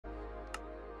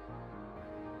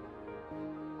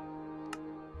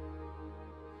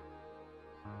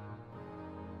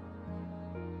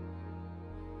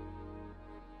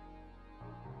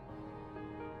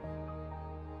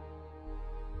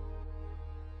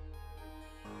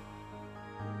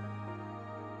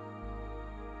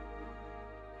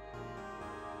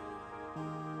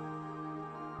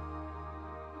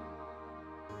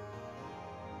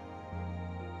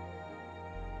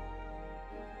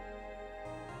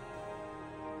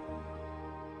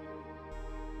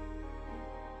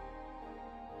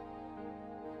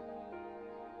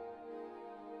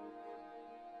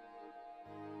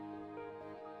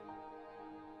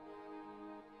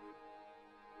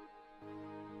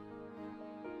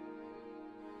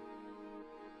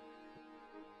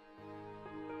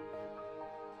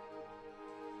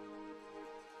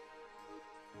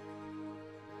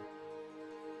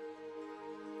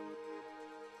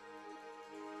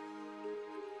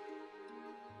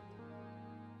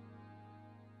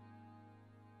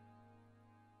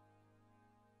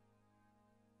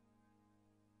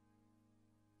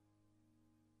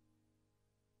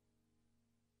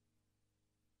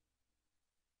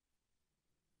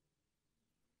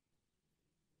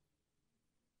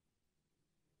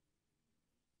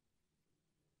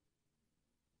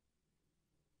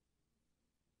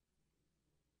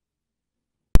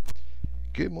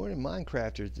Good morning,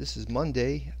 Minecrafters. This is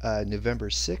Monday, November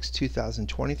 6th,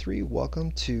 2023.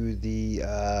 Welcome to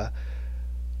the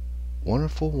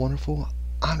wonderful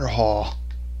Honor Hall.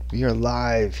 We are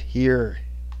live here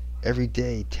every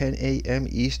day, 10 a.m.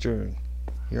 Eastern,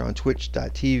 here on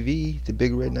twitch.tv, the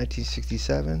Big Red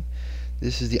 1967.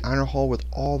 This is the Honor Hall with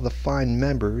all the fine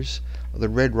members of the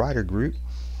Red Rider group.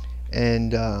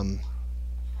 And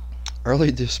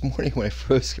early this morning when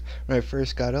I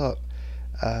first got up,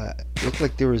 it looked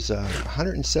like there was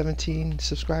 117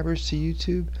 subscribers to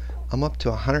YouTube. I'm up to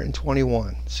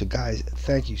 121. So guys,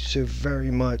 thank you so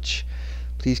very much.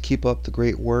 Please keep up the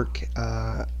great work.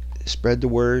 Spread the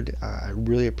word. I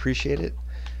really appreciate it.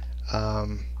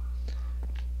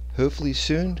 Hopefully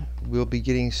soon we'll be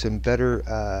getting some better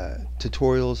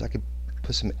tutorials. I could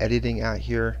put some editing out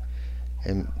here,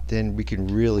 and then we can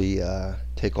really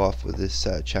take off with this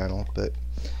channel. But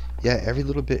yeah, every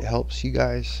little bit helps you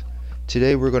guys.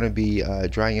 Today we're going to be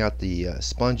drying out the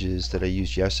sponges that I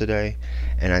used yesterday,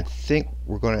 and I think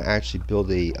we're going to actually build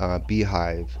a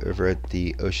beehive over at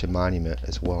the Ocean Monument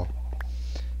as well.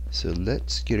 So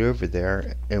let's get over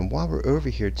there. And while we're over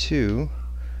here too,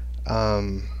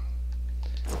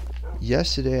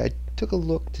 yesterday I took a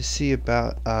look to see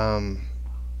about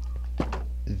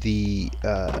the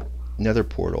nether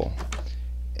portal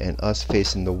and us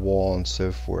facing the wall and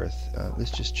so forth.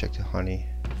 Let's just check the honey.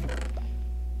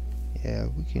 Yeah,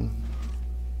 we can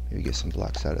maybe get some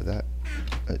blocks out of that.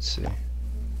 Let's see.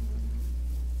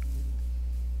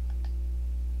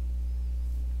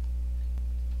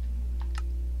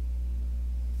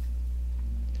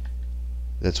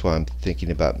 That's why I'm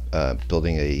thinking about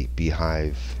building a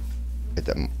beehive at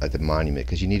the monument,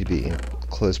 because you need to be in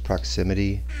close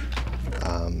proximity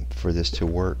for this to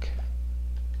work.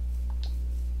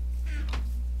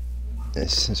 And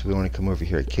since we only come over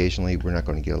here occasionally, we're not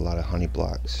going to get a lot of honey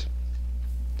blocks.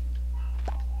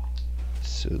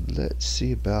 So let's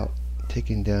see about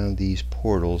taking down these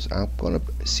portals. I'm going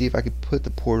to see if I can put the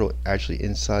portal actually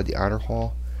inside the Honor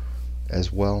Hall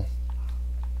as well.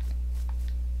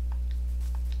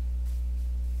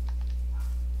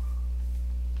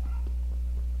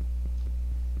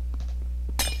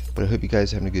 But I hope you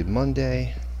guys are having a good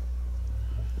Monday.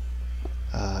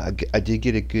 I did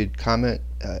get a good comment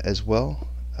as well.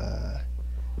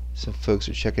 Some folks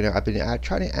are checking out. I've been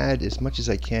trying to add as much as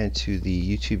I can to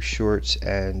the YouTube Shorts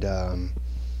and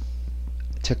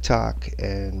TikTok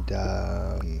and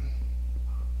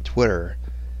Twitter,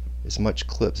 as much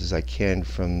clips as I can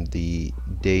from the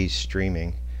day's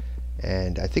streaming,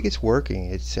 and I think it's working.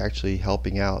 It's actually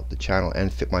helping out the channel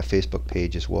and fit my Facebook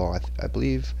page as well. I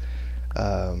believe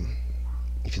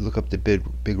if you look up the Big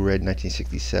Red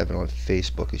 1967 on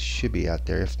Facebook, it should be out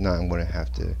there. If not, I'm going to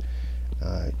have to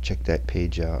check that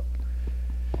page out.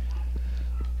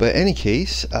 But in any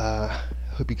case, I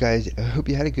hope you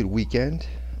had a good weekend.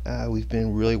 We've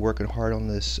been really working hard on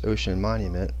this Ocean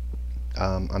Monument.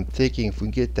 I'm thinking if we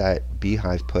can get that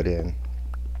beehive put in,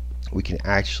 we can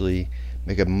actually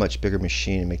make a much bigger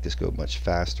machine and make this go much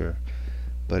faster.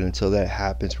 But until that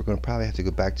happens, we're going to probably have to go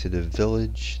back to the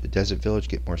village, the desert village,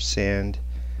 get more sand,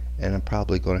 and I'm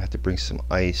probably going to have to bring some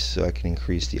ice so I can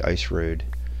increase the ice road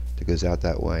that goes out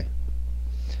that way.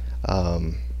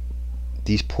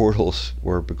 These portals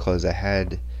were because I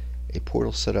had a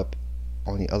portal set up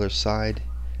on the other side,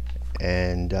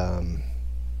 and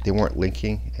they weren't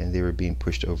linking, and they were being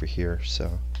pushed over here.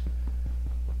 So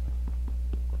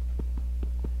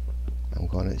I'm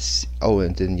going to see. Oh,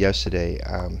 and then yesterday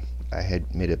I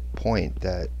had made a point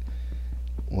that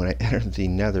when I enter the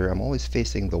nether, I'm always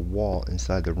facing the wall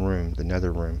inside the room, the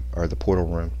nether room, or the portal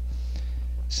room.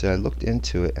 So I looked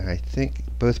into it, and I think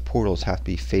both portals have to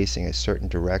be facing a certain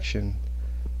direction.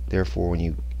 Therefore, when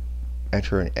you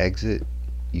enter and exit,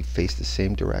 you face the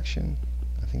same direction.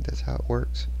 I think that's how it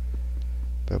works.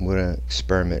 But I'm going to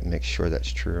experiment and make sure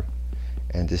that's true.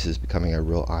 And this is becoming a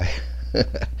real a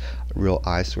real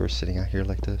eyesore sitting out here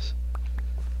like this.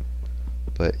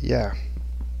 But yeah.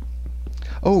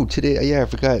 Oh, today, yeah, I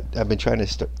forgot. I've been trying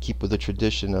to keep with the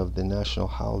tradition of the national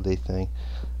holiday thing.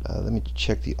 Let me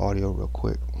check the audio real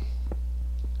quick.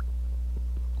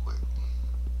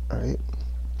 Alright.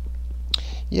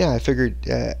 Yeah, I figured,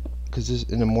 because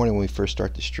in the morning when we first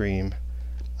start the stream,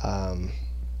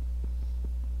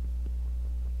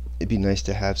 it'd be nice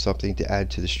to have something to add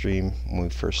to the stream when we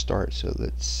first start. So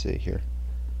let's see here.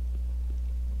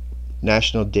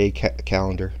 National Day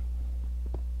Calendar.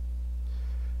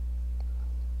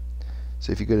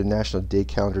 So if you go to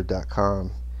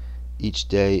nationaldaycalendar.com, each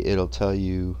day it'll tell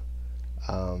you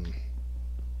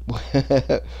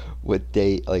what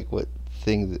day, like what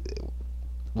thing,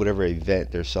 whatever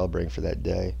event they're celebrating for that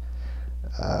day.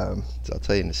 So I'll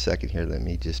tell you in a second here. Let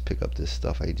me just pick up this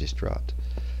stuff I just dropped.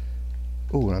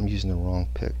 Oh, I'm using the wrong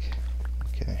pick.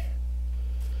 Okay.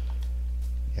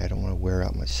 Yeah, I don't want to wear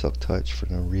out my Silk Touch for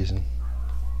no reason.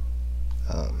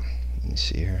 Let me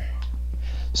see here.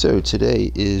 So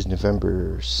today is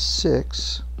November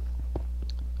 6th,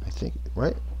 I think,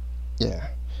 right? Yeah.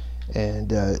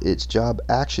 And it's Job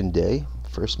Action Day,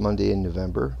 first Monday in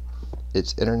November.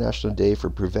 It's International Day for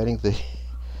preventing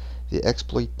the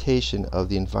exploitation of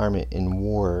the environment in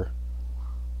war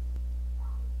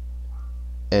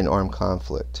and armed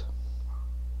conflict.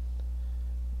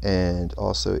 And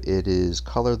also it is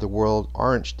Color the World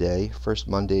Orange Day, first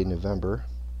Monday in November.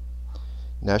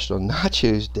 National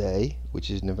Nachos Day,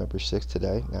 which is November 6th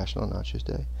today, National Nachos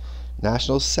Day.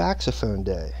 National Saxophone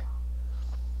Day.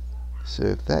 So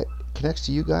if that connects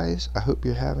to you guys, I hope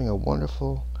you're having a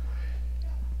wonderful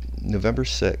November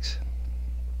 6th.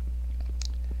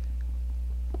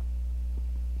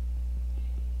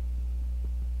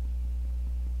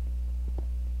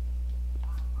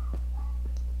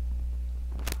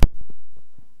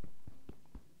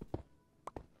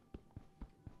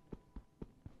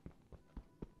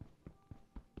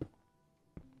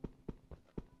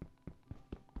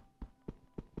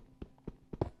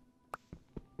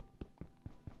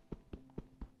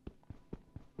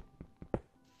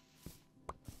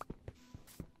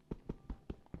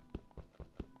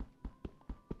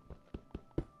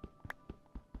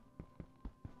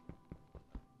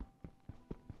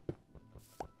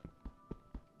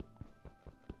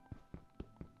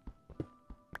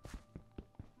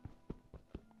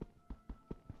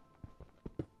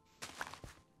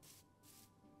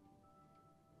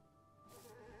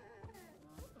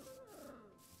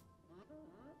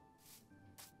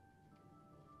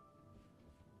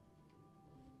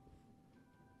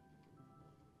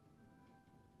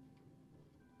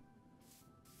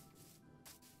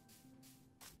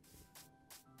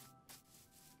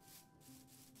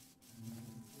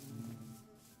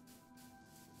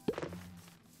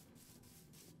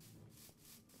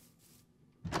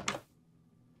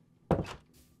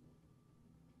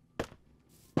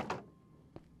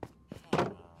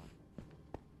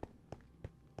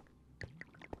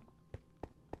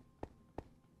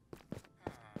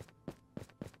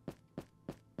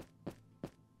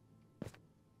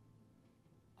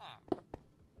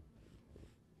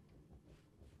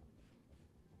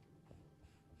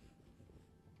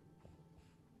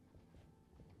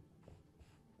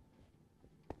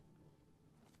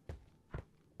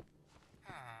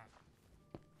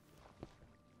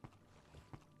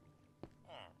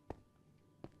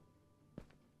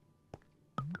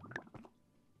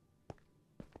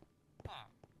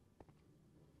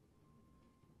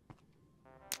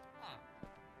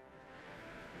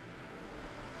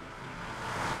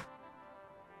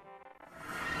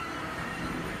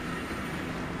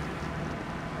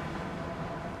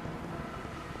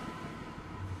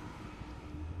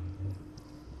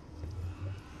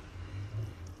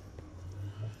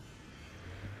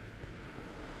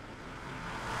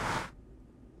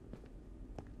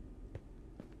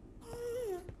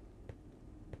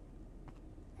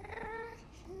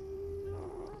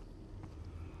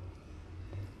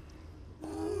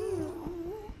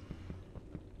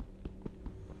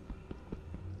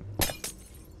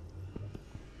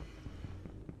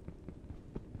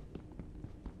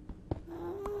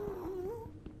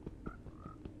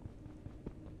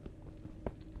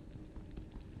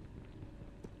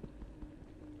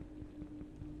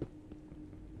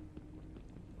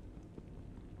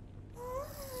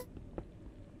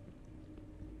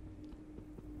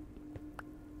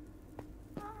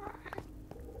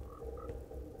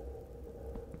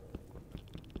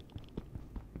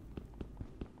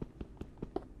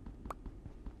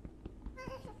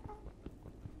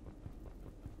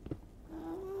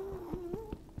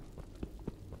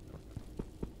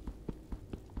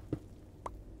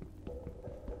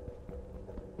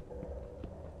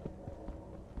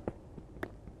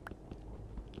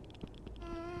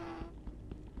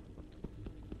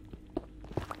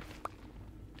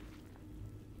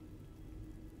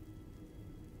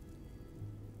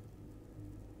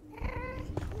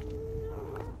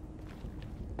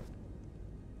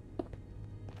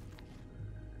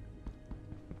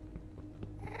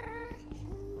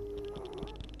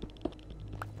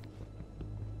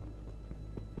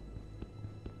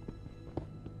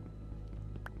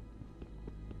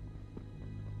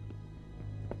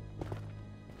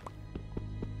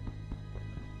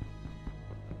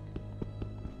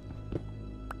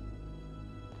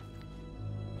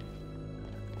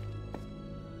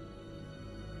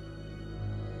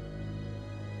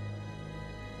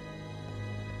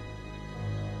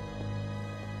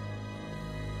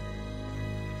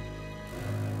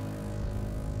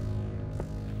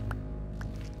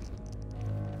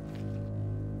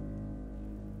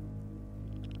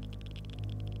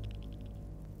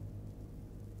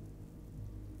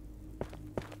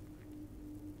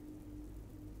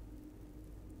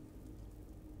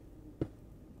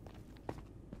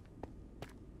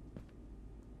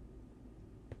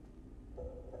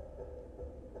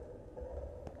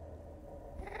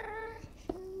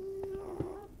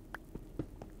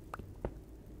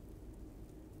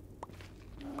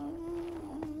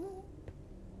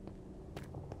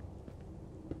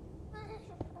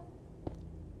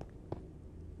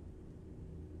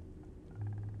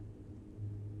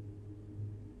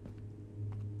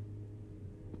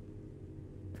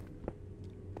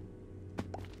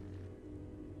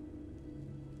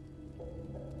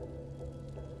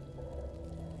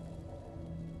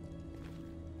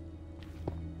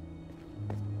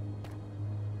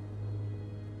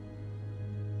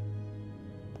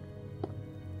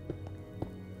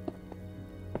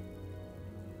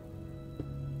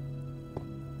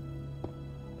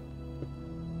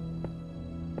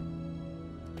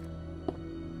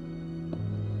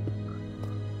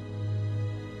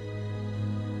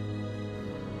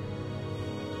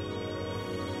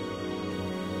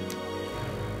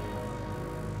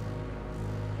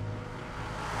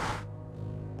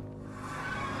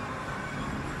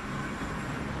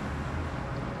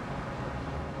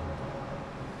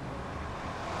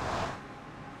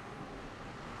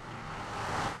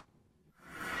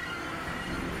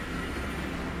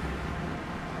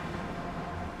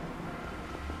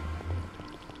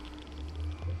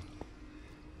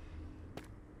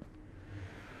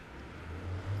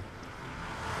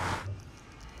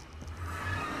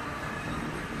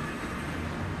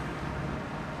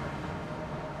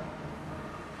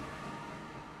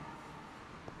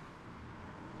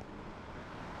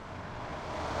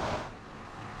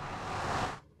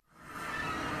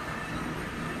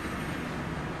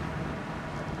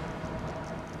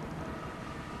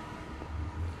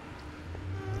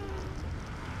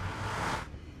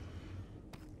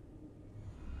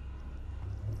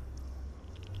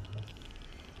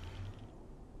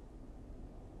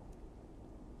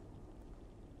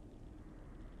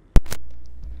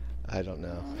 I don't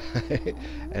know.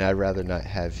 And I'd rather not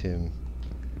have him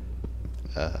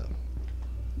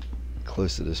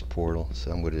close to this portal, so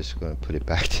I'm just going to put it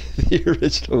back to the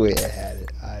original way I had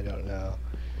it. I don't know.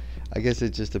 I guess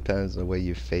it just depends on the way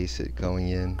you face it going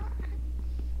in.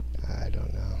 I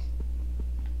don't know.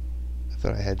 I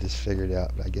thought I had this figured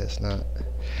out, but I guess not.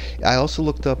 I also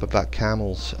looked up about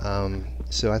camels.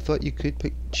 So I thought you could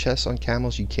put chests on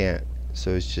camels. You can't.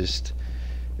 So it's just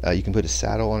you can put a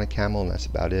saddle on a camel, and that's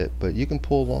about it. But you can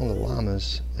pull along the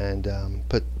llamas and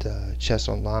put chests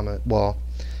on llama. Well,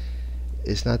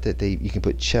 it's not that you can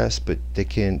put chests, but they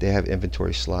have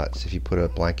inventory slots if you put a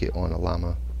blanket on a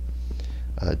llama.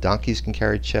 Donkeys can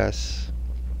carry chests.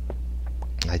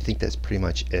 I think that's pretty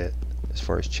much it as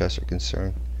far as chests are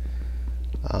concerned.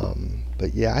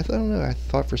 But yeah, I don't know. I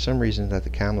thought for some reason that the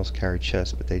camels carry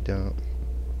chests, but they don't.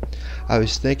 I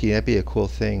was thinking that'd be a cool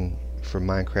thing for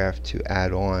Minecraft to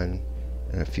add on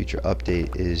in a future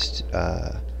update, is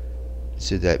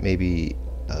so that maybe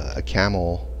a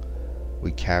camel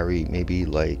would carry maybe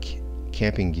like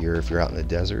camping gear if you're out in the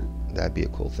desert. That'd be a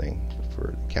cool thing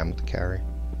for the camel to carry.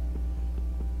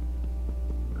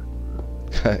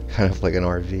 Kind of like an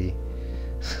RV.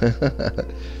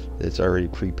 It's already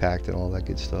pre-packed and all that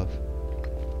good stuff.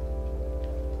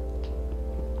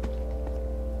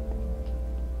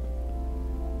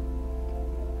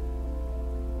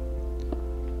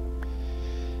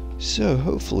 So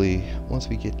hopefully once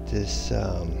we get this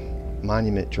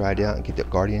monument dried out and get the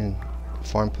Guardian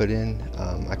farm put in,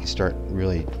 I can start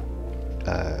really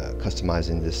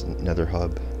customizing this nether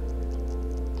hub.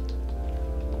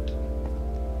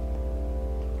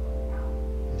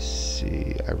 Let's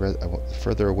see, I want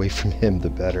further away from him the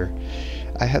better.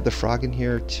 I had the frog in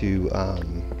here to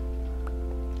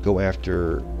go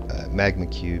after magma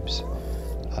cubes,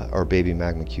 or baby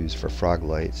magma cubes for frog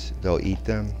lights. They'll eat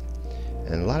them,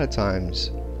 and a lot of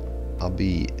times I'll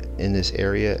be in this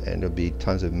area and there'll be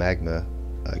tons of magma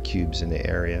cubes in the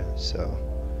area, so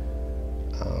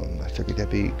I figured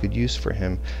that'd be good use for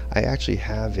him. I actually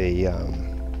have a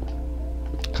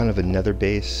kind of a nether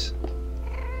base.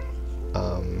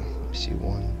 Let's see,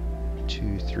 1,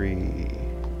 2, 3,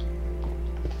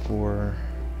 4.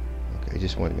 Okay, I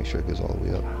just wanted to make sure it goes all the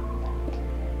way up.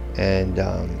 And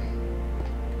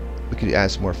we could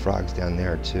add some more frogs down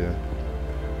there too,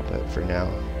 but for now,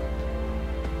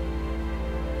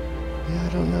 yeah, I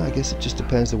don't know. I guess it just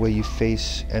depends the way you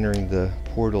face entering the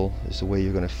portal is the way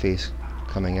you're going to face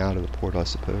coming out of the portal, I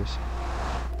suppose.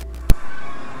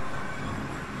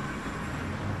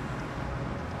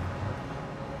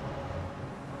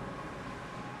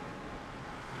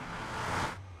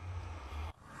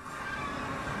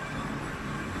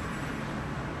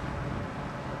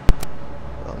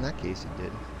 Well, in that case it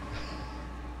did.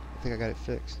 I think I got it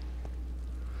fixed.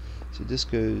 So this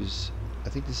goes, I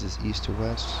think this is east to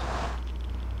west.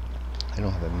 I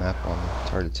don't have a map on me, it's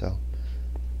hard to tell.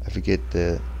 I forget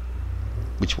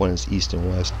which one is east and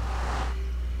west.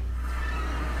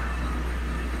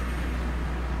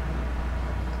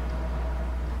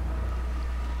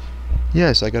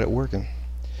 Yes, I got it working.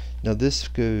 Now this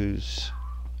goes,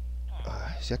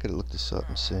 see, I gotta look this up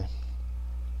and see.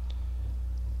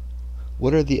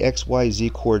 What are the X, Y,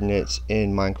 Z coordinates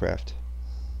in Minecraft?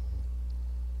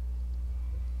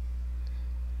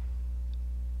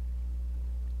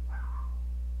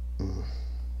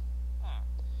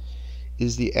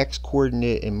 Is the X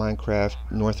coordinate in Minecraft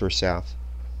north or south?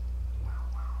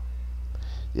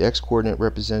 The X coordinate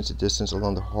represents the distance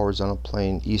along the horizontal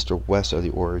plane east or west of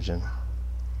the origin.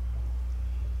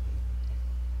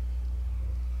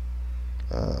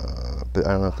 But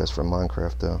I don't know if that's from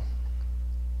Minecraft though.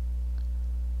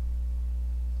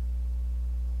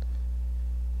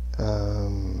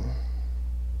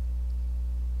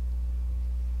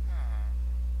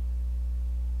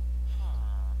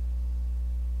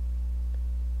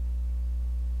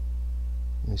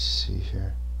 Let me see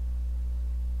here.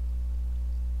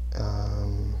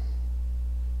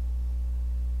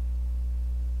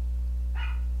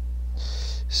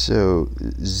 So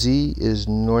Z is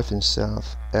north and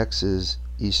south, X is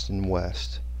east and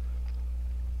west,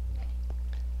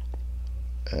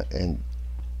 and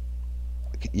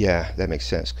yeah, that makes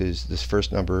sense, because this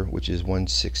first number, which is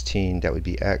 116, that would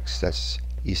be X, that's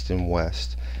east and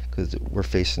west, because we're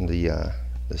facing the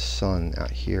sun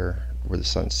out here where the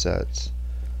sun sets.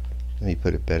 Let me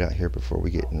put a bed out here before we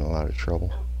get in a lot of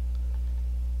trouble.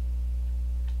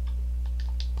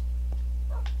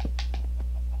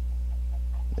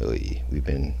 We've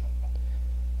been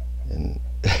in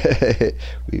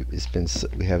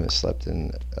we haven't slept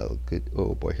in a good,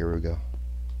 oh boy, here we go.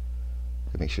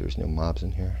 Gotta make sure there's no mobs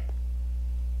in here.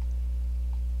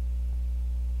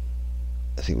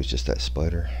 I think it was just that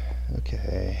spider.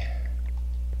 Okay.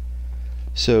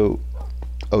 So,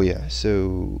 oh yeah,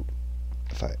 so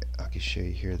if I can show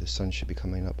you here, the sun should be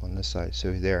coming up on this side.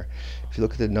 So there, if you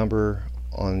look at the number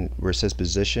on where it says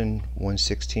position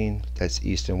 116, that's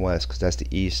east and west, because that's the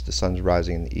east. The sun's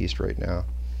rising in the east right now.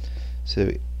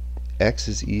 So X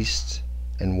is east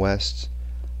and west.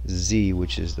 Z,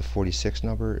 which is the 46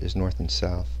 number, is north and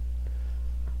south.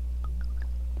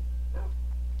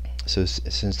 So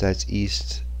since that's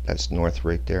east, that's north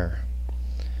right there.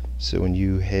 So when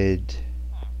you head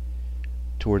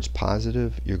towards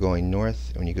positive, you're going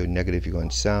north. When you go negative, you're going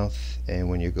south. And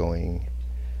when you're going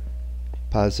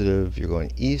positive, you're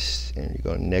going east. And you're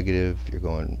going negative, you're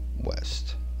going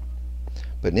west.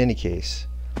 But in any case,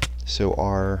 so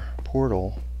our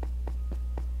portal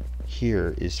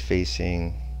here is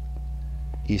facing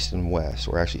east and west,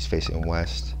 or actually it's facing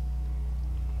west.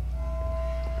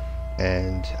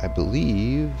 And I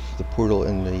believe the portal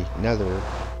in the nether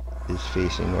is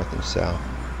facing north and south.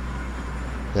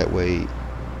 That way,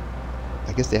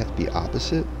 I guess they have to be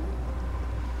opposite.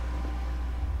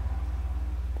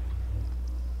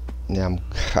 Now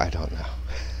I don't know.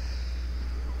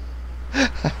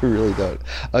 I really don't.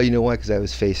 Oh, you know why? Because I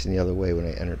was facing the other way when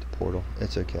I entered the portal.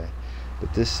 It's okay.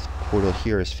 But this portal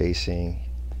here is facing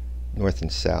north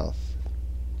and south,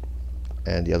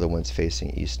 and the other one's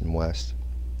facing east and west.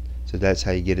 So that's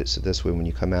how you get it. So this way, when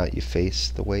you come out, you face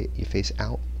the way you face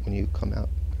out when you come out.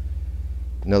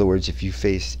 In other words, if you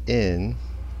face in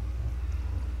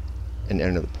and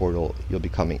enter the portal, you'll be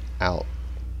coming out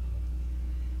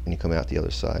when you come out the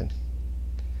other side.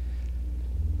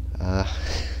 I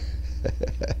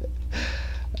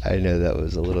know that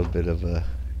was a little bit of a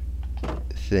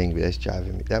thing, but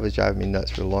that was driving me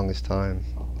nuts for the longest time.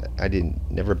 I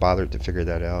never bothered to figure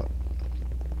that out.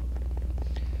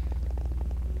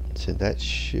 So that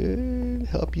should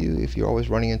help you if you're always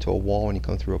running into a wall when you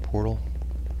come through a portal.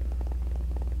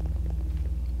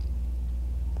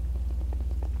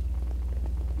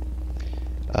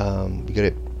 We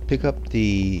gotta pick up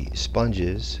the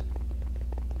sponges,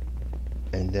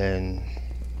 and then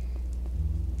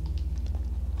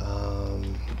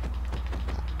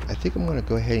I think I'm gonna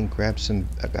go ahead and grab some.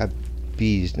 I got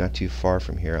bees not too far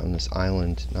from here on this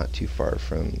island, not too far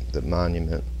from the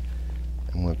monument.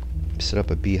 I'm gonna set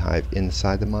up a beehive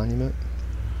inside the monument.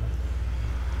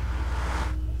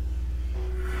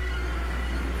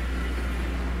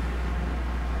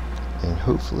 And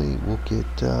hopefully we'll get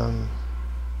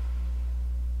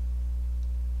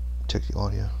check the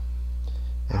audio,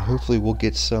 and hopefully we'll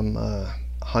get some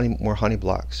more honey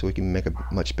blocks so we can make a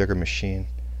much bigger machine.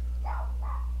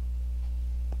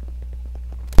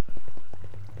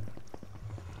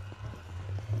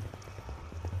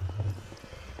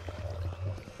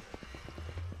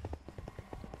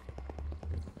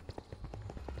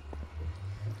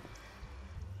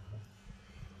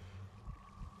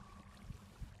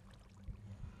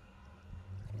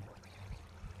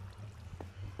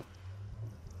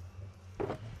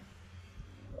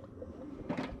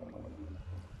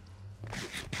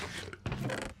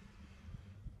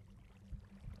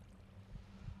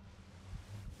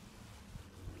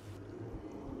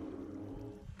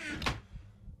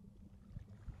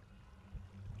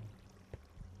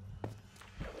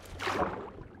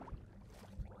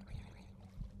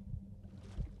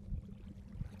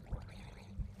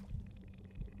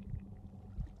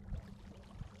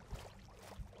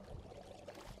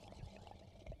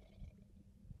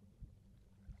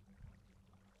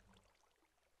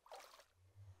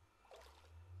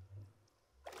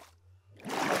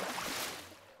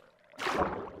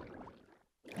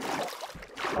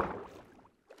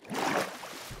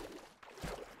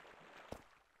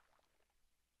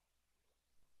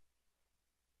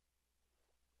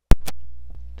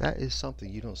 That is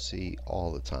something you don't see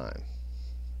all the time.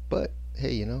 But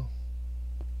hey, you know,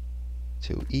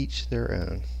 to each their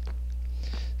own.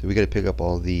 So we got to pick up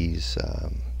all these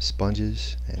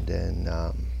sponges, and then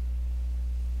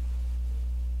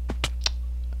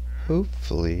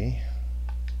hopefully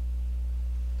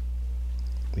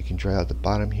we can dry out the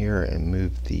bottom here and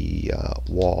move the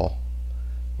wall,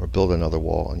 or build another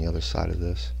wall on the other side of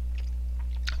this.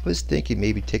 I was thinking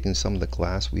maybe taking some of the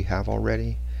glass we have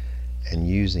already and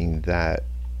using that.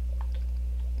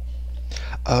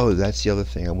 Oh, that's the other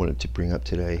thing I wanted to bring up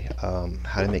today.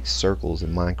 How to make circles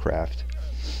in Minecraft.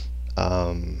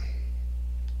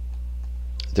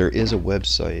 There is a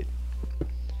website,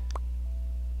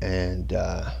 and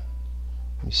let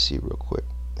me see real quick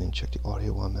and check the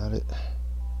audio while I'm at it.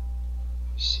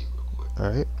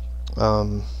 Alright.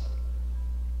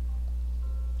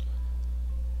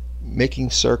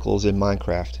 Making circles in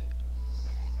Minecraft.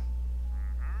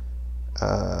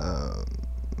 Um,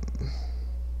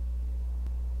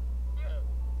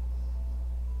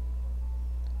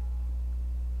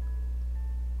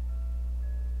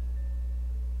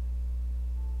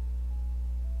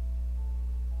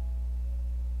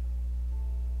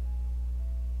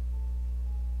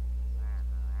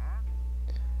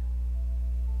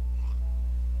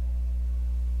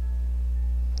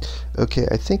 okay,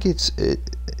 I think it's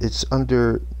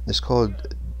under, it's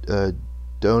called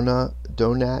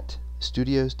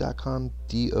donatstudios.com,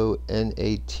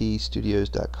 DONAT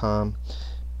studios.com,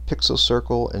 pixel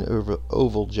circle and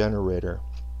oval generator.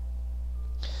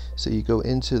 So you go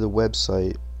into the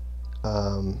website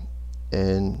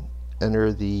and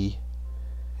enter the,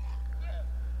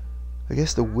 I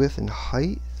guess, the width and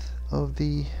height of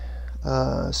the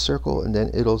circle, and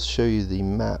then it'll show you the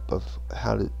map of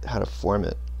how to form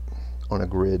it on a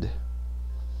grid.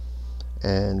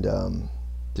 And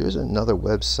there's another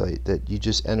website that you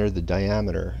just enter the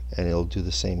diameter and it'll do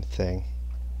the same thing.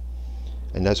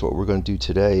 And that's what we're going to do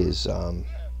today. Is I'm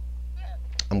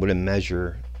going to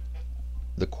measure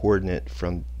the coordinate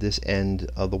from this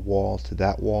end of the wall to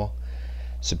that wall,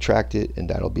 subtract it, and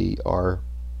that'll be our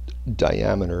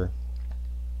diameter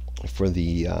for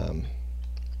the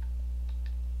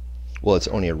well, it's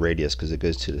only a radius because it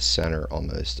goes to the center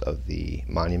almost of the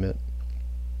monument.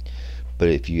 But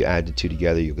if you add the two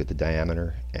together, you'll get the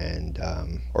diameter, and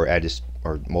or add this,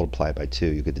 or multiply it by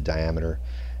 2, you get the diameter,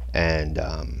 and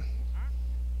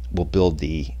we'll build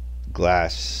the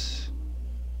glass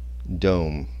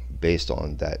dome based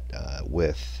on that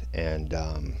width, and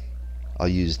I'll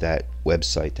use that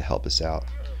website to help us out.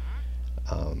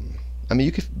 I mean,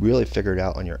 you could really figure it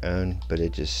out on your own, but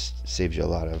it just saves you a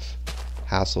lot of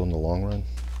hassle in the long run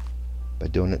by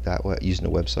doing it that way, using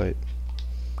the website.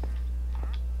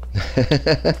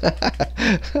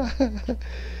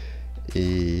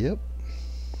 Yep.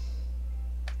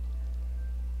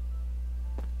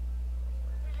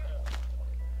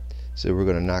 So we're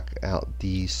going to knock out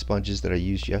the sponges that I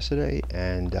used yesterday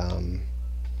and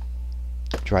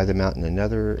dry them out in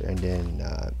another, and then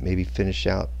maybe finish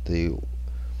out the,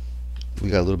 we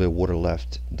got a little bit of water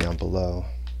left down below.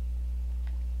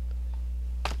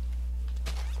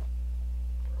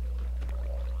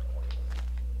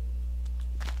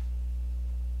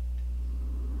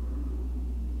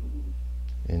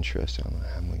 Interesting. I don't know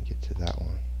how I'm going to get to that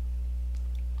one.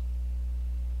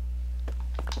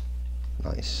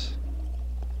 Nice.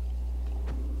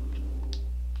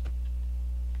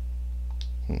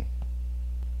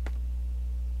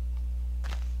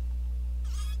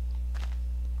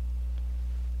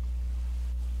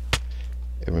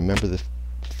 And remember the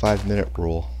 5-minute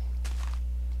rule.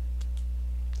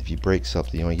 If you break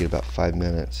something, you only get about 5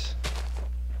 minutes.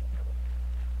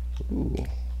 Ooh.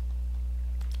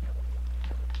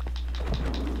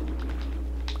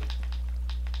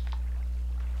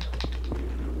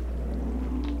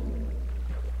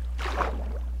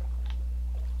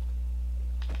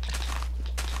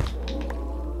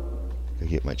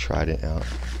 Get my trident out.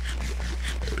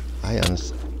 I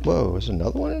honestly, whoa, there's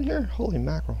another one in here? Holy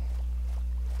mackerel.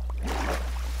 Let's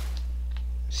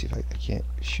see if I can't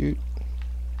shoot.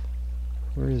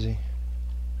 Where is he?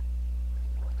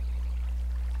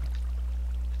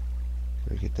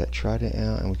 Gotta get that trident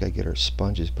out, and we gotta get our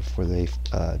sponges before they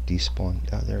despawn.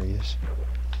 Oh, there he is.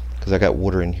 Because I got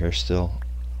water in here still.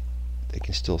 They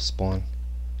can still spawn.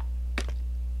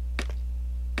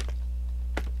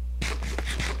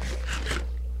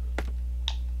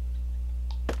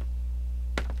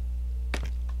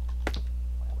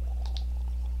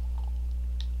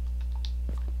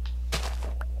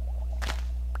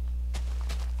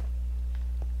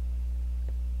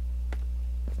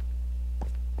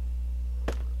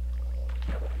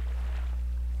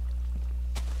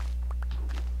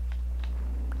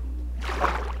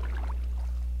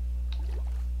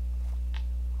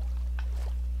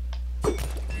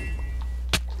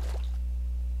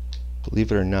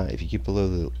 Believe it or not, if you get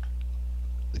below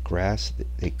the grass,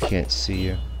 they can't see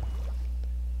you.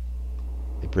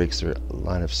 It breaks their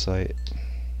line of sight.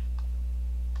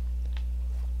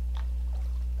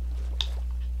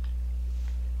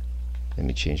 Let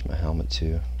me change my helmet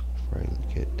too before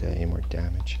I get any more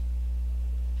damage.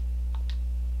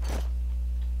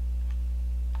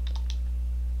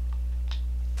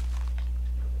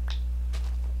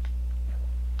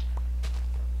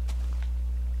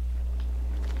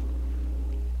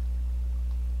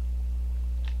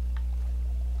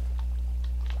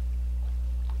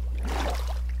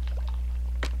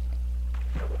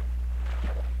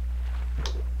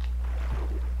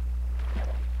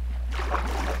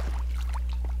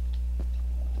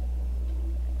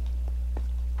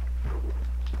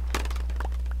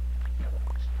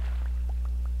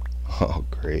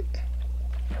 Great.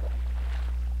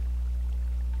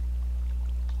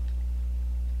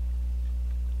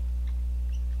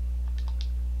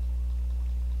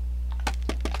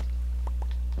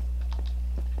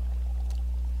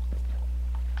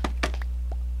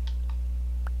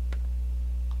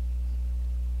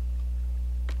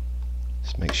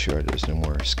 Let's make sure there's no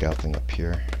more scaffolding up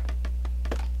here.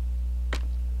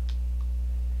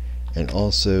 And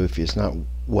also, if it's not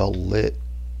well lit,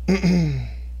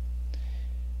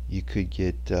 you could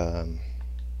get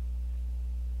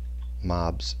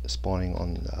mobs spawning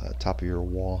on top of your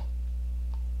wall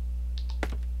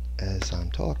as I'm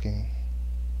talking.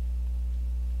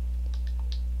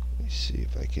 Let me see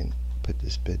if I can put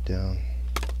this bed down.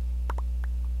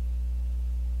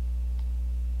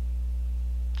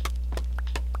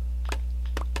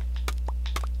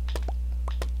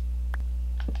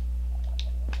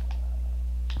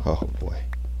 Oh boy.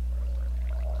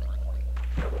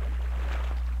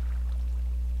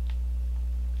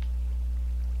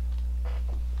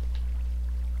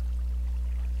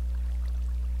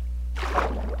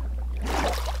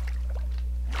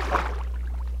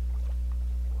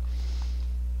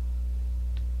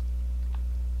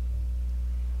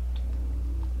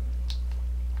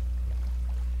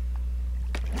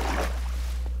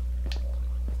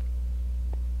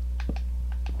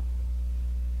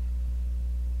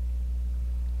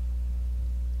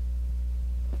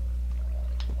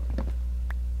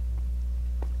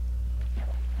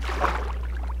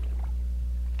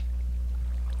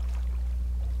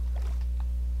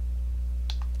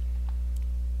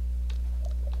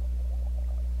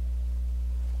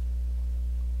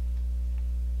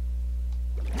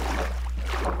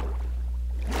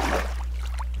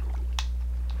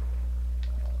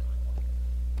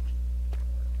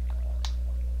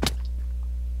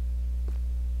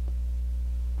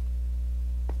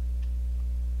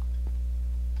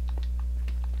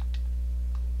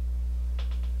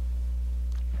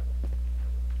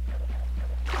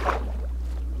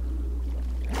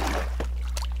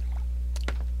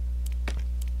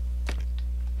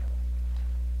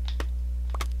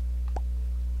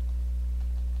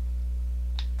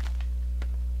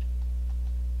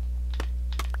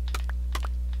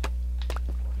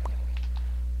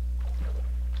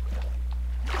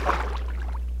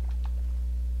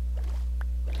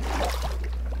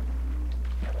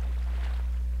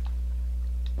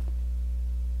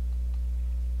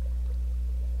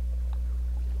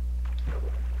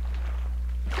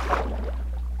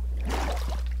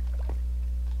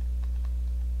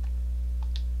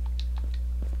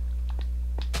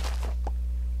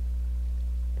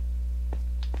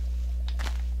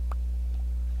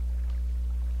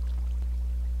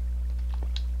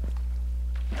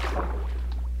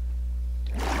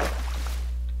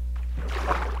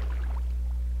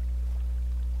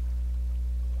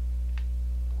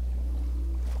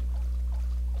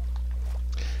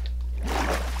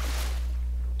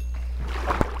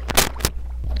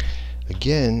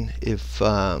 Again, if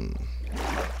you're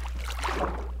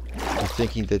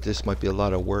thinking that this might be a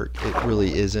lot of work, it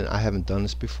really isn't. I haven't done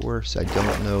this before, so I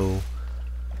don't know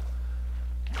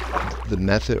the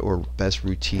method or best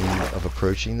routine of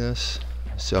approaching this.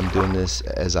 So I'm doing this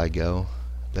as I go.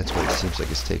 That's why it seems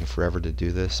like it's taking forever to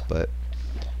do this. But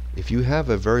if you have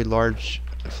a very large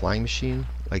flying machine,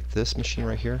 like this machine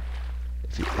right here,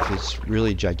 if it's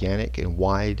really gigantic and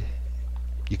wide,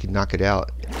 you can knock it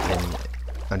out in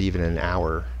not even an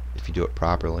hour if you do it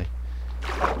properly.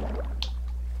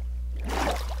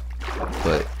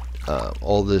 But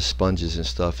all the sponges and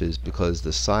stuff is because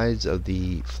the sides of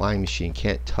the flying machine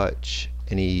can't touch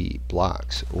any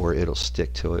blocks or it'll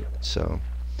stick to it. So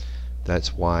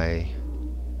that's why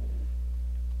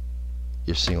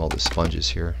you're seeing all the sponges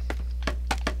here.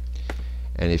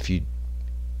 And if you're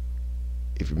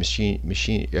going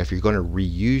to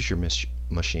reuse your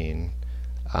machine,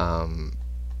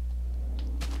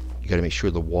 you got to make sure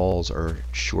the walls are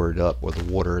shored up, or the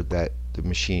water that the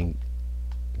machine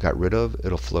got rid of,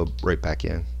 it'll flow right back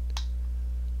in.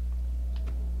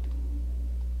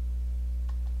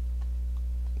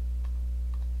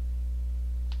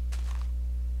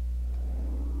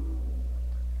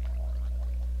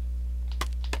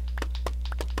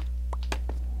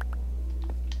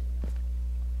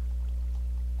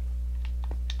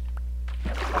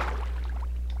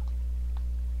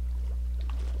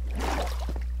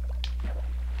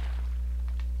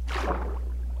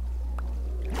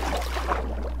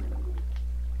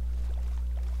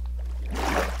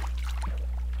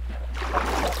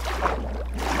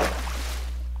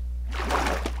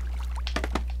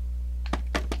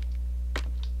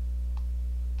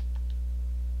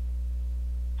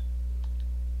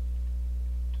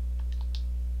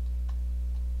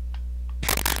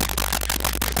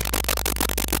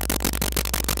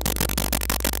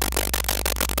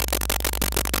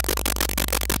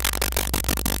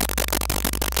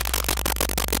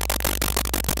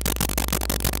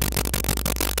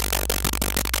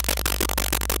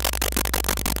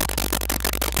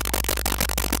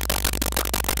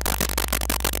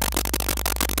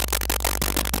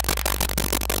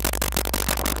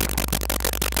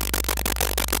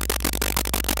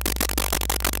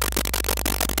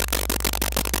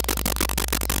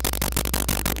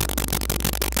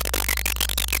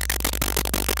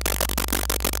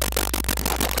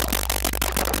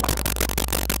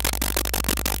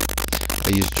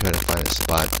 usually try to find a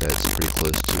spot that's pretty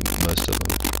close to most of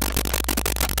them.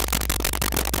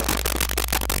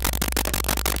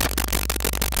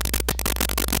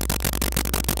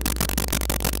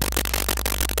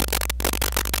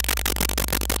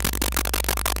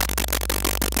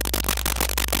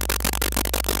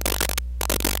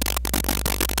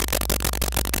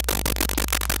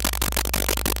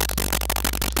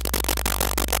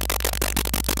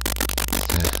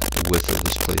 The width of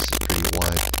this place is pretty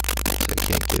wide, so I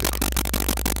can't get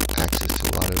access to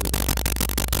a lot of it.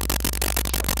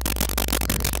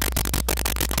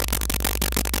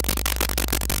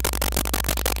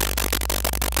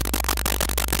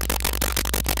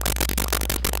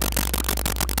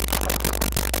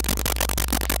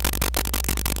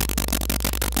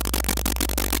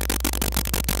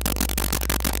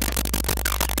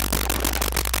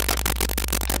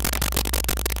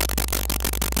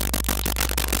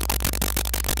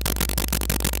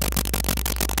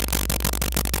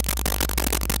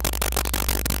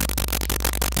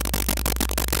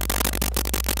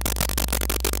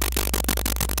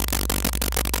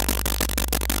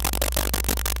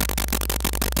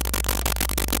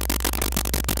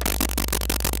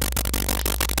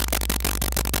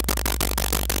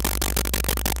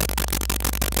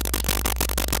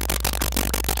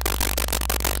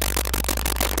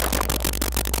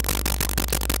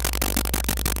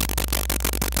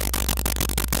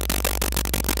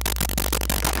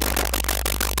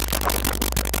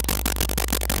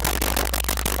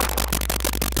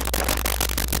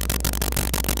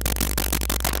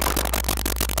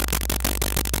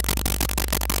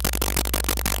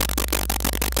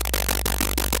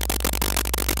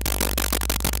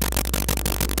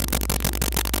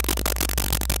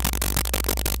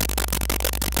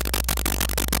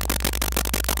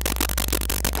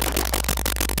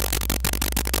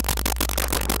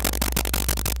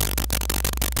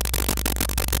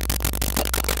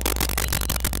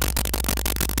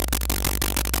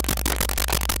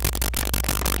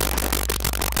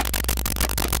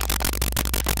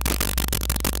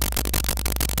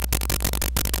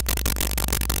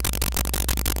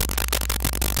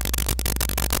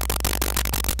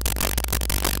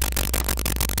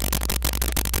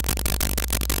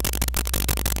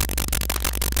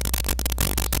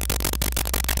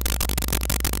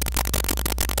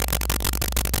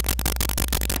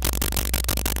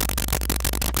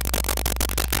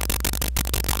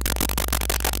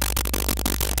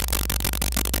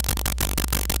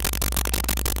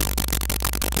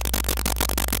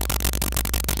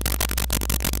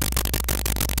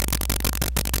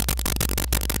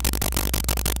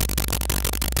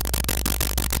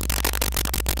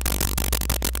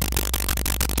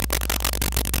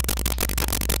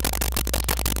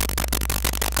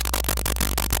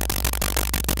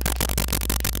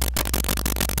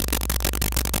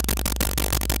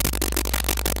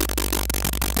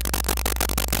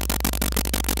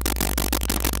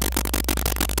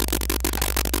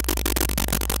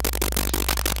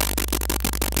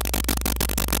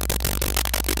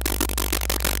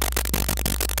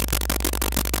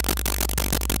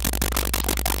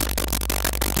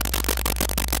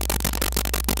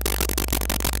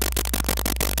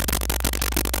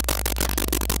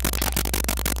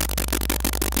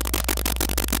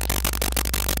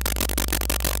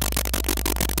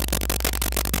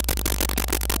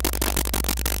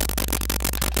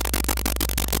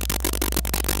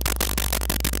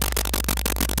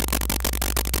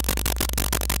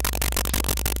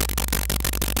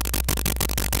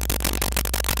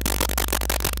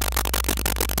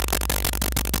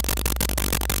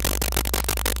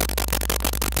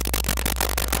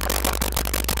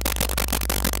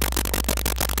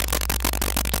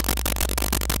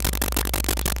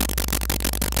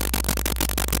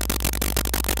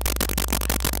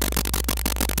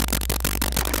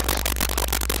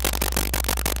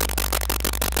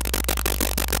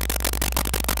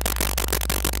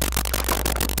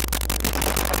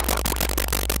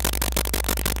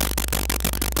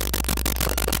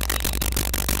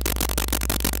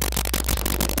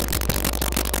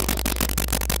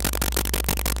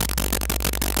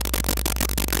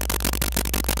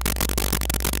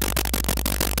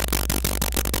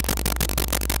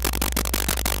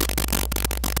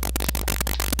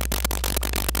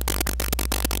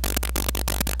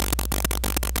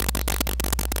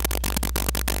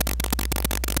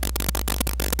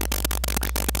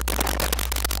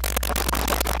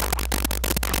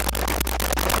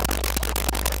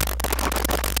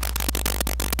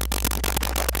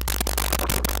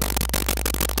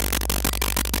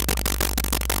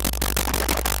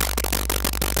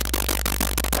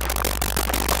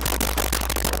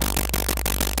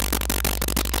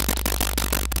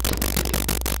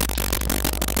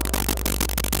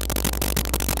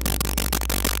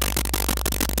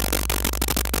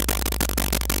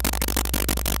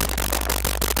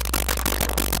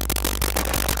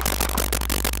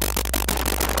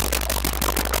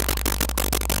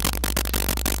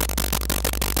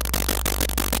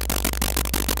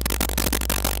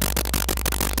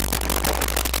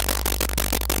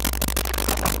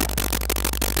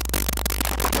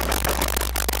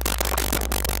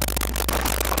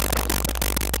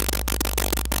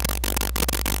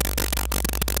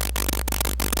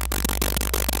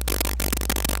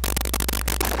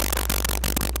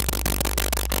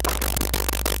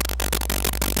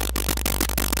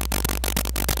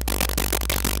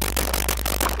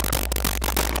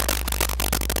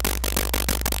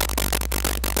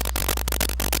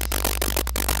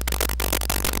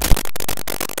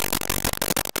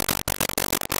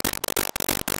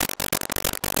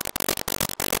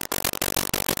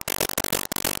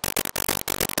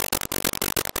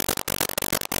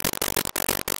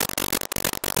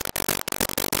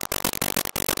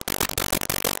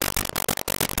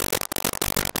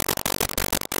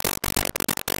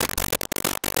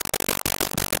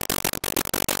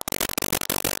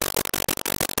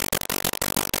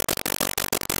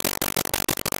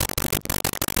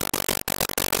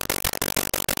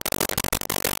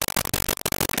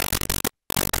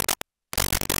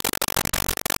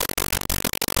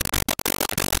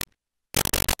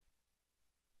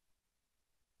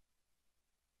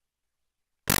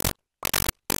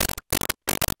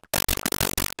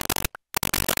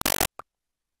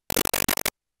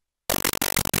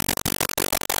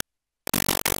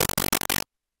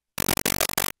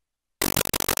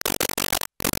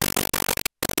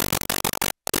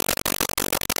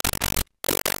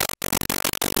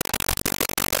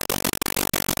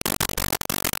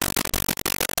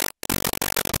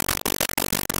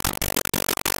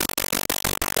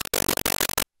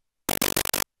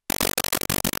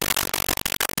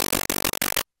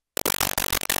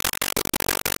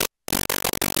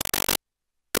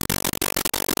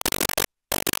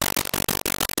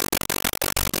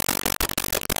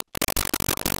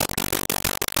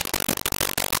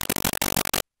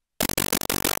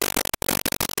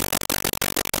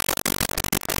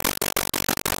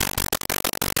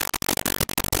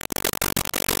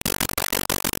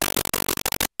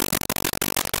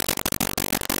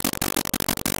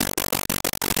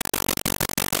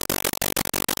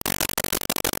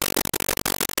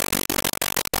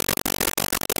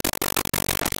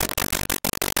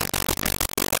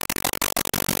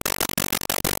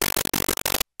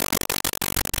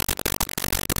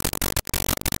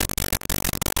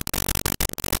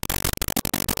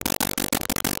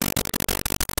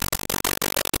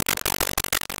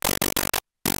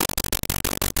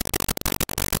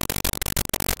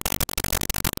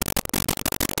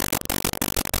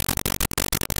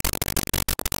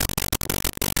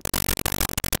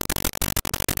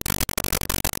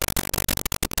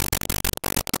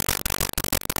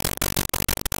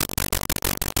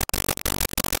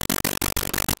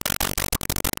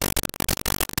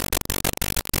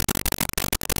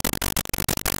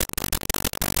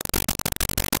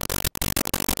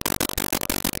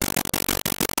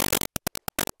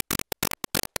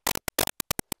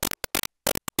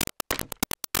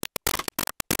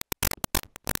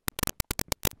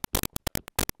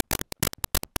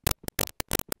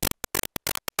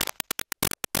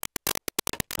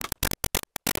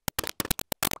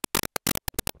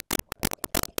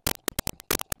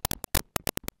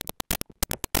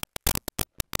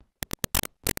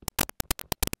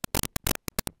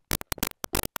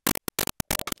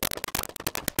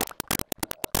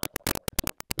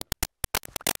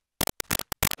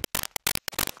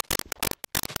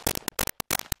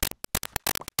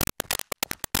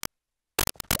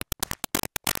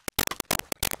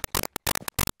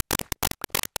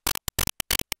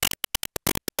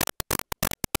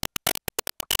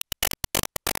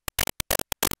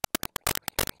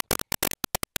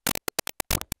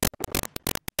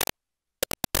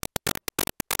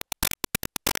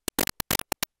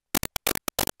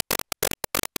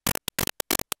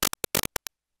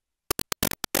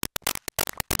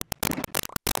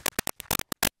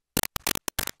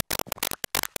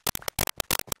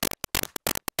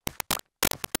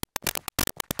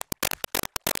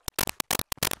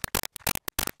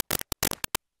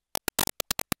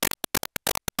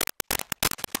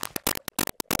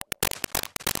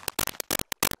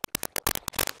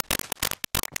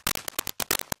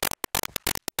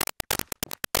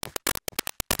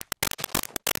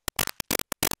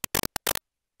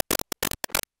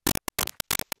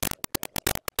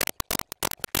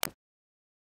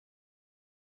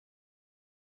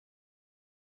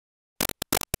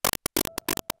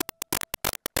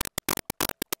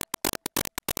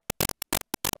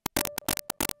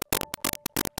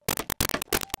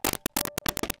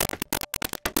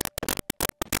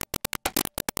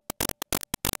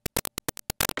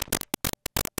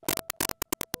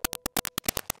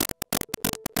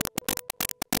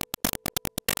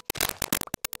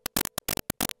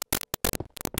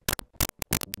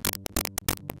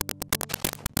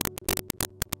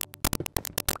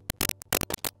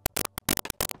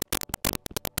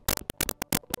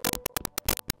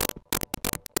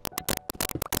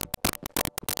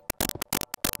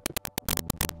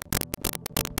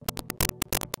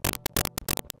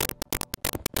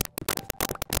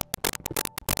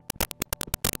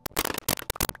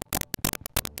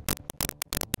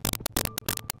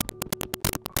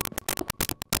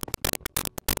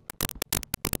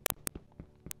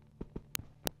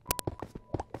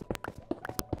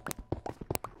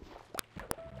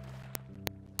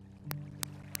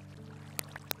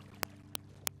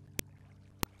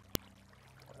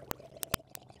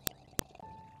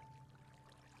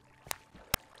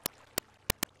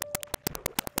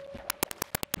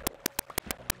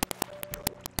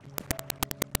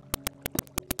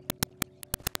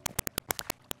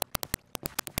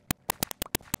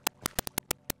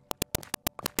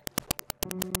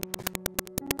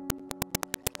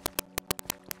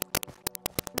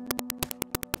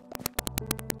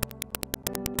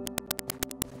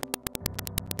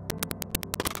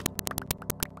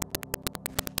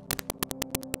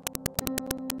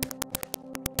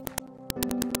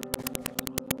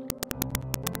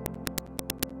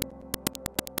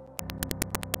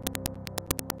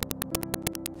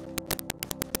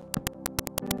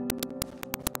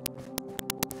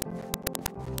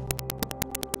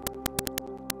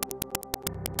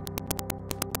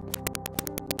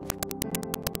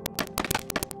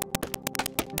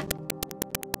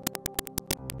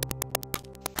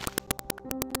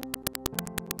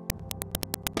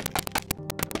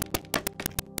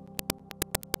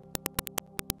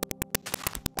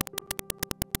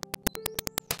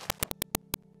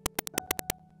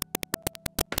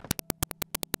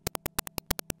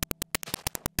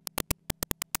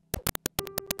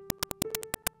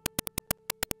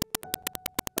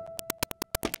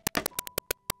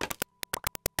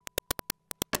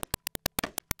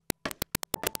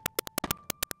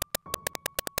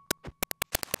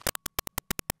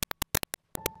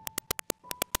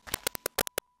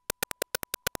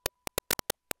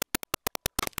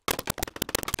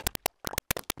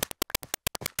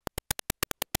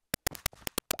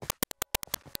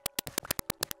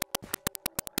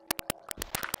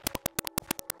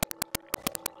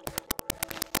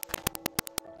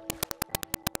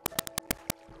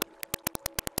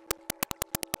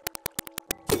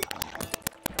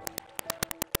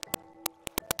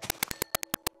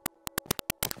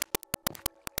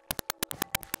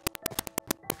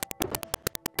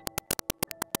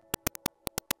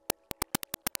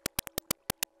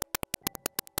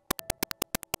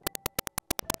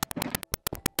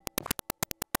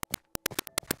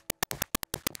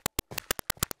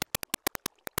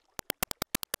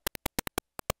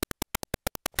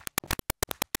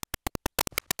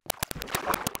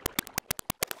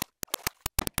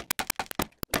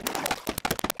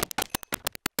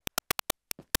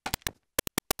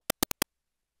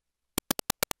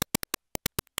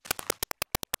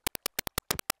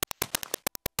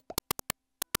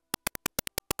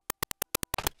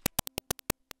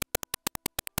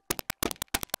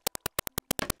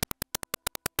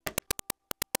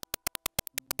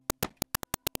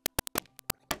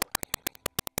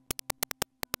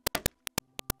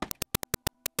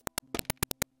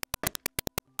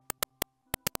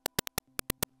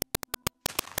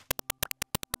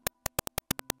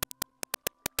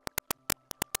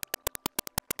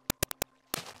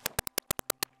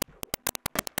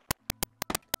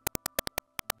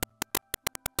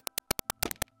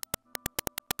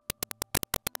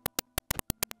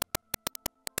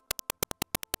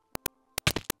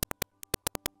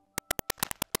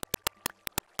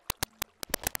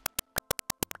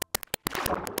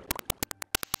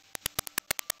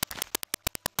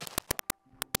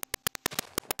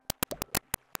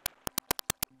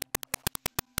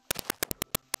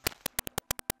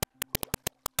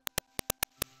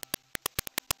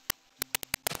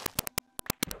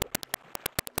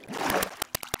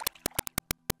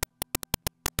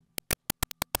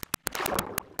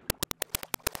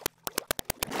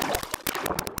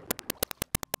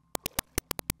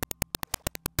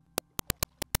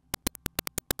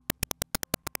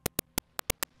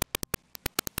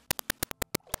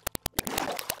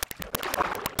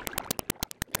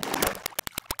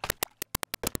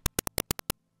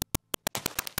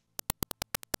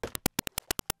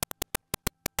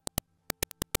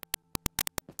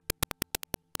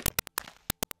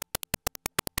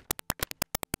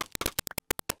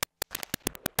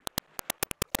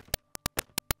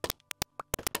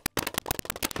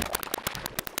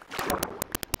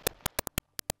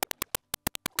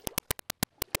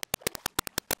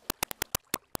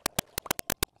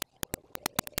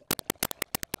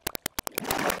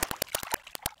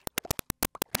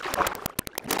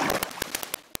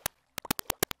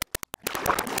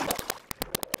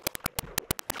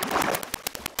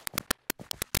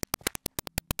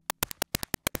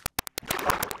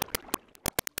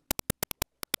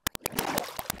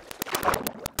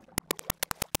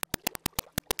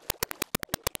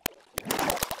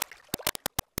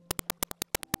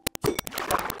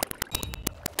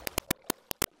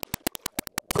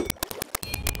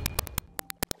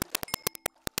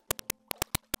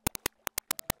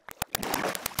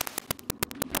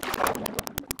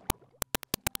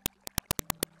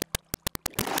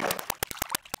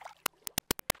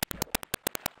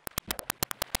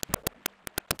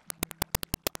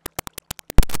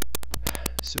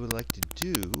 So what I'd like to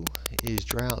do is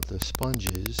dry out the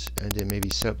sponges and then maybe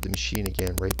set up the machine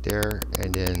again right there,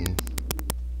 and then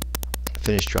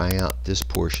finish drying out this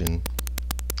portion,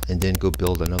 and then go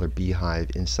build another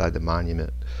beehive inside the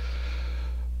monument.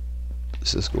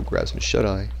 So let's go grab some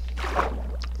shut-eye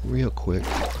real quick.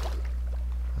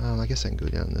 I guess I can go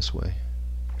down this way.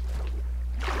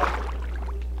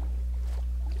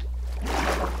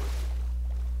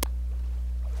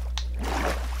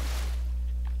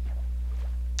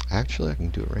 Actually, I can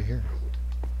do it right here.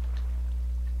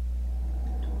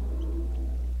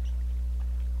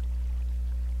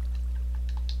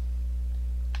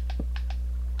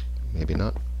 Maybe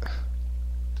not.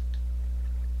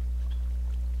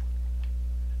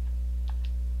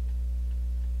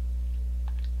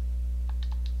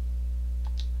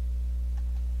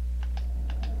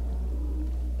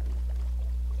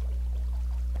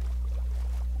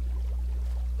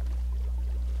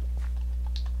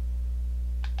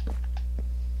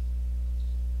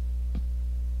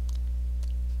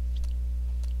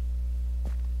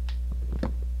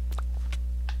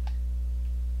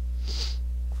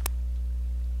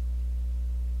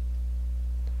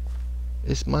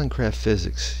 It's Minecraft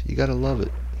physics. You gotta love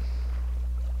it.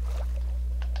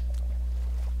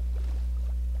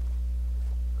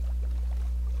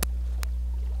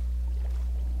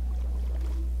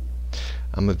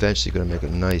 I'm eventually going to make a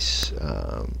nice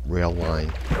rail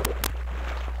line.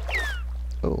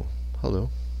 Oh, hello.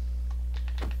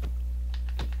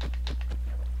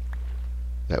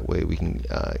 That way we can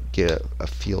get a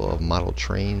feel of model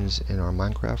trains in our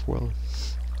Minecraft world.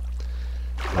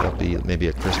 That'll be maybe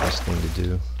a Christmas thing to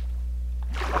do.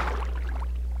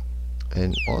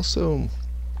 And also,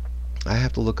 I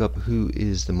have to look up who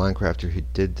is the Minecrafter who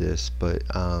did this, but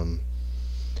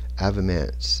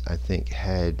Avamance, I think,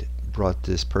 had brought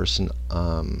this person,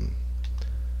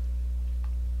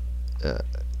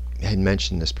 had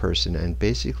mentioned this person, and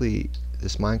basically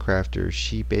this Minecrafter,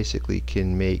 she basically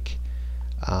can make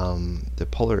the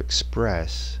Polar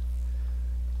Express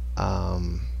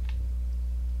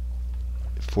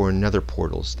for nether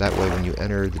portals. That way when you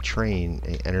enter the train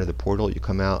and enter the portal, you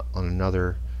come out on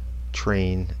another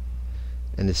train,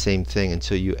 and the same thing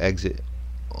until you exit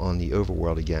on the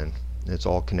overworld again. And it's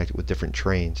all connected with different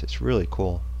trains. It's really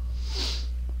cool.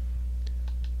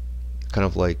 Kind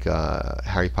of like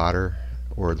Harry Potter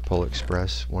or the Polar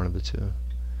Express, one of the two.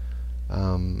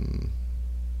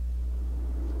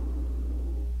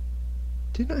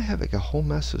 Didn't I have like a whole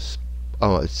mess of...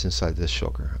 Oh, it's inside this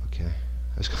shulker. Okay.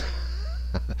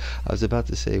 I was about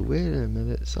to say, wait a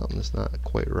minute, something's not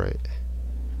quite right.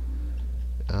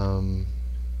 Yeah,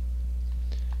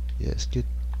 let's get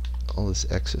all this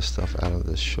excess stuff out of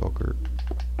this shulker.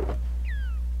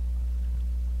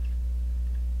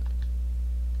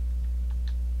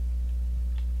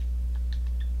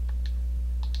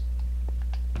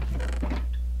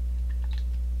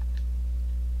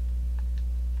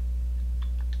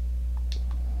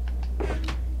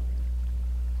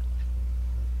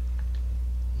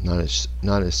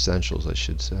 Non-essentials, I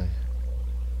should say.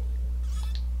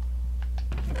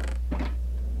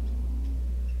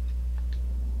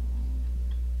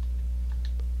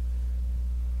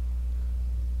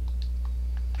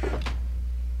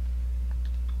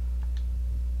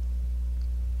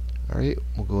 Alright,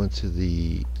 we'll go into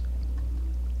the...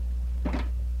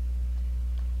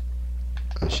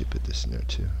 I should put this in there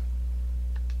too.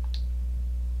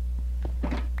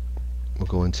 We'll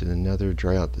go into the nether,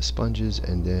 dry out the sponges,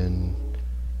 and then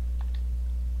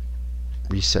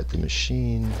reset the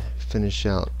machine, finish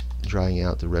out drying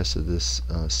out the rest of this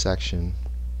section,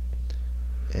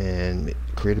 and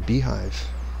create a beehive.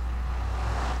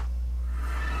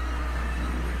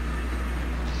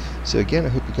 So again, I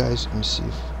hope you guys, let me see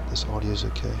if this audio is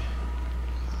okay.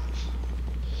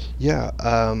 Yeah,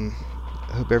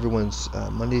 I hope everyone's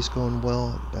Monday's going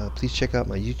well. Please check out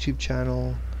my YouTube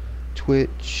channel,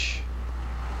 Twitch,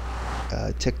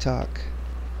 TikTok,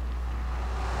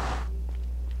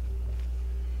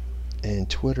 and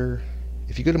Twitter.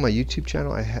 If you go to my YouTube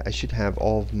channel, I should have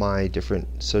all of my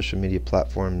different social media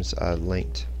platforms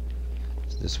linked.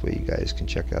 So this way you guys can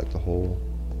check out the whole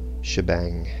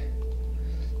shebang.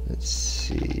 Let's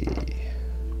see.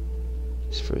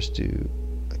 Let's first do,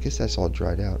 I guess that's all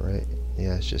dried out, right?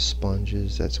 Yeah, it's just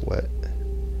sponges. That's wet.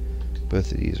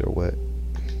 Both of these are wet.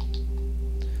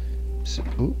 So,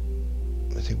 ooh,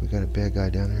 I think we got a bad guy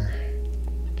down there.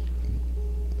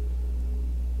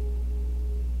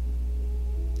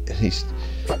 And he's,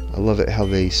 I love it how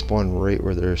they spawn right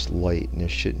where there's light and there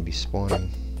shouldn't be spawning.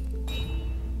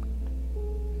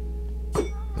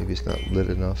 Maybe it's not lit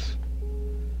enough.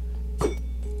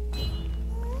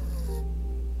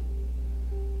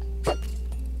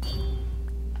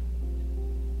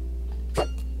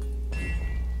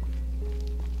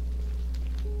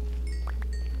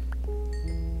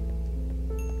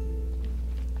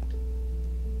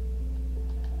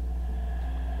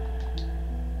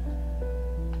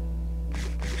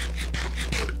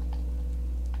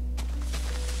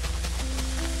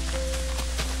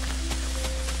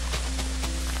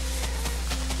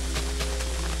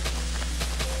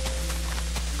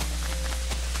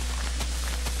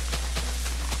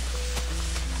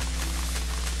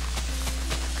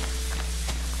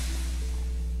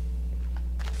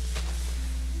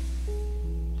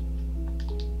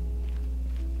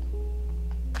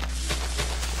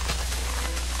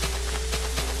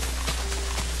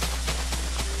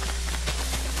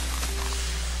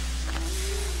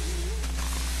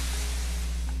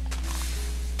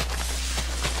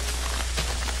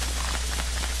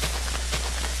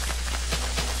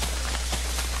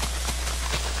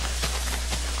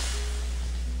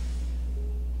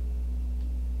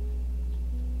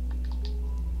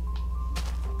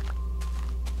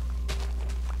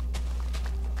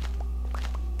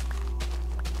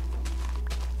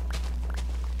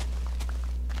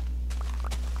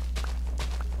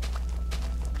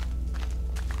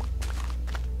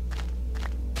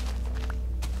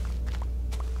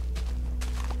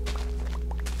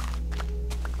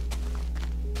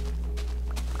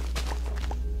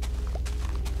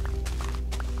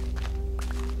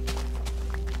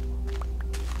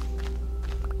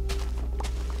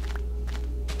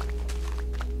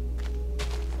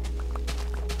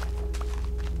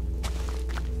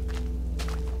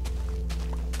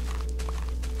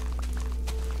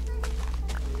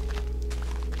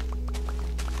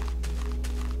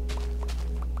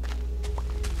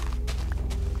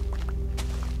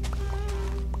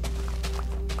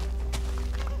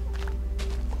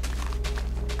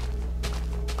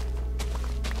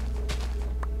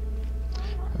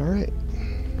 Alright.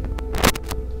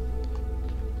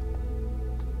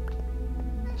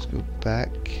 Let's go back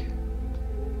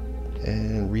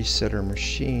and reset our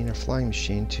machine, our flying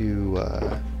machine, to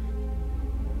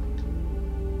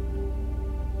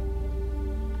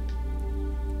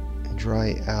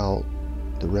dry out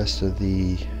the rest of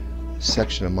the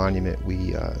section of monument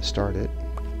we started.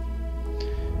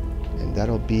 And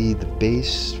that'll be the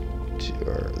base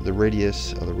or the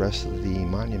radius of the rest of the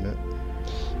monument.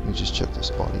 Let me just check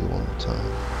this audio one more time.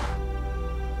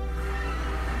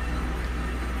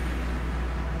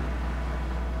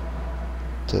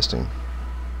 Testing.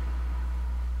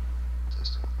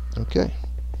 Okay.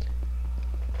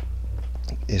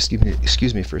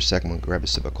 Excuse me for a second. I'm gonna grab a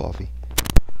sip of coffee.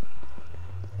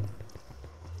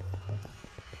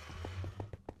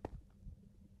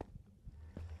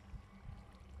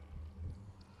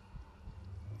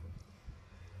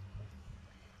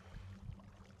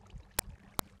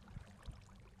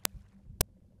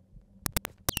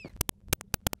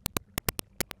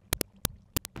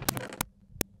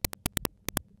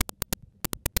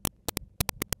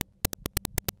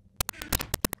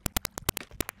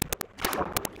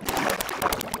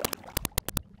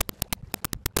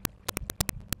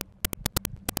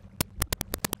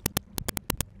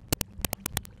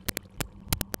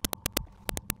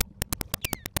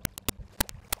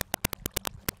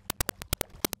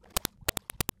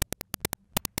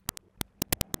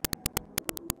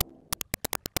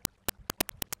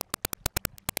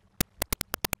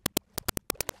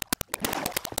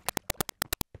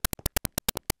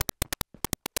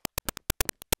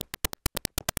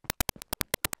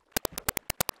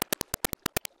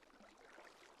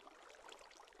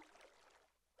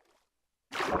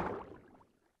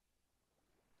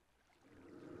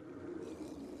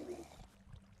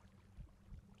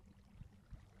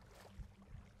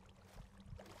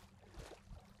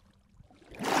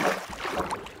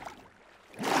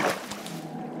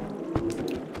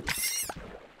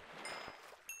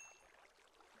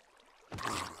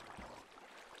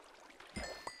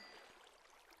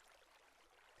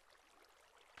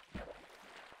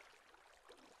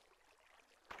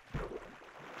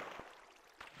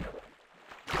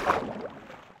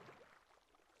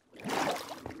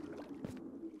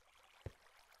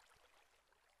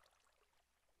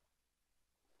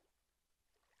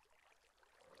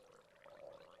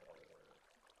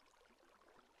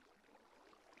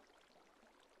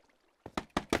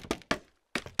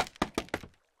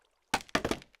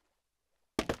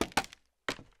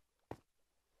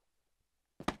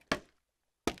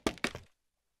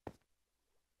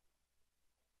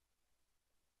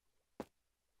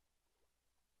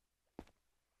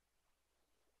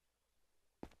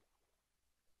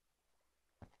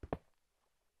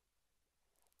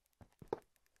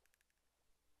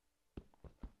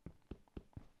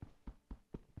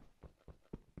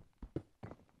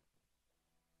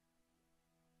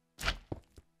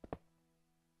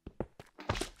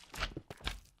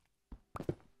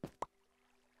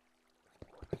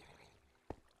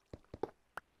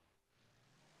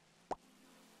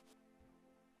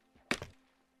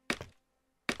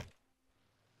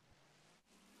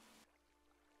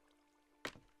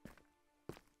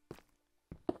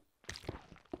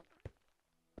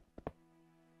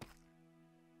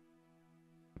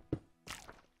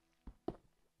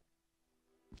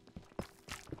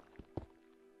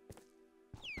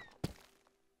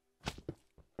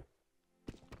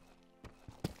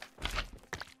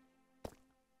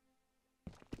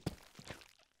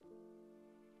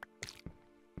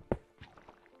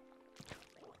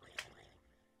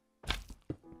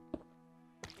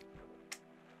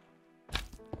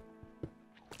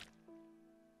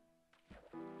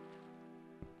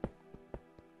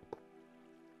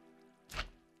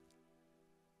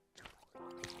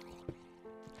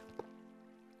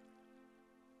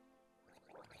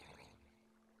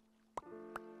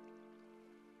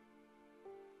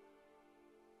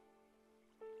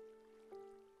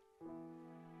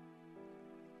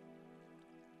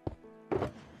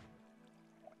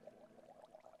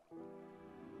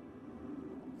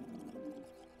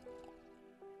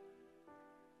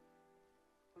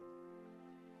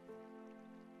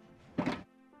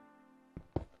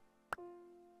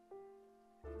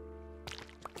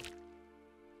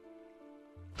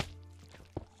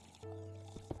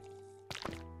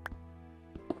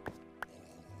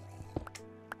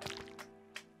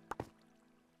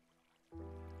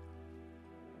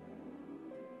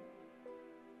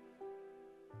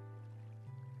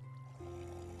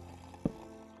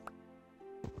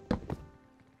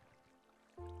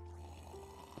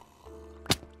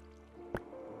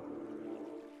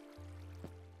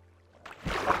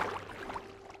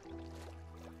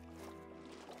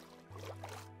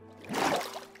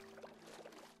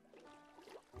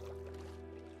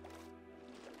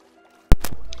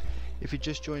 if you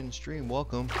just joined the stream,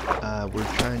 welcome.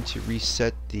 We're trying to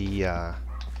reset the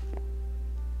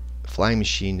flying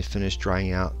machine to finish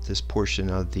drying out this portion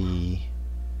of the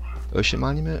ocean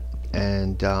monument,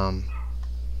 and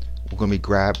we're going to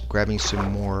be grabbing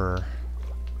some more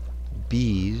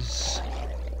bees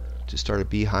to start a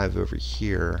beehive over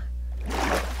here,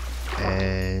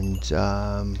 and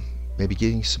maybe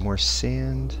getting some more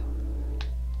sand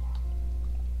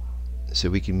so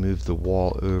we can move the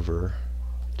wall over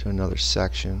to another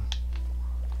section.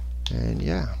 And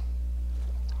yeah,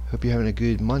 hope you're having a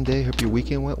good Monday. Hope your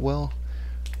weekend went well.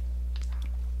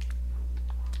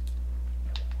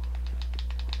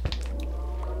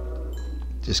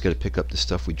 Just got to pick up the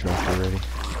stuff we dropped already.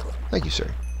 Thank you,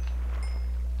 sir.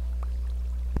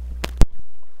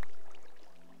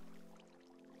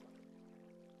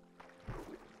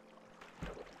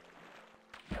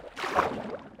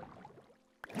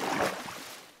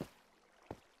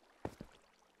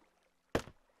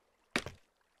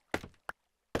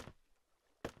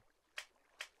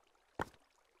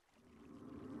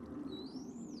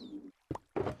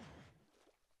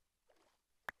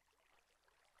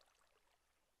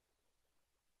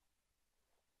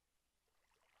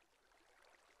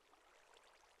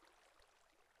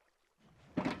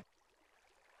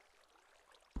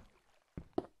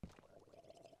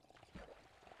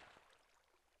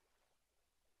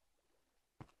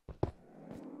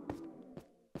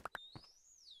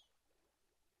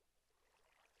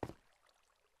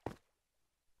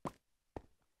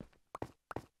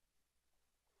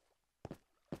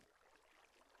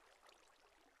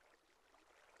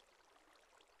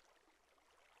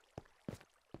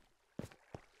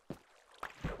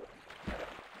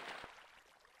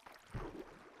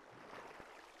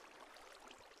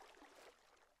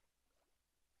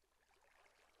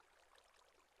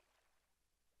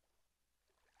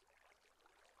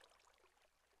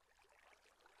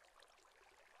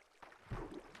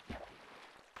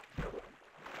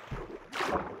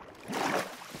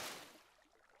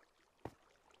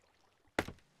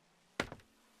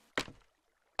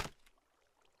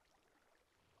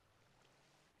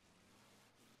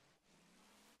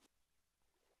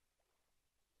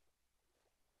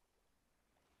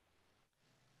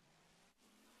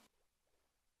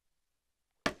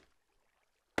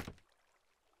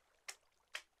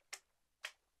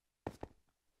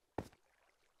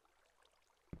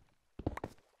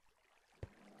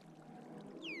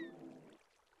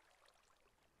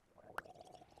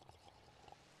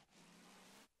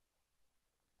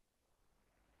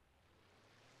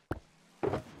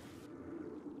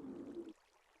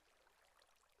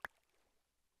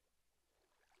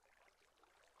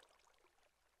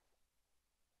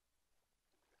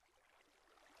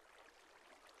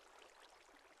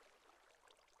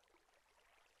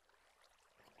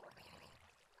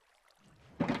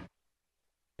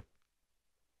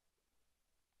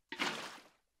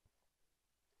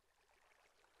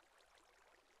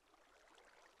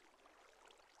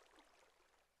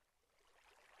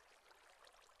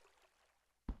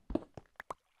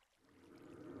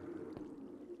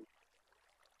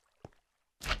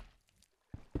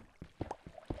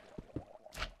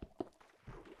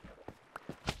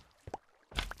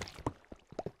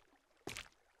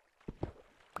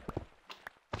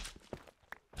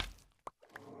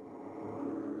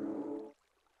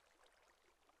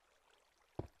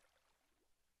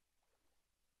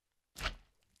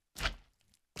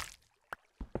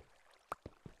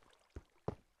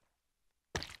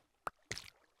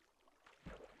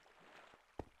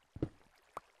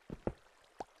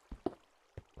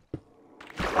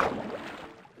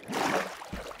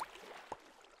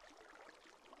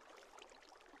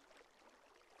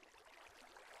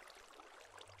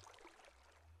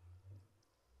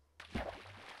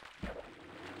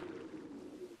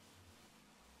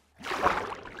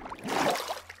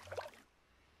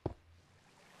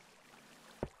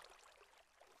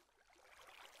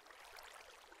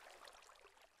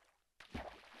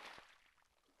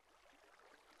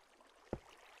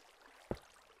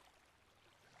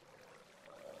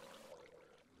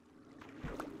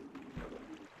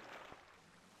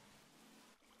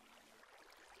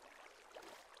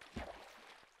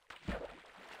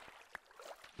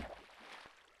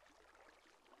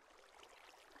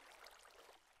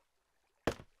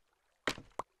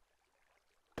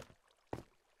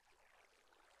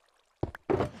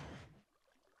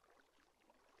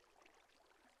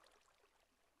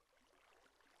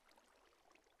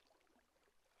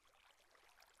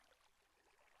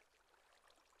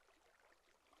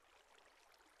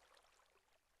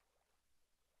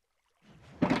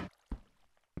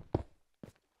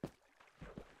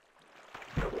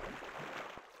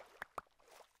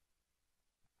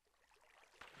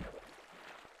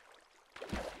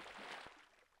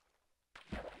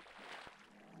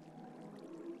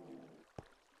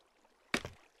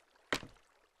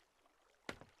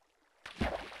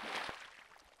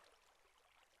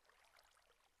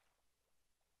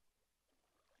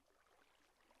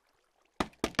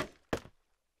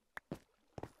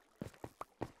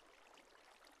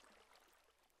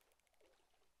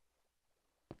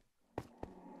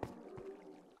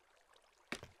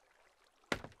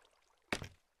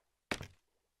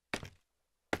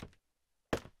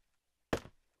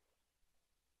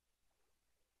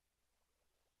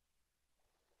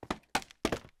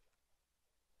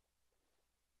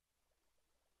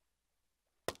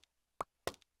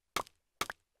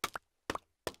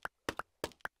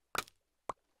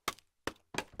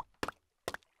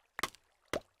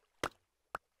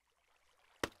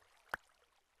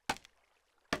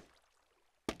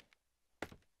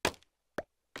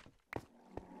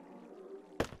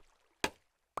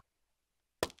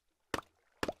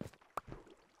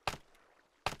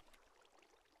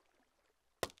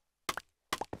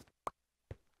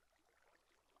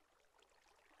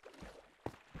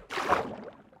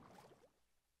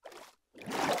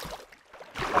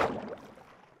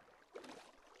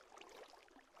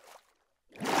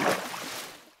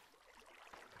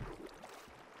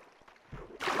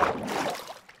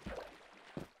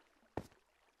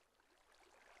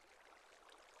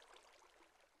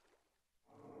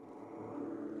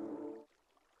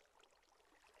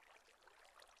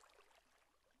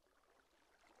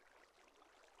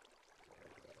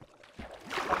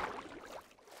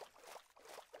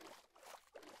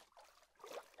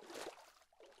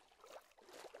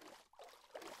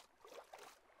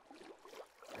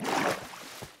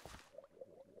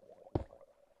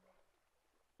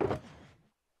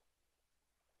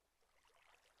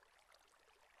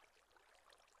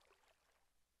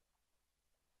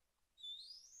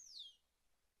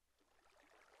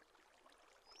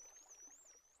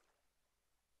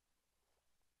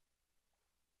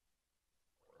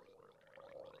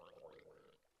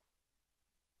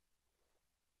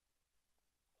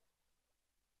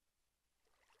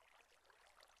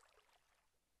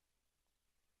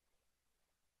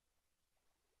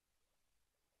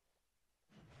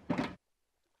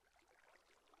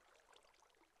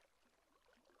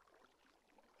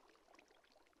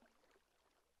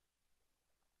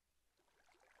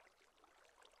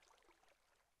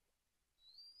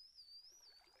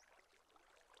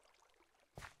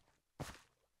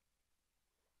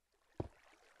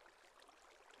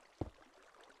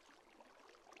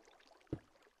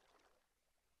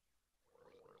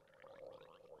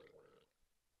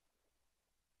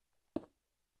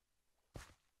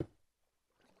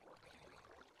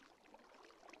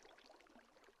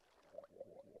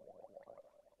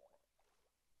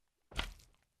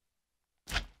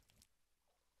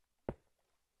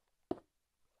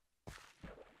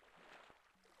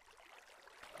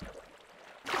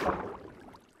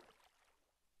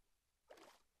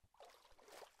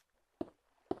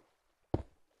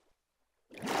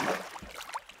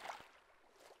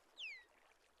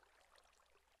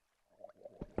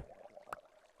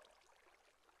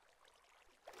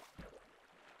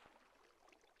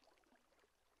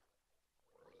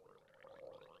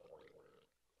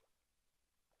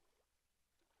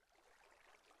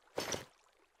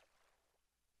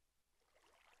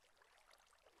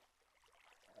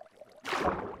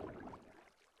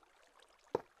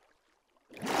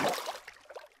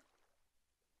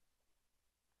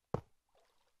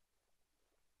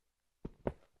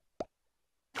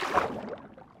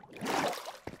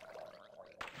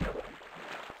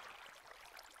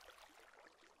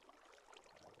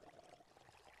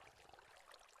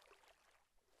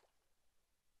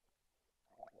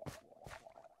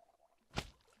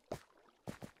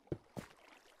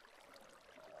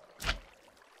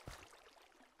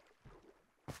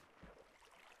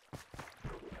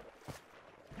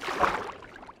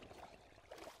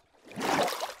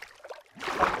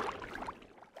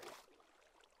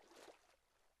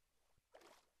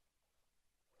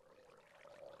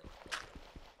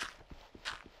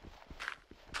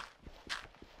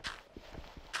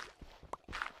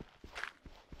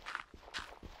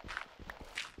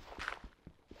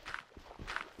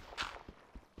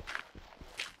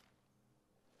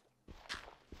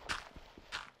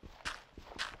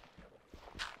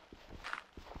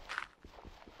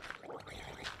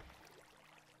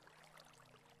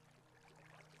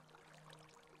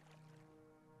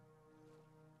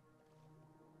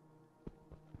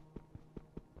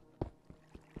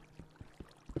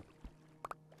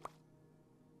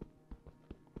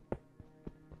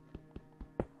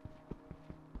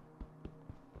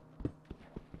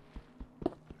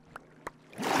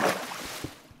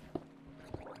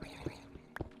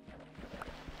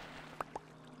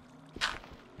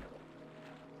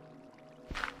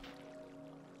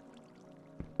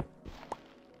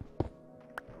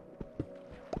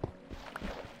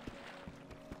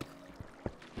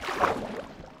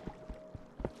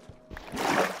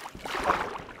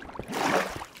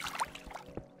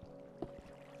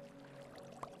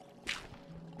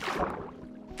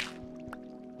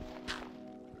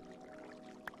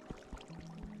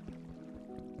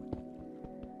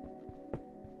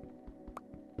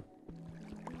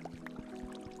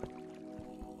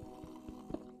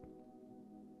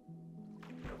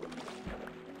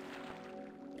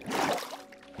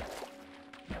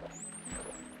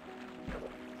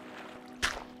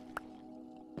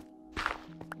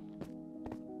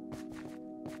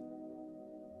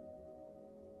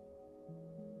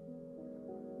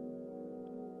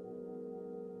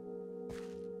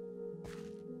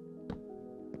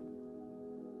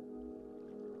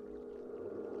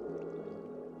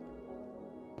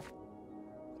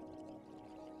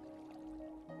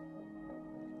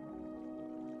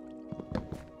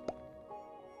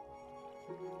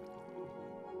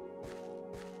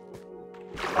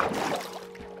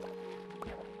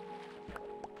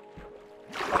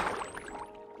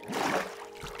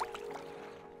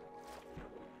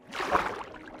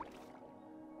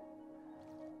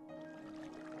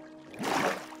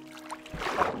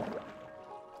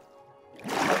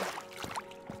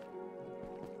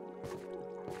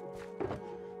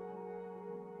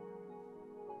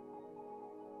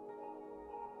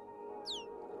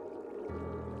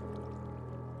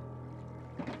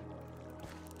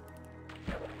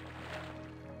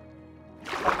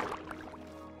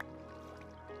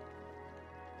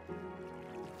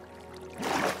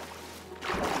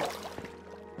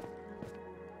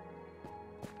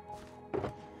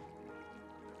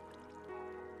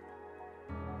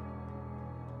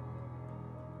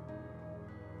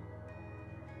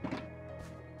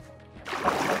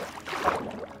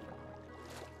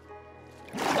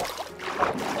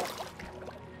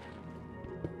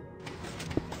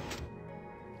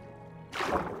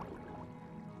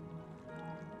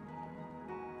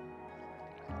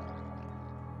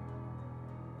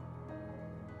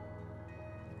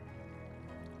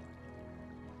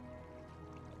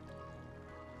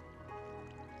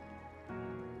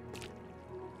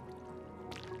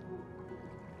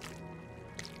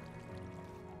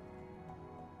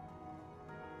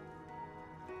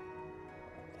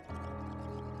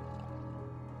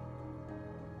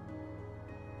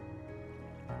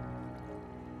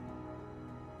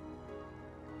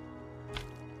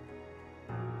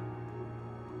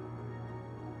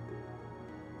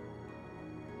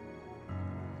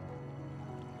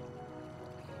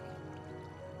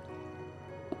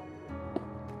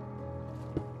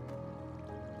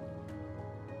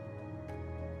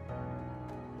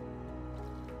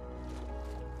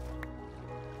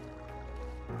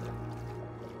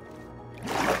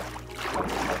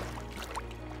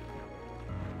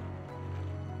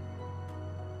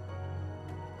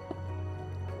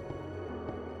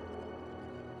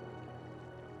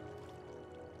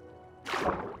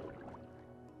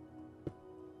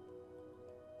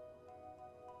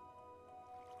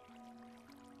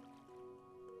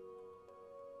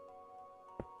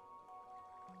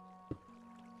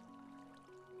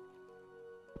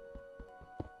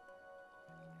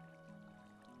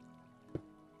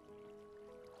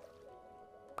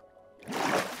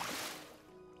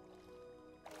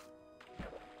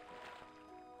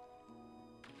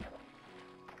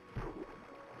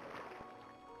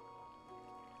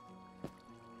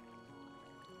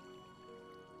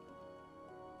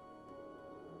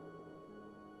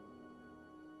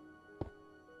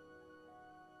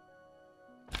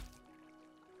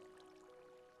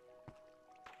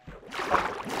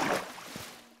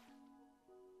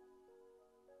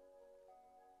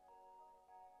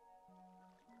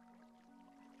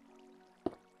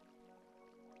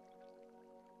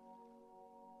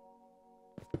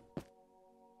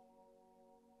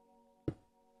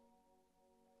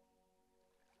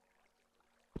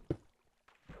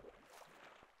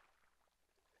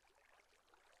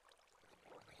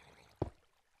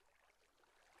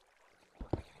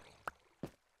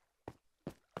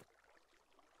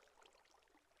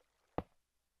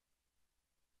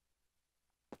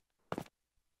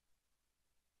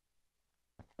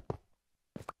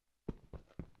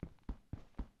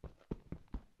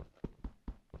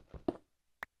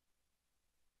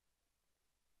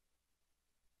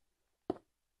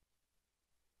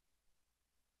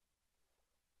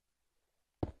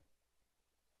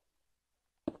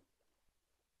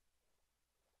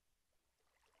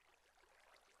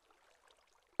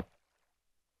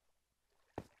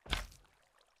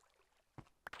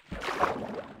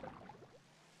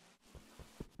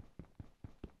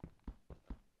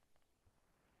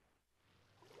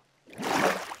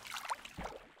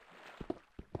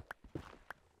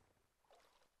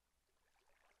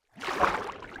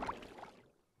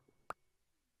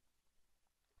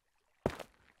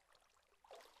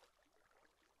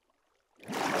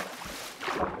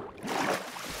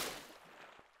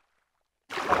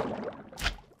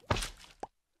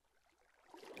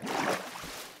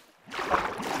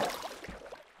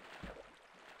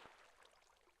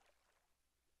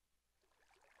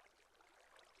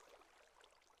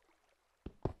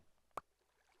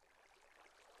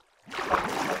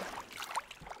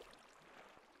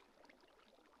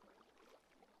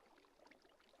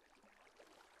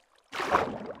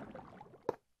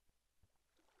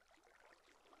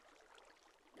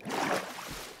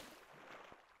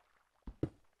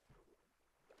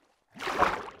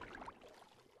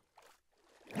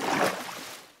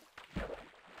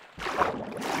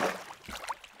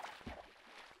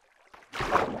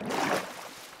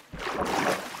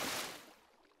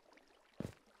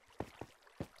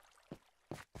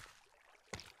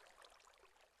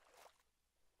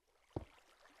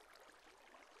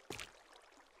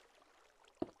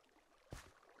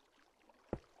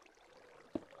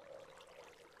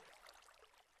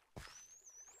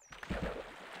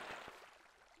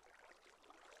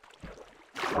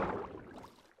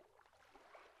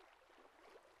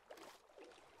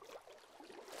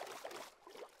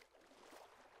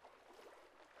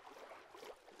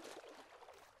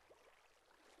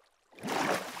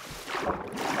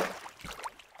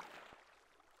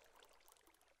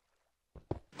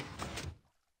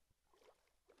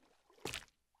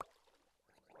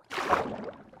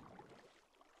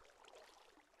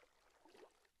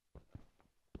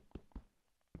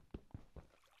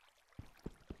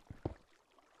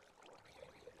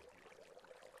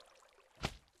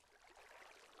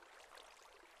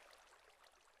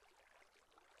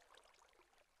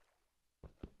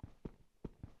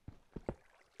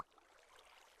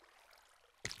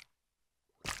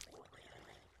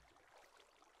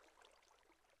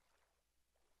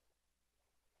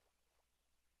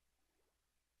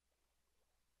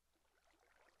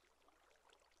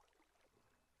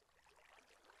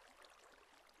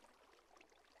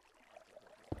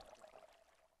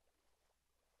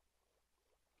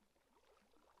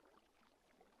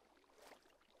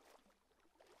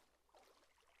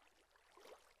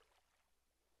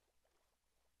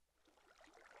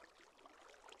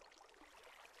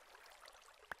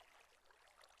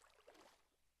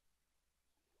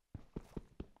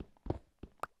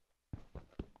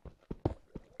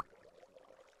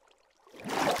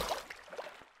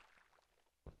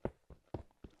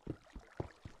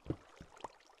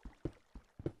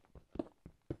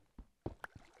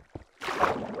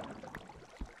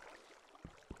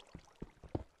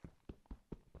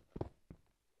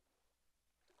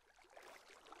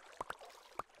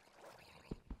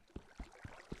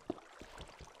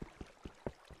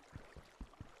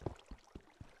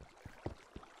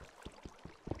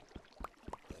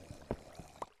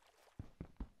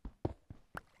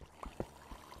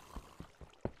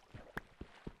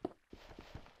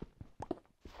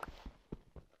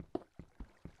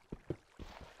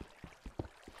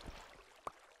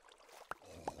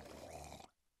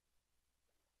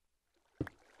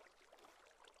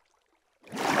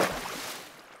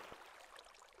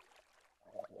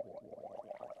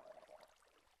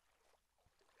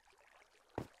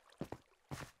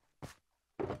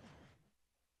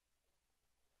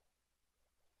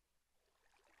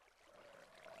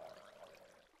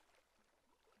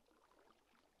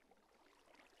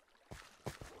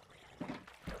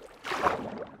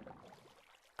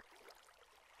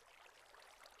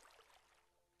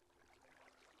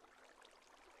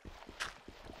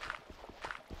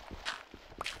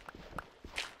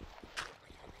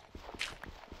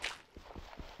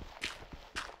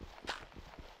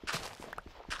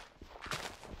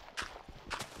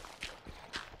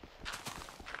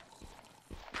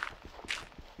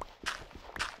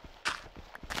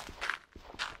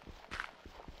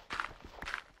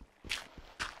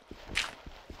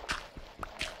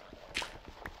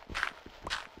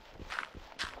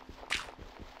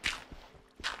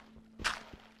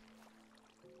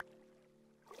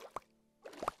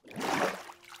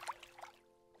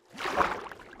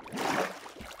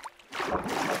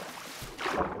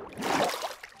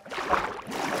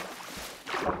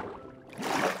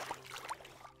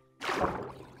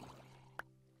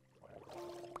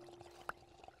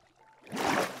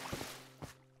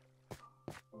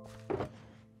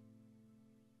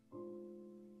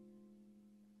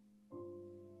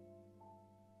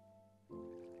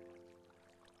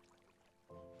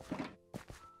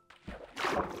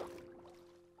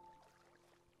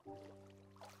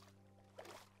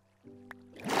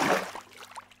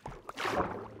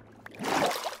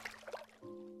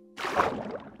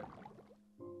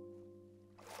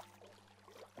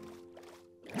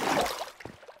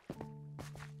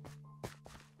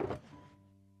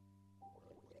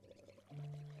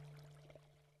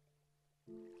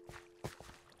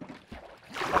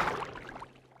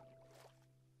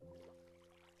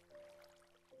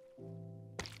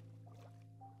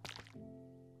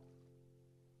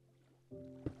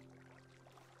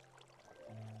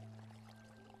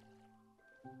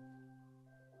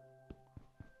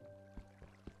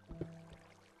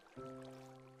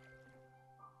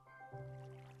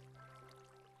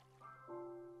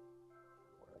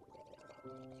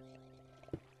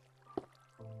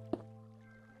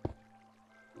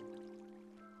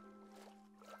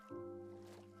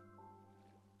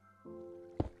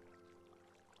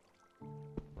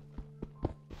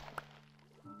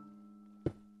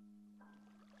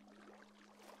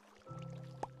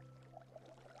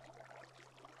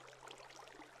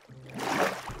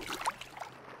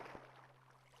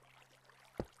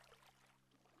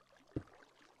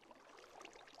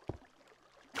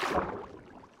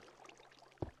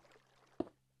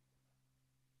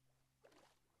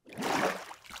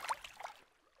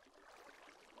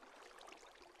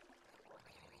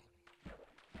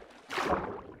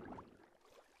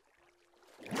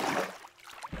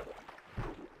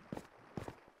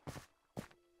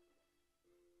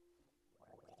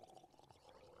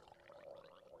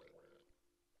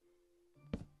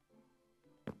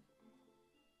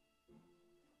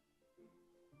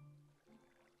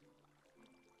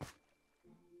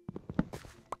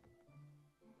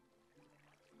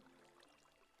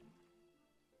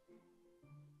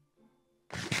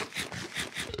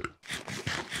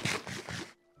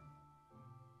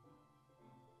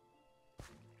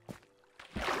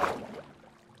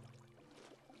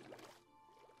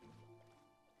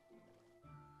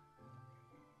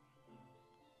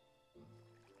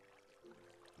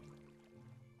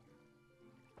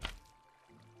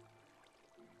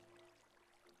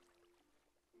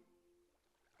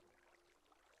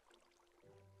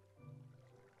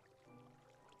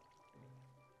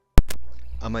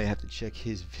 I might have to check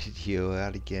his video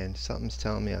out again. Something's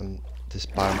telling me this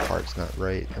bottom part's not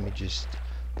right. Let me just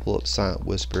pull up Silent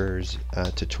Whisperer's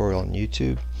tutorial on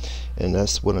YouTube, and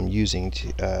that's what I'm using to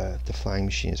the flying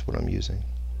machine is what I'm using.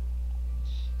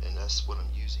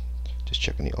 Just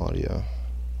checking the audio.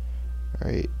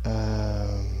 Alright,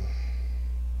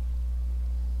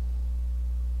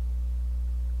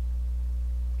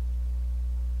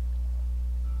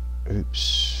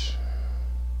 oops.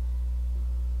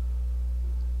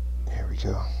 Here we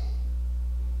go.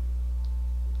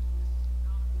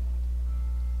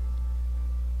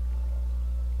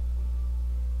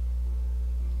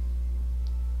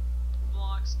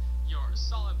 Blocks, your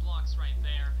solid blocks right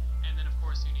there, and then of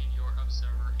course you need your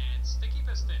observer and sticky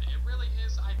piston. It really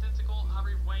is identical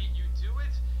every way you do it.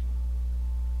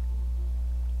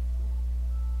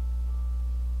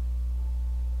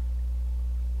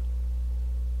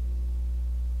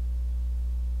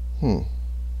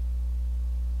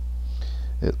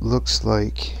 It looks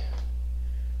like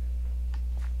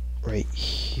right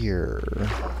here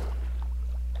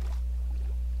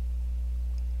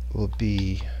will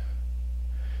be,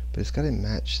 but it's got to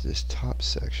match this top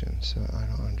section, so I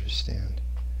don't understand.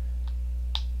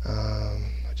 I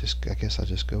guess I'll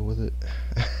just go with it.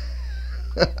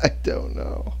 I don't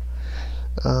know.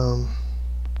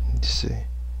 Let's see.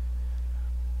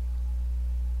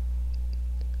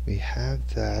 We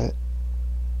have that.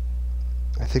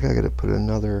 I think I gotta put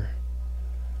another,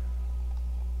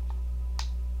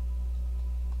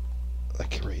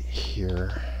 like right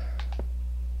here,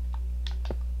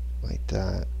 like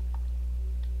that.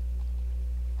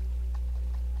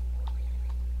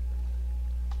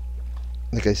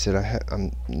 Like I said,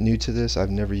 I'm new to this. I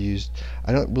don't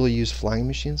really use flying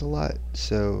machines a lot,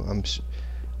 so I'm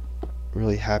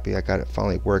really happy I got it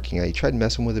finally working. I tried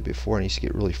messing with it before and I used to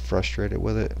get really frustrated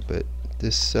with it, but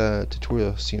this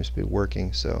tutorial seems to be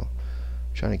working, so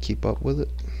I'm trying to keep up with it.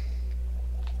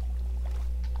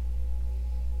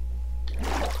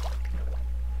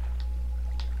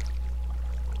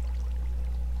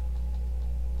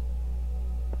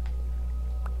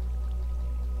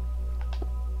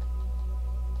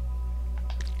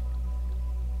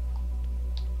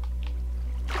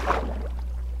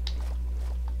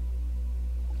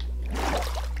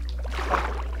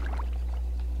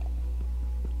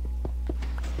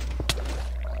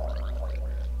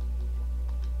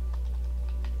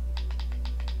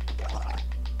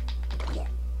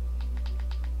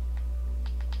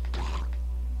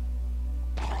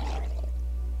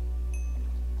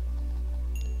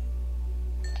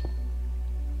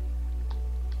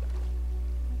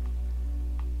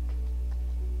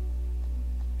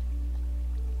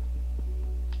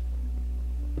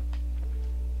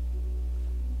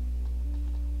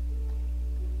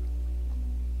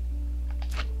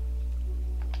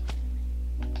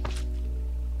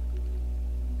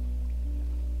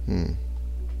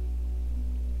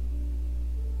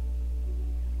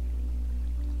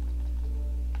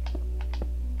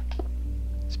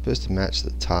 It's supposed to match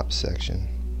the top section.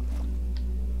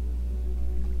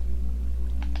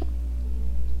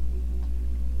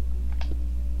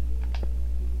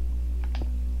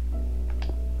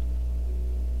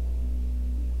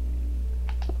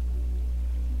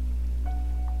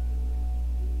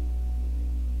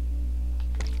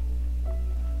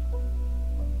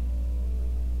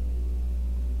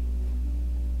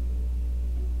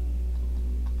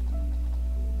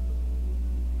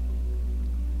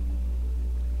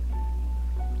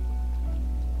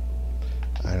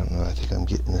 I don't know, I think I'm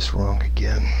getting this wrong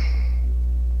again.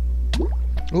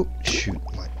 Oh, shoot,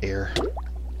 my air.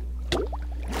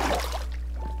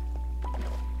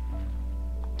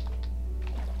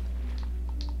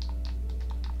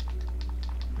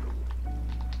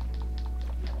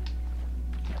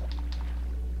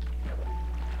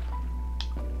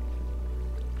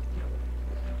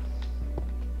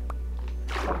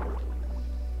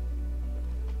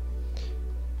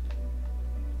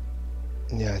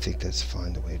 Yeah, I think that's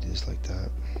fine the way it is like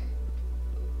that.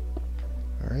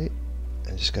 Alright,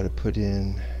 I just got to put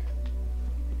in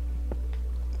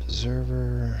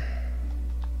observer,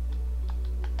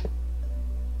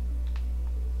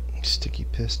 sticky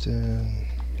piston,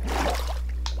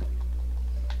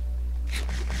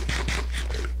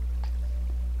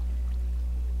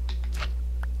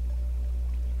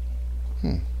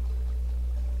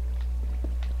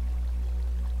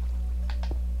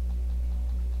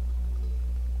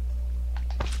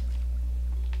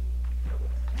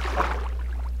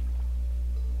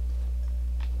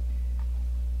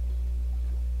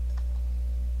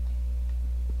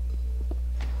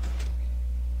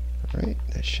 Alright,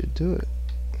 that should do it.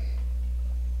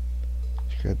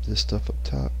 Grab this stuff up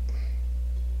top.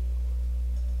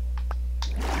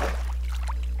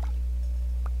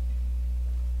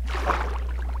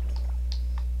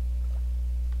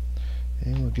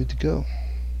 And we're good to go.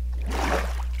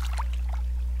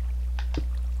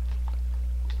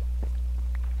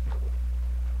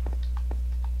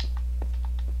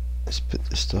 Let's put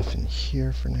this stuff in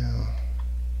here for now.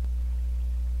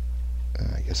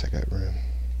 I guess I got room.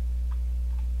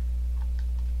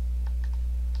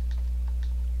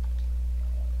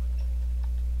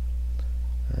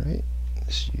 Alright,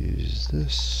 let's use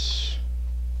this.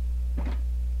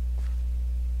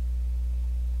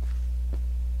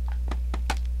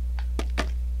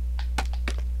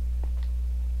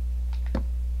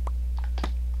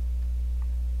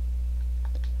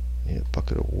 Need a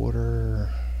bucket of water.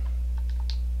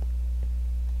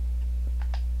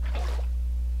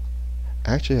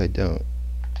 Actually, I don't.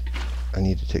 I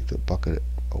need to take the bucket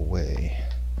away.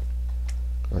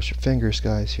 Cross your fingers,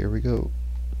 guys. Here we go.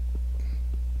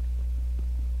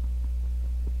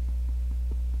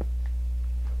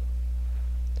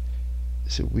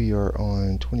 So we are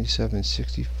on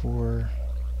 2764.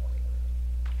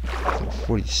 I think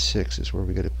 46 is where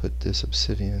we got to put this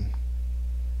obsidian.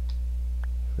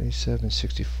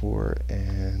 2764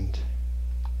 and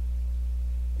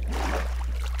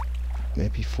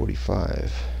maybe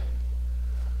 45.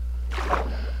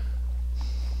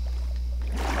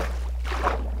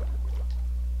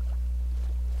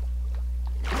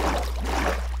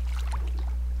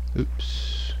 Oops.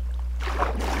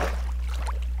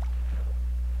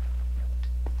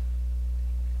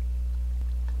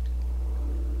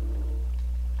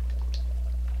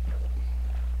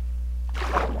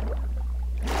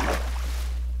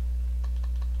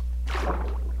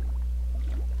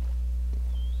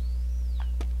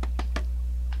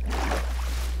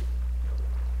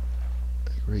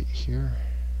 Right here.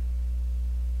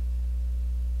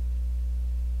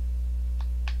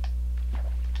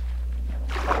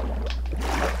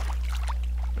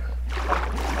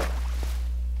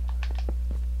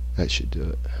 That should do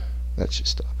it. That should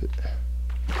stop it.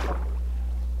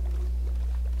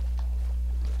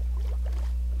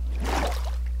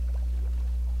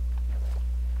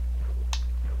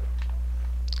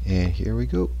 And here we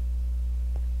go.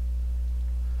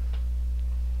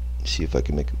 See if I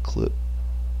can make a clip.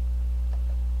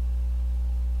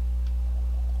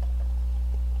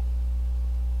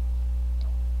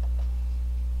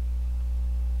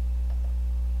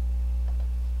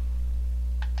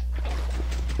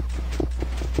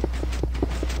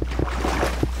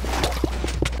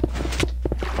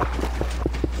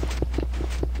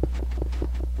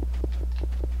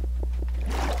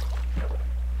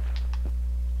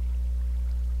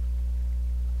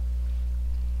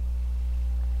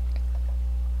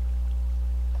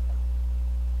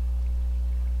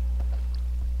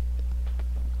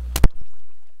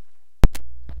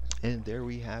 And there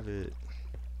we have it.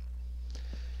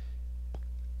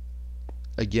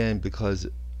 Again, because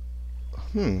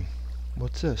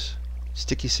what's this?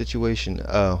 Sticky situation.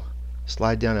 Oh,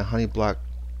 slide down a honey block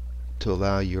to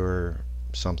allow your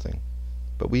something.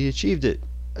 But we achieved it.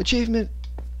 Achievement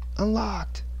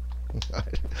unlocked. I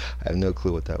have no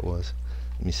clue what that was.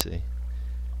 Let me see.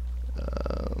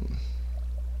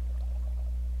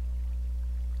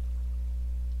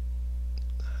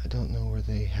 I don't know where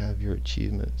they have your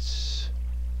achievements.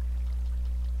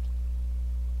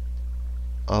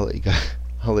 I'll let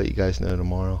you guys know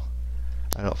tomorrow.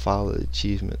 I don't follow the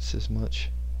achievements as much.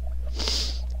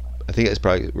 I think that's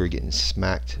probably we're getting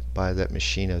smacked by that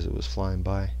machine as it was flying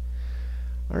by.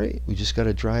 Alright, we just got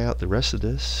to dry out the rest of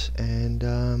this and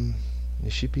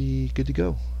it should be good to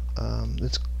go.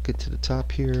 Let's get to the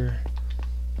top here.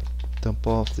 Dump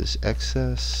off this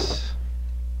excess.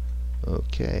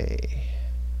 Okay.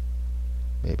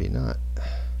 Maybe not.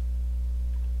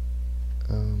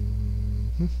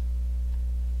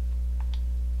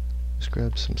 Let's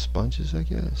grab some sponges, I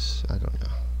guess. I don't know.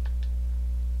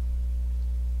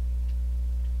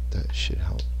 That should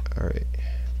help. Alright.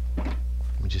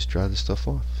 Let me just dry the stuff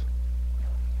off.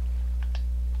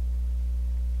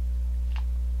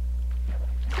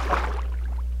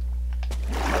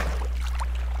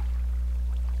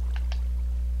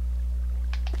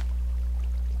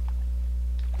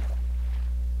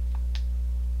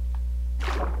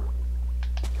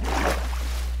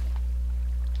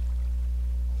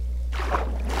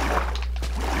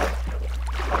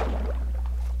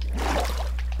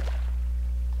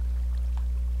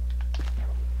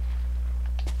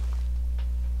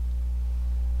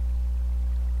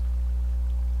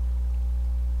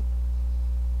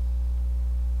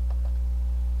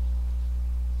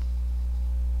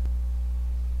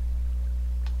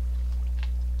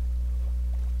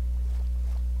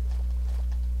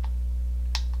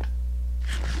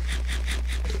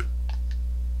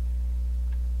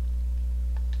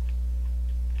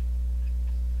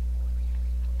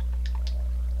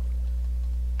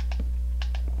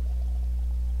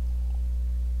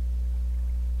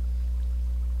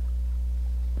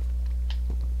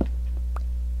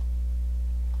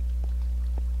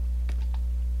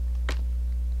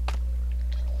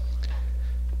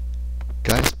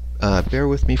 Bear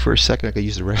with me for a second. I gotta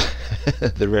use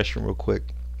the the restroom real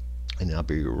quick, and I'll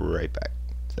be right back.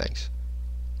 Thanks.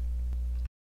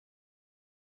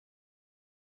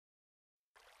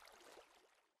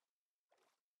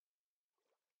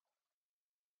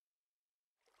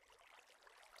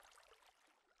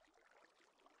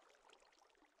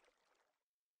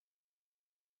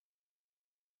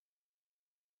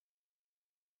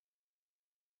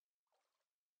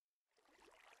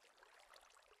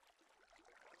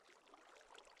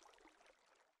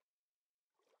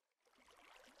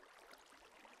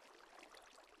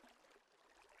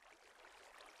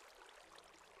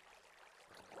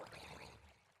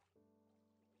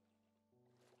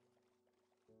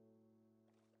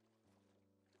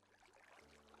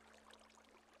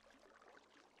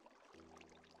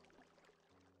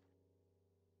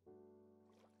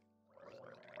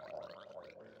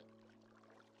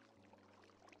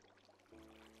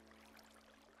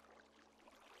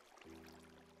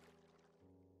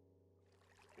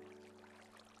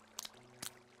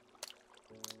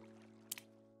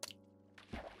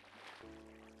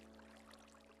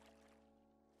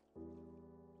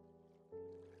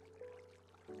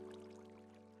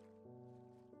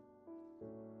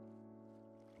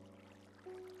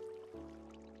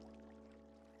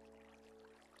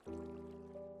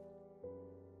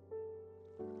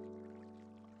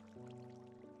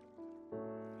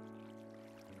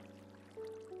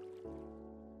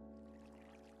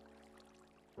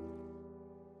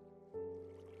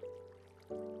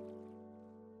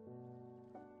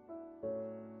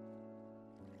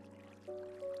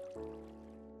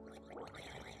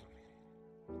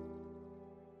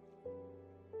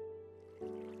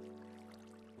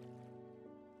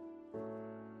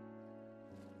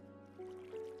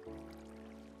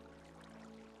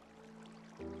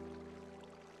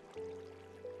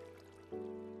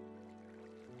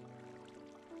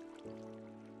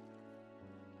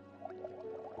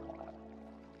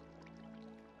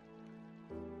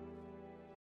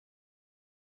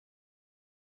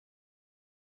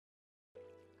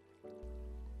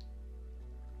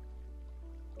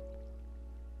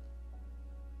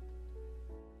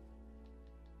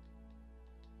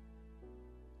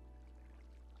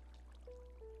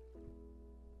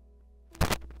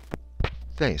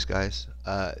 Thanks, guys.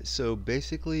 So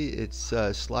basically, it's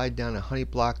slide down a honey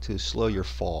block to slow your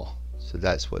fall. So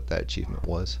that's what that achievement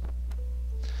was.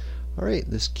 All right,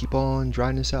 let's keep on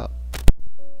drying this out.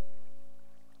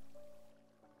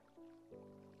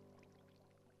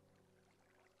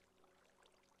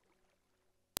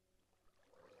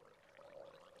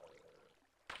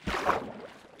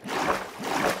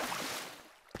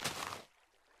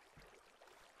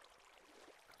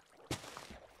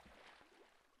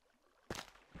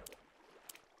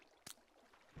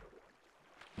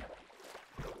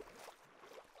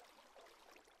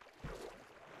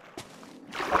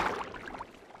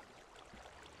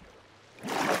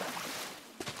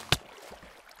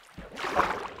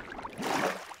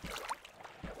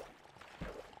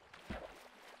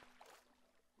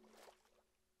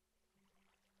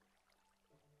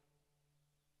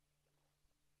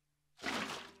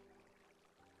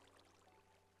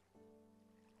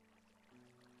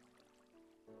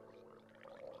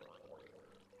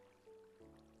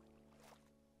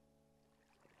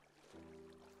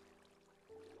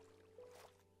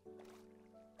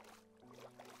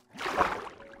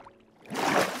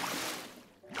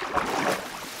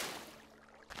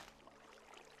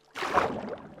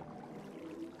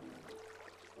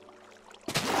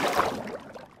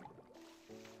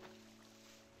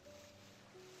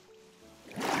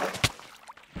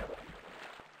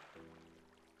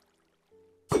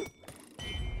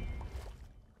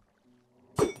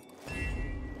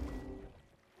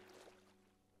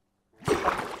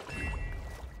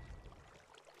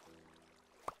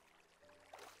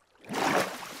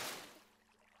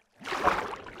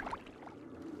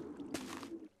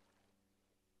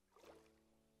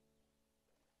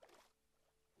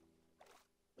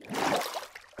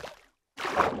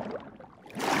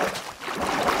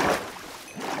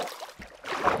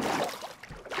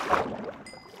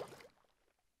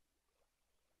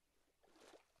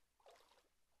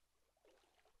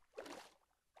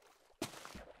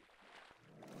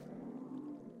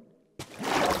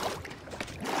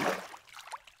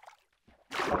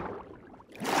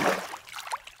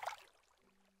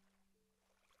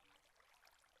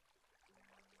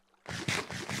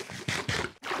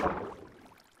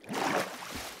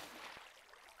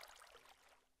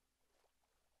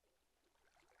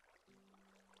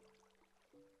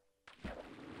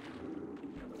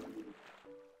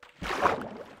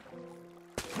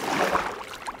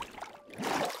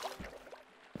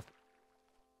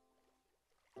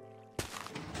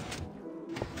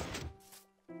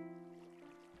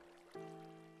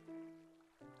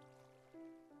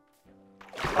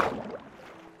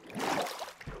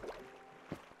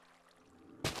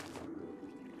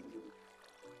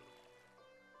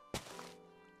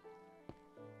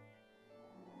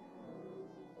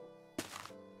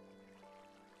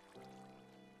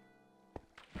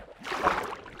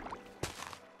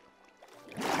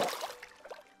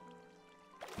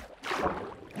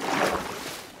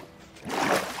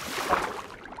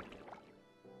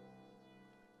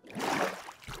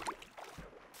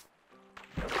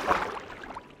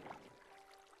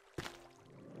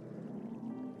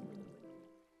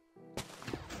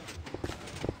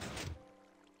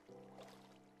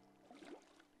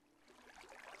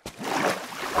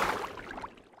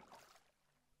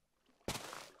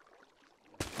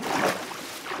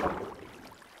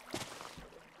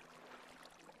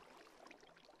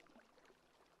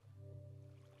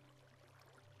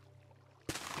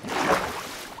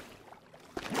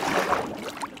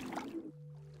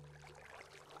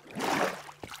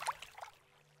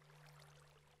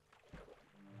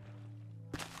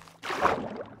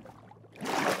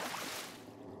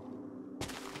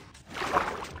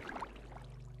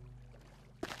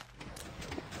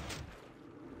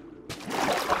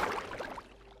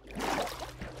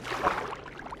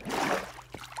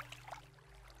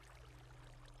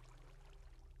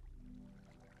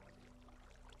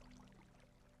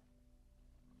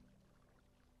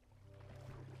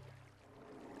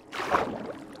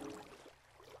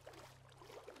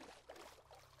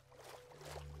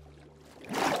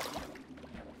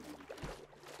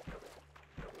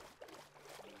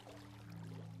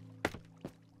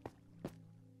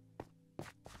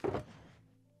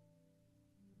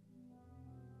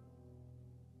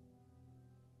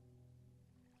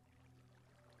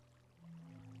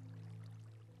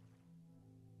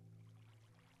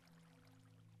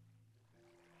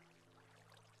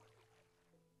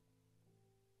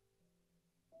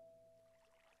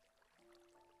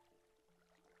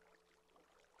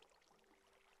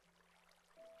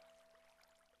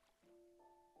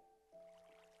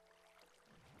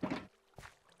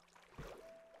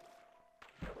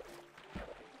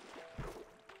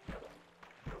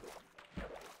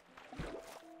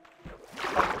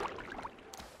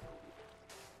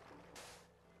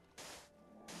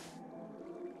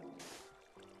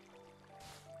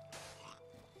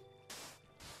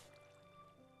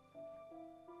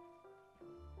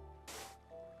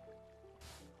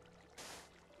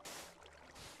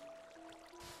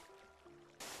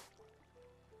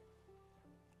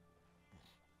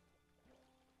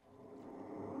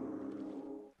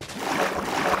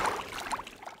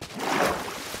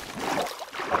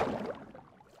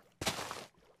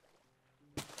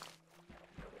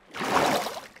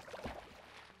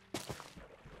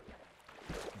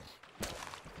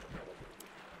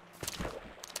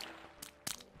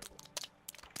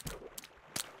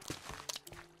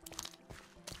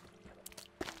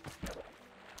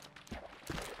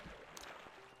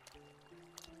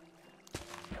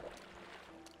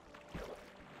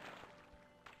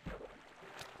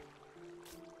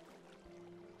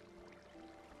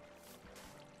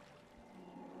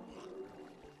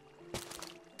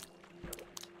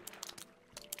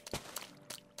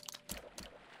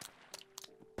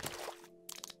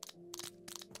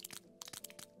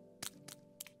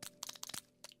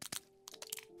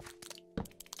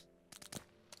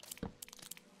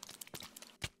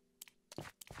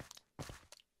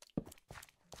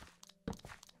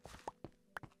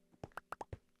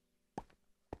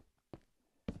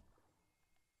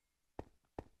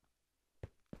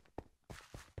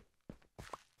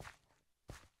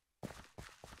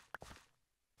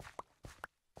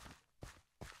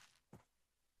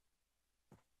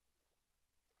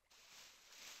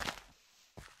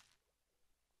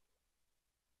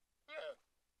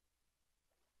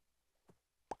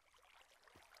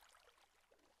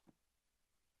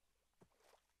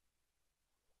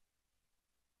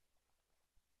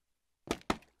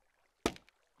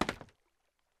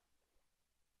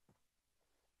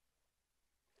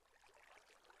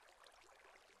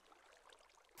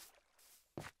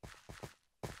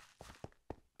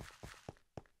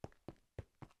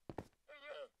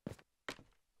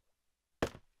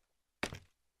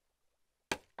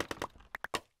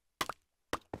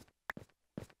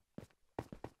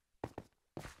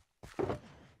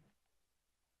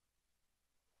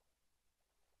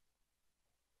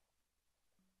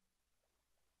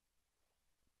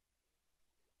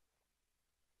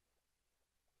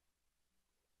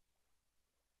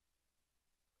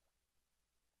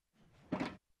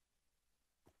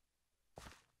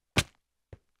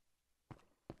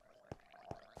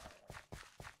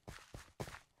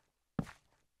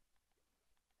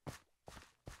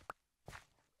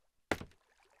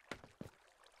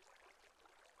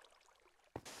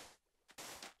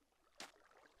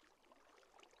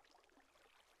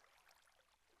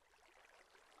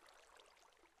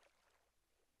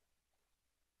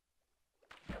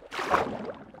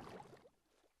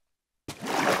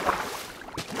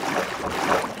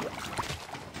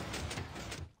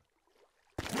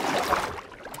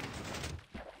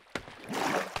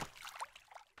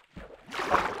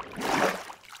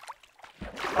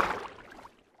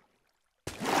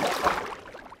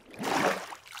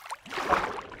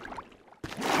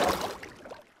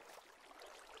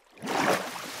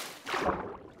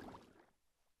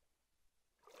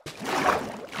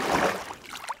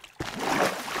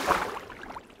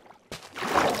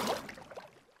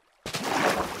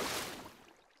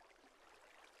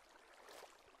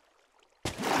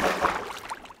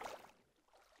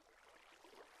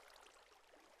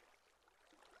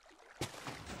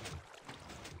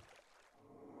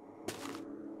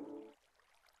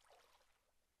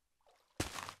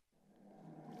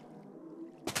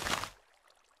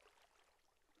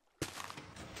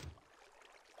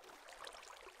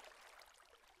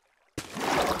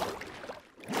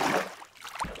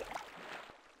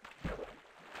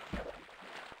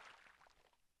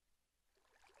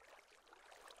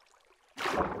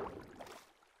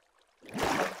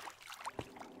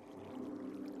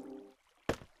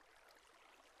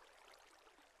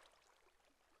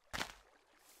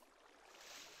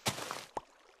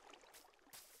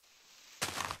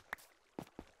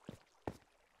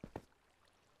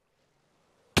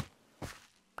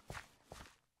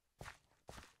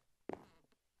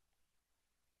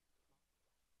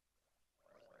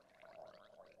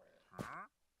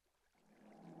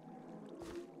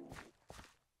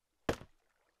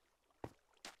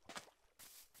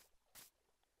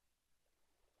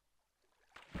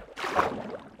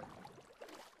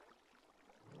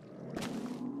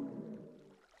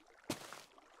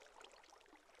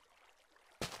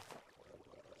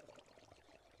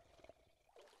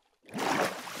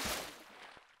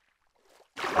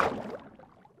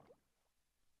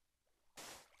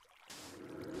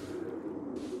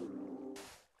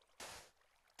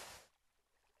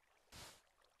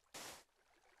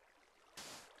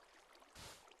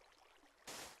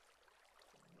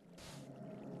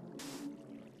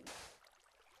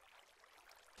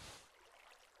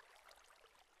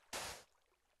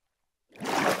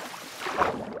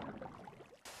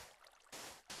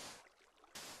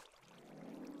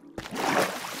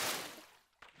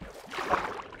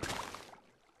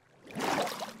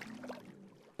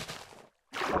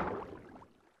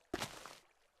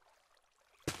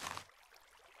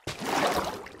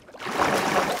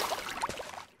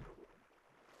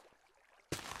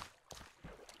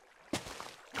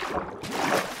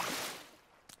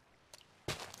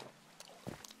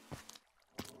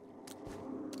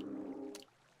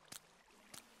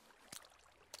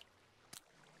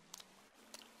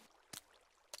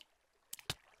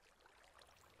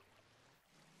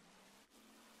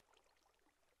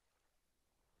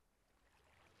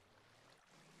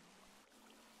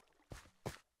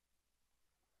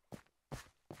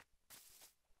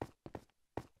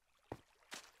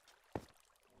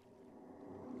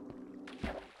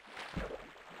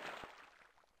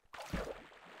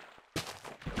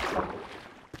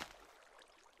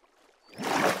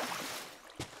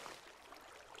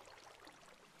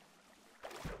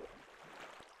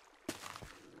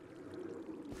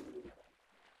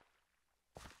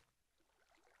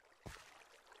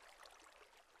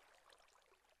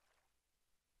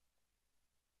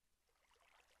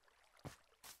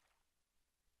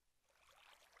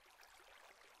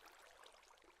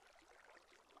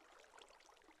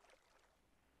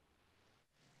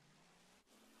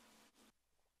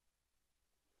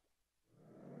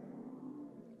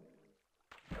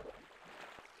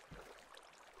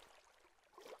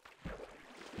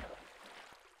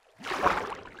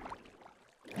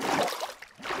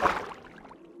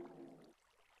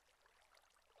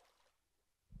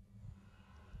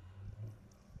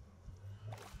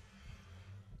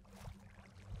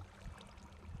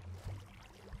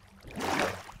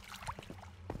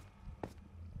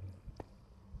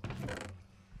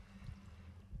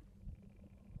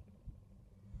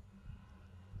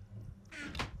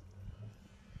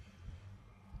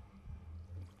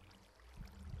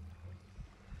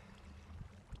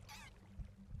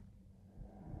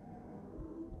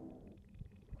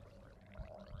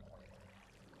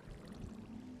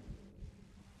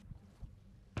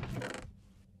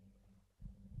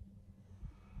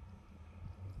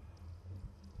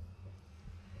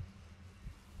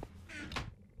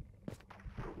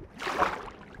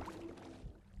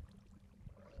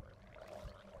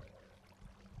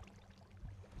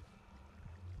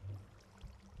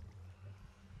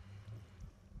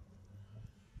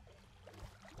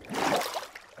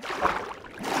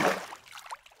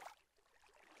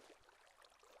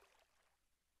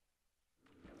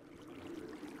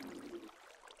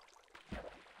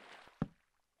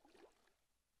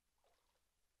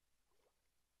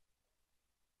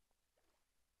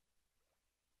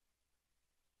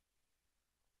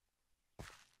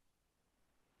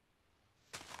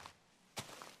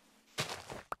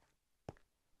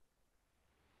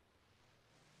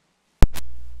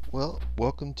 Well,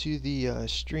 welcome to the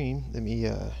stream. Let me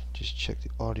just check the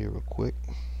audio real quick.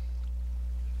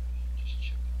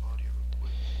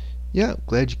 Yeah,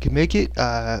 glad you can make it.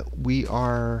 We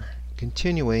are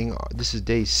continuing. This is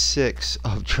day 6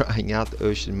 of trying out the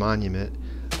Ocean Monument.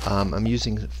 I'm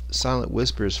using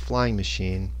SilentWisperer's flying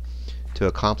machine to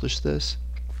accomplish this.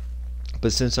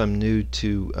 But since I'm new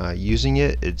to using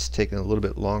it, it's taken a little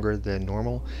bit longer than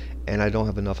normal, and I don't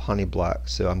have enough honey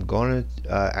blocks. So I'm going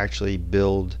to actually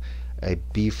build a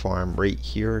bee farm right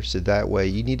here. So that way,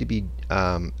 you need to be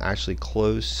actually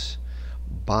close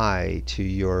by to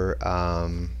your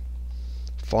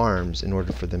farms in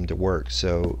order for them to work.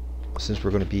 So since we're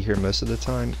going to be here most of the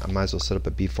time, I might as well set up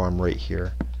a bee farm right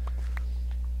here.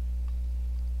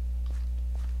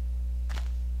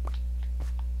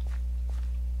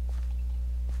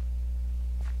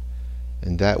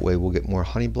 And that way we'll get more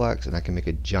honey blocks, and I can make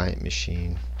a giant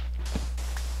machine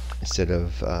instead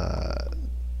of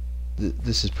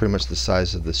this is pretty much the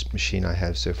size of this machine I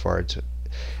have so far.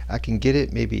 I can get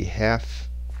it maybe half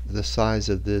the size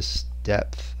of this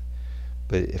depth,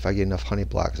 but if I get enough honey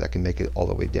blocks, I can make it all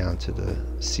the way down to the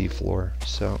sea floor.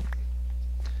 So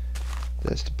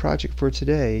that's the project for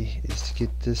today, is to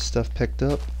get this stuff picked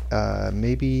up,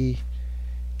 maybe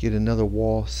get another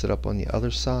wall set up on the other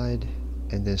side,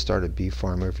 and then start a bee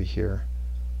farm over here.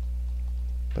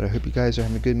 But I hope you guys are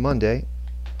having a good Monday.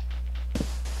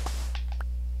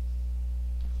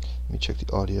 Let me check the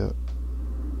audio.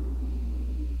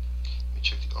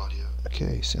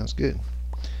 Okay, sounds good.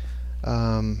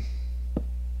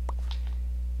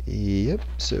 Yep,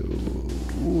 so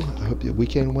I hope the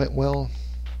weekend went well.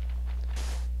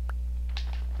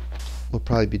 We'll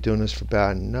probably be doing this for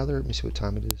about another, let me see what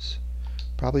time it is.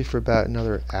 Probably for about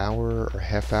another hour or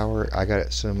half hour. I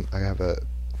have a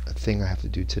thing I have to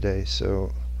do today,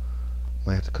 so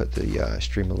might have to cut the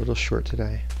stream a little short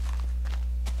today.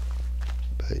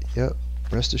 But yep,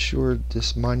 rest assured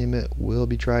this monument will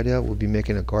be dried out. We'll be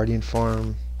making a guardian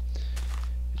farm,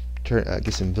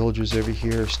 get some villagers over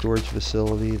here, storage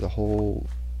facility, the whole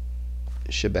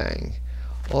shebang.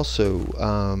 Also,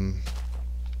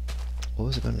 what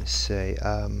was I going to say?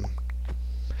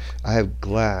 I have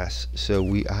glass, so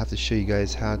I have to show you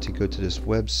guys how to go to this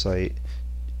website.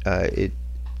 It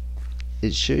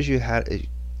shows you how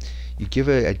you give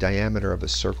a diameter of a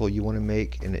circle you want to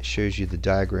make, and it shows you the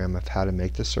diagram of how to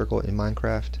make the circle in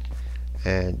Minecraft.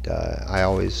 And I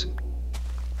always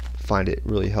find it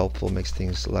really helpful. It makes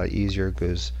things a lot easier. It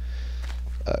goes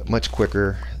much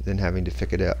quicker than having to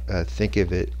think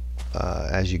of it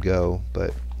as you go.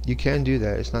 But you can do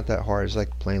that. It's not that hard. It's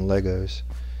like playing Legos.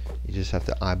 You just have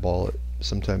to eyeball it.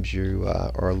 Sometimes you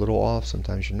are a little off,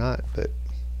 sometimes you're not, but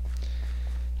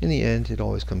in the end it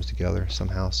always comes together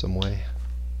somehow, some way.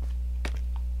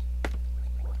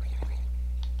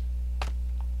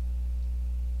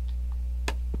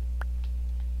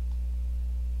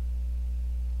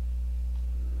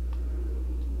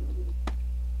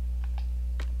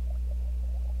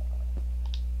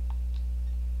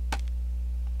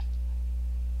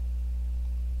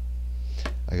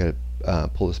 I gotta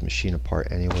pull this machine apart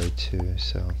anyway too,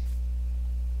 so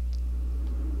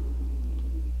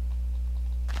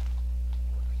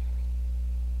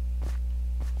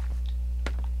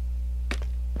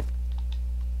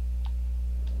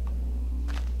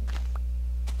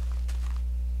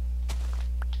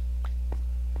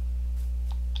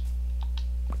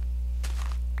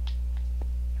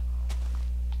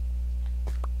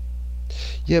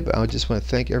yeah, but I just want to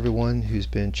thank everyone who's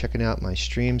been checking out my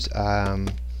streams.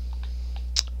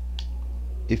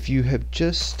 If you have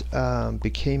just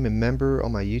became a member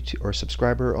on my YouTube or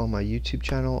subscriber on my YouTube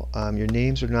channel, your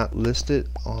names are not listed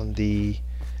on the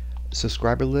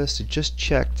subscriber list. So just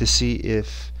check to see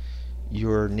if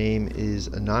your name is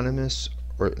anonymous,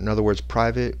 or in other words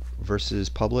private versus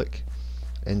public,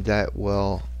 and that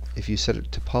will, if you set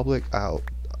it to public, I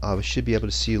should be able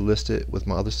to see you listed with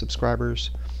my other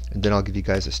subscribers, and then I'll give you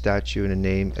guys a statue and a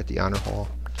name at the honor hall.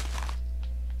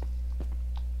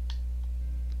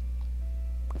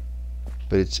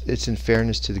 But it's in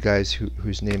fairness to the guys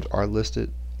whose names are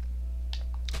listed.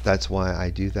 That's why I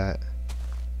do that.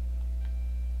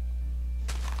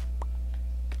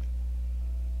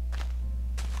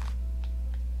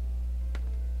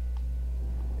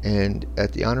 And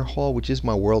at the honor hall, which is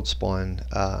my world spawn,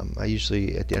 I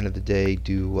usually at the end of the day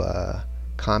do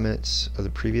comments of the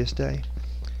previous day,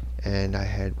 and I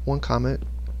had one comment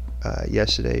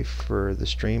yesterday for the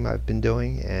stream I've been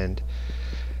doing, and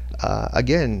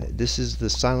again, this is the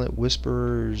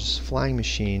SilentWisperer's flying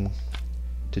machine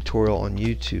tutorial on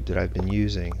YouTube that I've been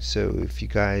using. So if you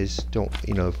guys don't,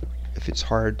 if it's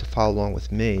hard to follow along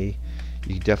with me,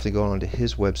 you can definitely go onto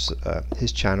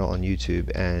his channel on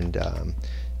YouTube and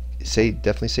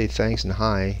definitely say thanks and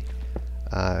hi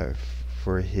uh,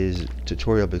 for his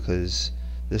tutorial, because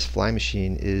this fly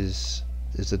machine is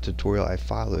a tutorial I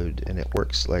followed and it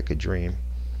works like a dream.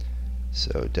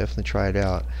 So definitely try it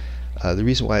out. The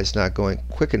reason why it's not going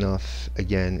quick enough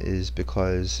again is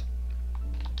because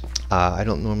I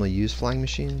don't normally use flying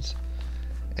machines,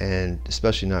 and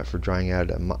especially not for drying out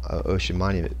an ocean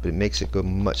monument, but it makes it go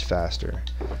much faster.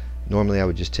 Normally I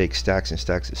would just take stacks and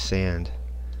stacks of sand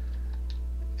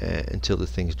until the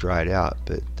thing's dried out,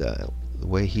 but the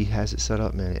way he has it set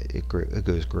up, man, it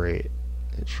goes great.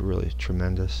 It's really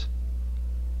tremendous.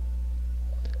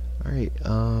 Alright,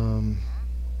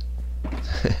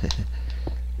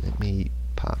 let me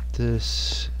pop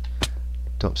this,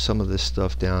 dump some of this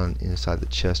stuff down inside the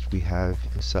chest we have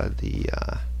inside the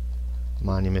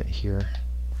monument here.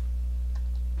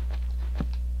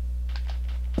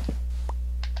 Let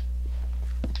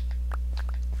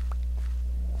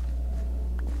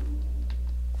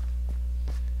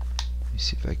me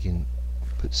see if I can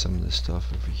put some of this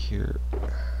stuff over here.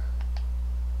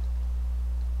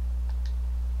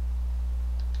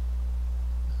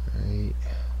 Alright,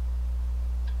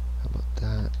 how about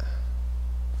that?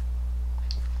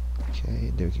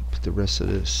 Okay, then we can put the rest of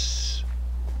this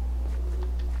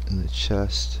in the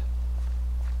chest.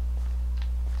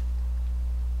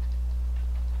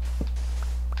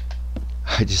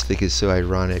 I just think it's so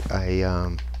ironic.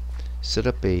 I set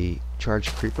up a charged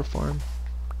creeper farm,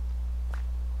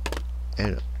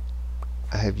 and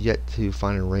I have yet to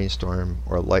find a rainstorm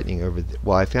or lightning over there.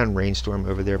 Well, I found rainstorm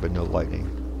over there, but no lightning,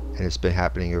 and it's been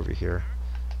happening over here.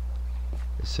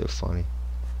 It's so funny.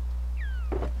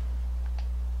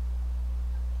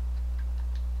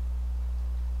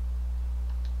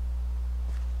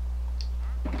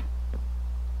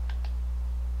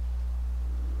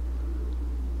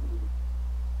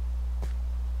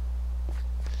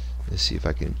 Let's see if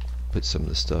I can put some of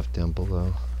the stuff down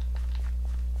below.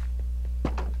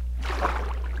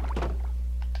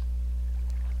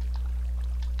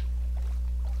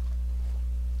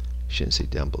 Shouldn't say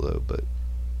down below, but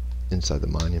inside the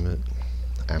monument.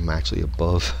 I'm actually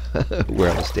above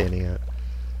where I was standing at.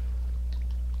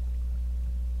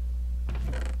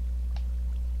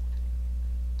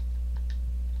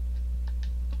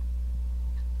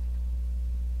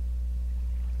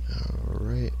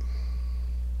 Alright.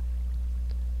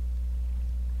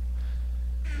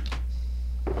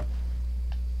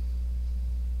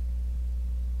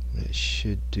 What I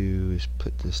should do is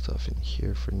put this stuff in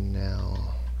here for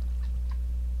now.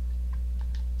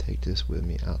 Take this with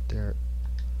me out there.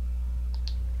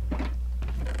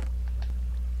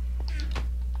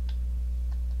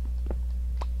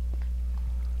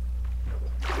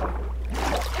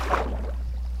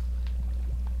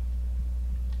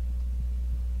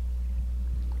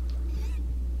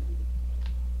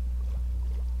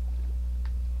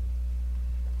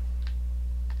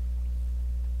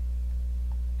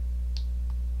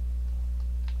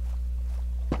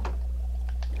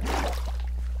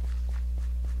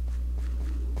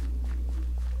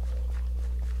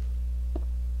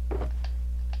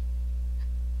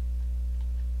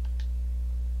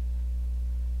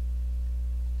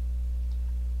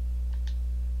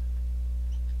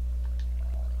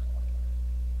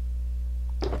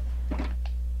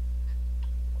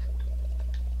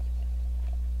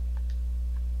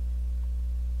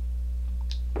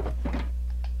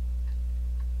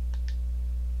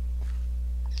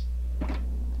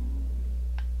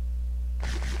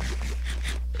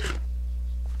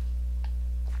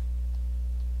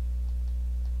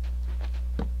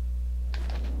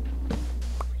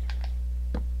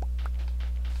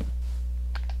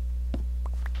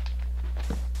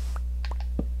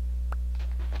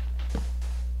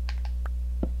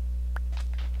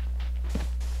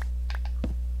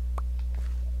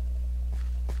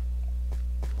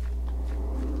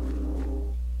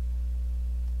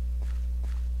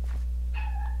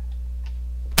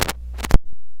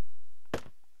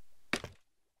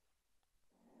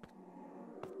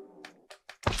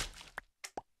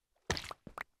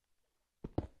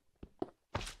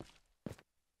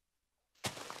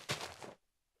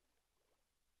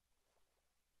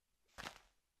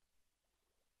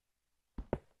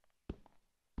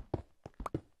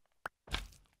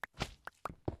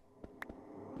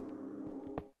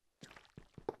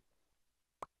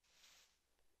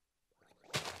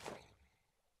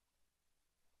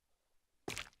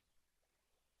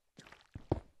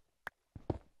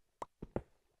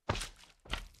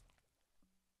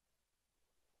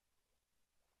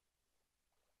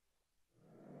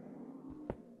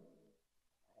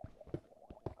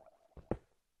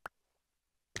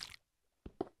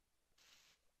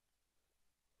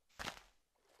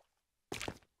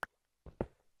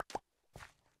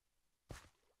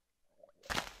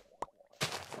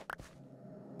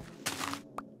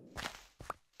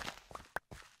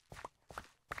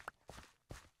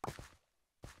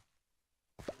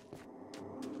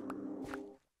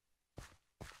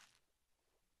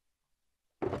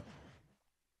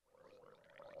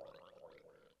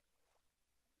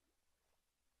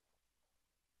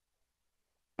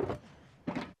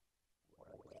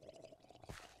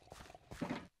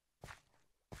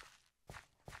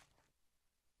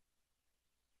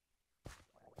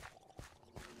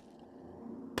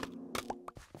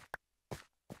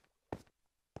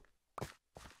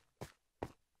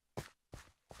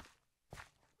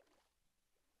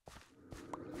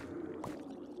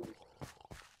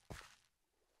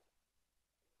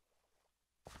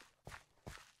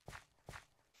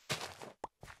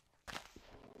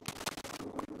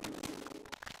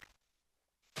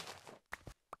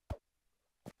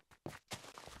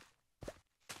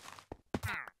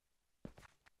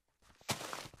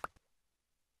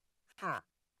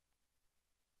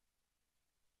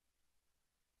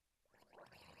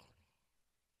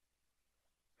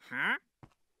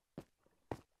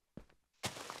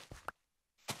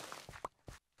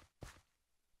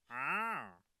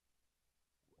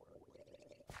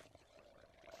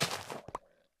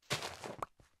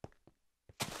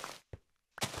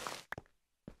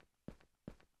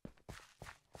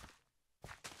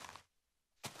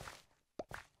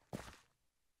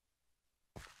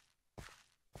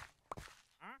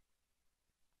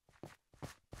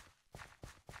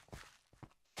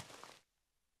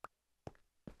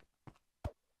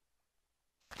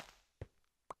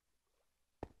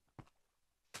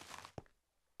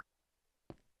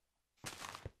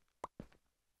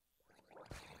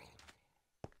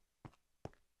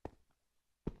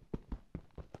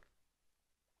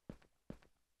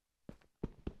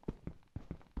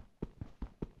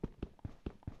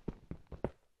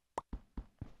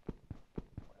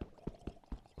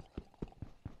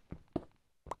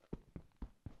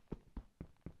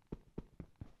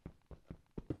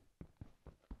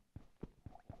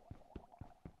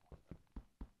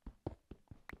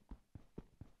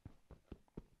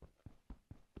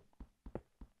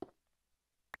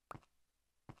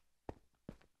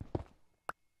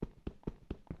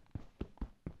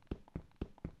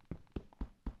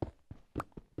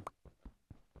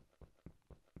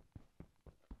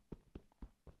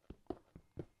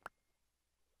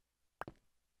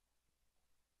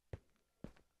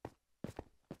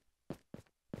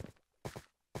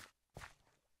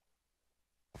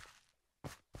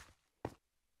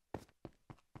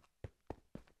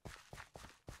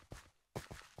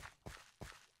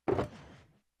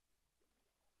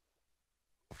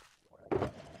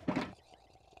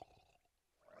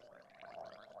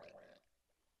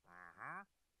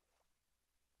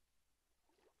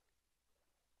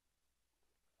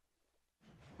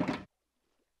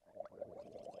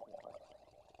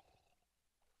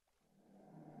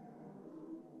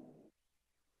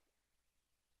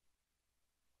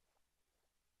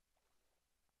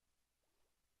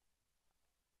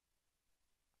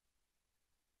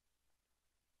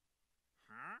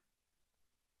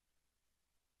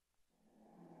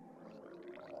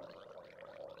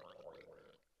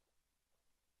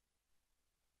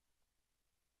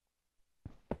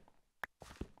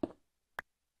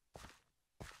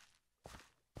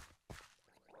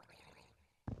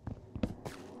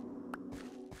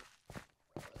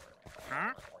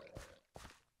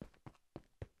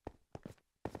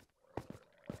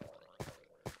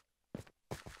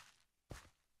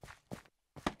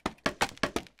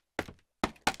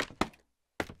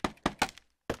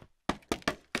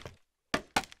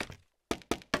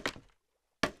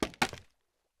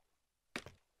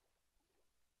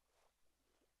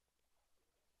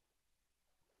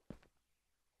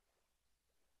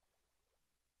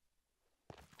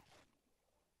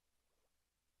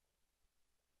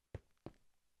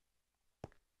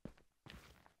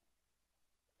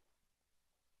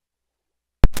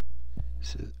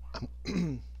 So I'm,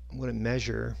 I'm going to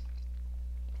measure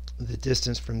the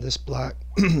distance from this block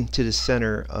to the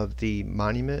center of the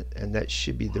monument, and that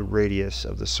should be the radius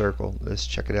of the circle. Let's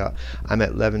check it out. I'm at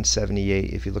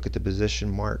 1178 if you look at the position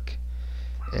mark,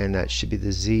 and that should be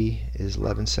the Z is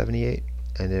 1178,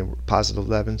 and then positive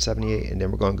 1178, and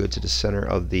then we're going to go to the center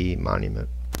of the monument.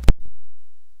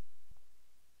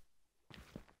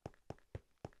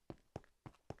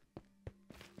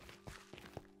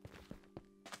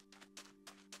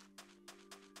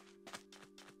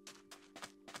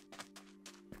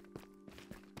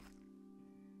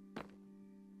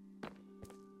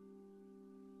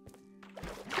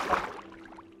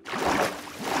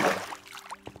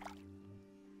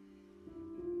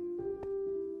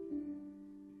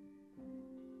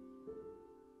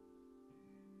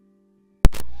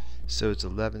 So it's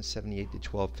 1178 to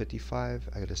 1255.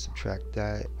 I got to subtract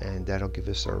that, and that'll give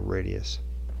us our radius.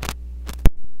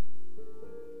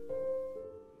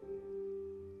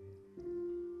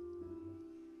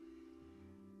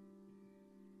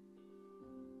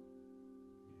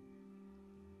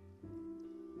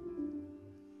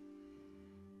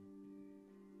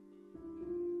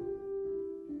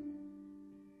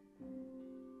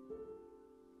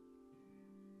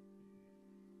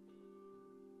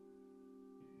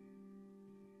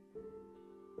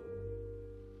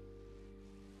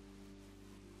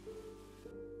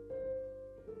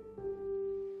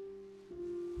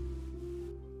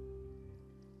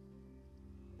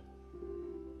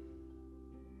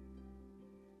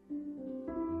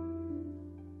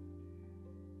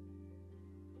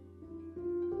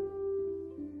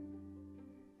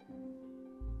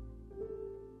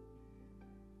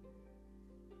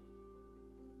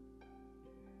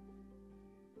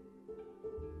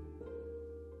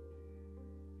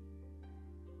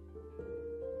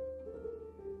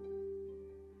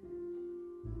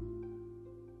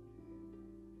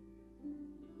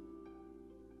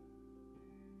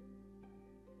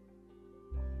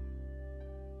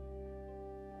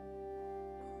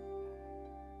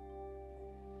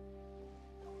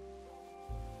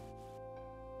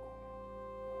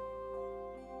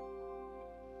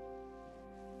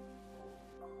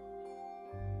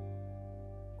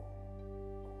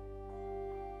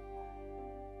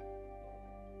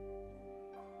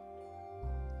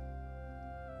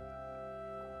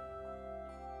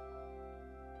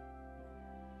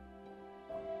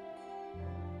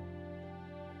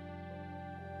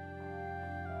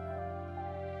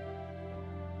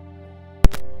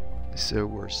 So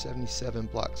we're 77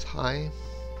 blocks high,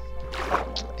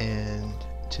 and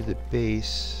to the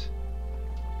base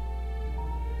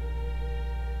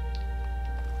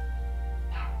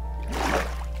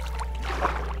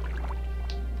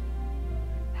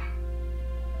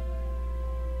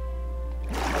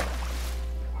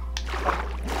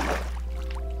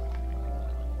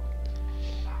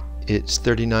it's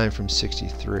 39 from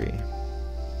 63.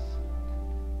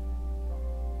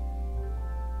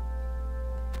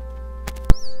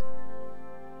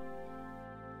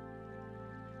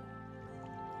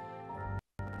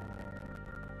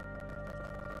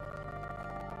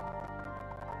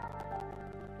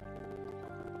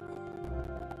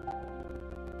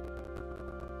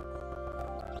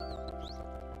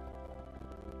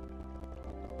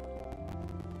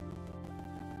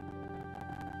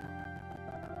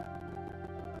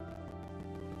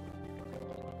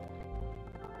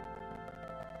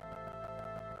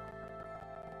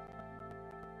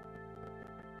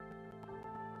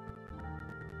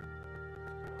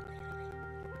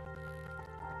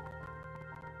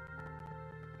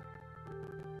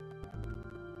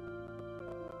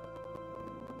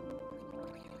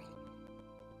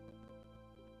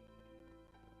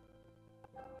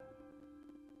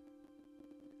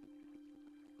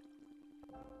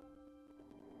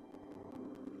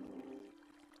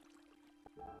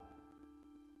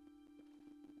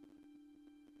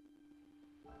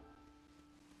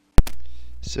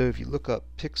 So if you look up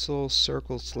pixel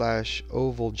circle /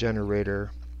 oval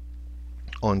generator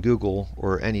on Google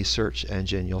or any search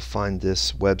engine, you'll find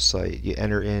this website. You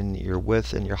enter in your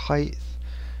width and your height,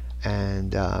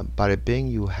 and bada bing,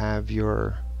 you have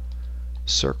your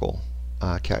circle.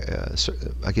 I guess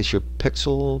your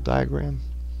pixel diagram.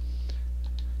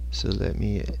 So let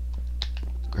me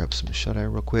grab some shut-eye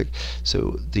real quick.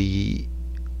 So the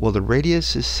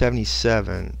radius is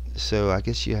 77. So I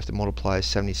guess you have to multiply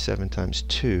 77 times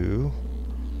 2.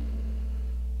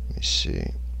 Let me see.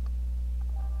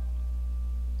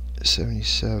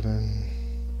 77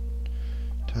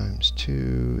 times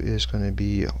 2 is going to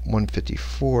be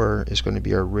 154 is going to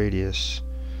be our radius.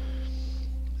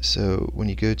 So when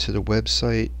you go to the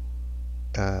website,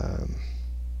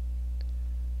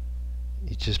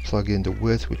 you just plug in the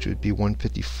width, which would be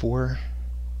 154,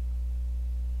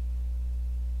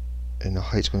 and the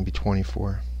height's going to be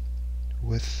 24.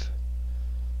 Width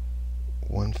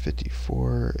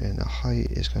 154, and the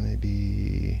height is going to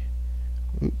be,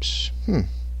 oops,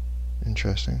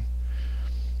 interesting.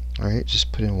 Alright,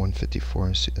 just put in 154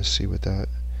 and let's see what that,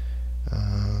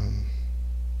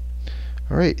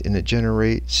 alright, and it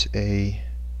generates a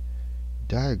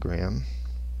diagram,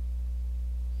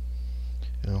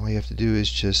 and all you have to do is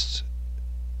just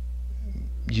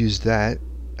use that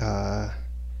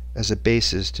as a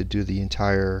basis to do the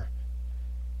entire,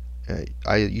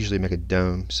 I usually make a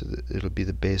dome, so that it'll be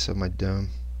the base of my dome.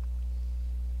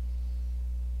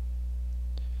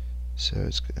 So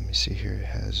it's, let me see here, it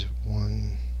has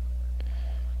 1,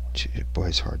 2, boy,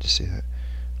 it's hard to see that.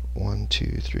 1,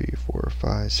 2, 3, 4,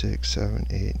 5, 6, 7,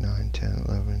 8, 9, 10,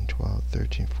 11, 12,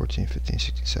 13, 14, 15,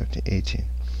 16, 17, 18.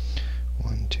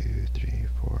 1, 2, 3,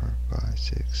 4, 5,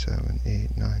 6, 7,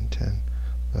 8, 9, 10,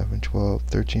 11, 12,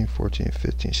 13, 14,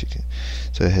 15, 16.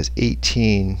 So it has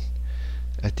 18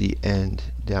 at the end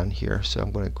down here. So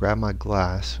I'm going to grab my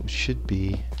glass, which should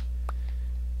be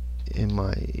in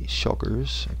my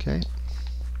shulkers. Okay.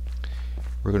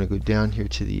 We're going to go down here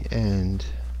to the end.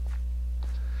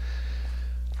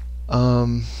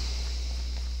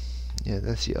 Yeah,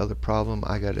 that's the other problem.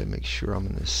 I got to make sure I'm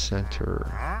in the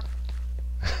center.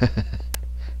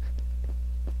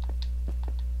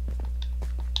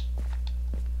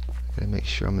 Gotta make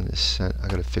sure I'm in the center. I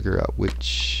gotta figure out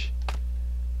which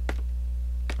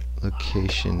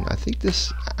location. I think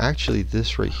this, actually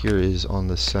this right here is on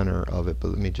the center of it, but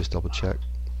let me just double check.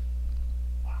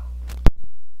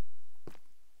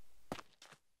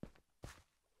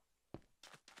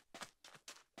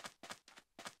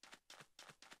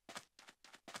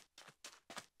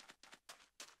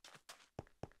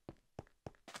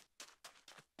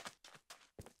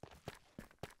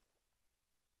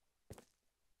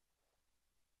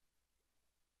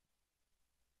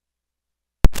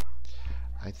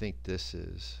 I think this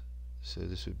is, so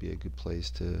this would be a good place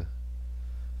to,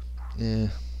 yeah,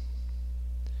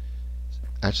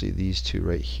 actually these two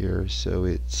right here. So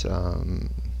it's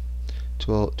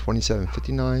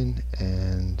 2759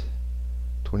 and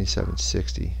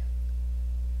 2760.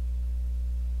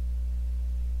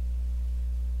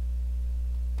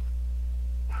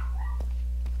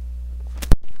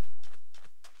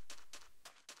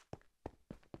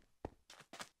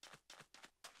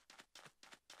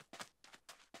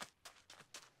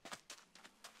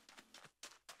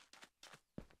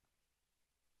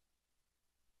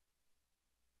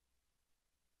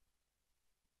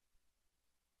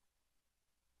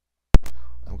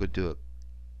 I'm going to do a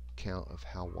count of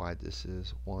how wide this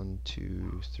is. 1,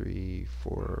 2, 3,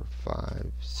 4,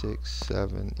 5, 6,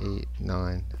 7, 8,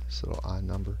 9. It's a little odd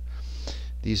number.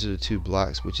 These are the two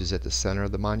blocks, which is at the center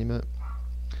of the monument.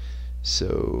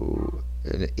 So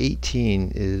an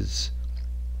 18 is,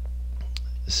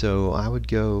 so I would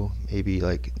go maybe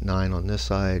like 9 on this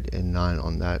side and 9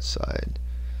 on that side.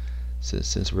 So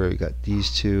since we already got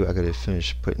these two, I got to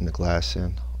finish putting the glass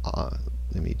in.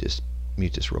 Let me just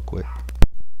mute this real quick.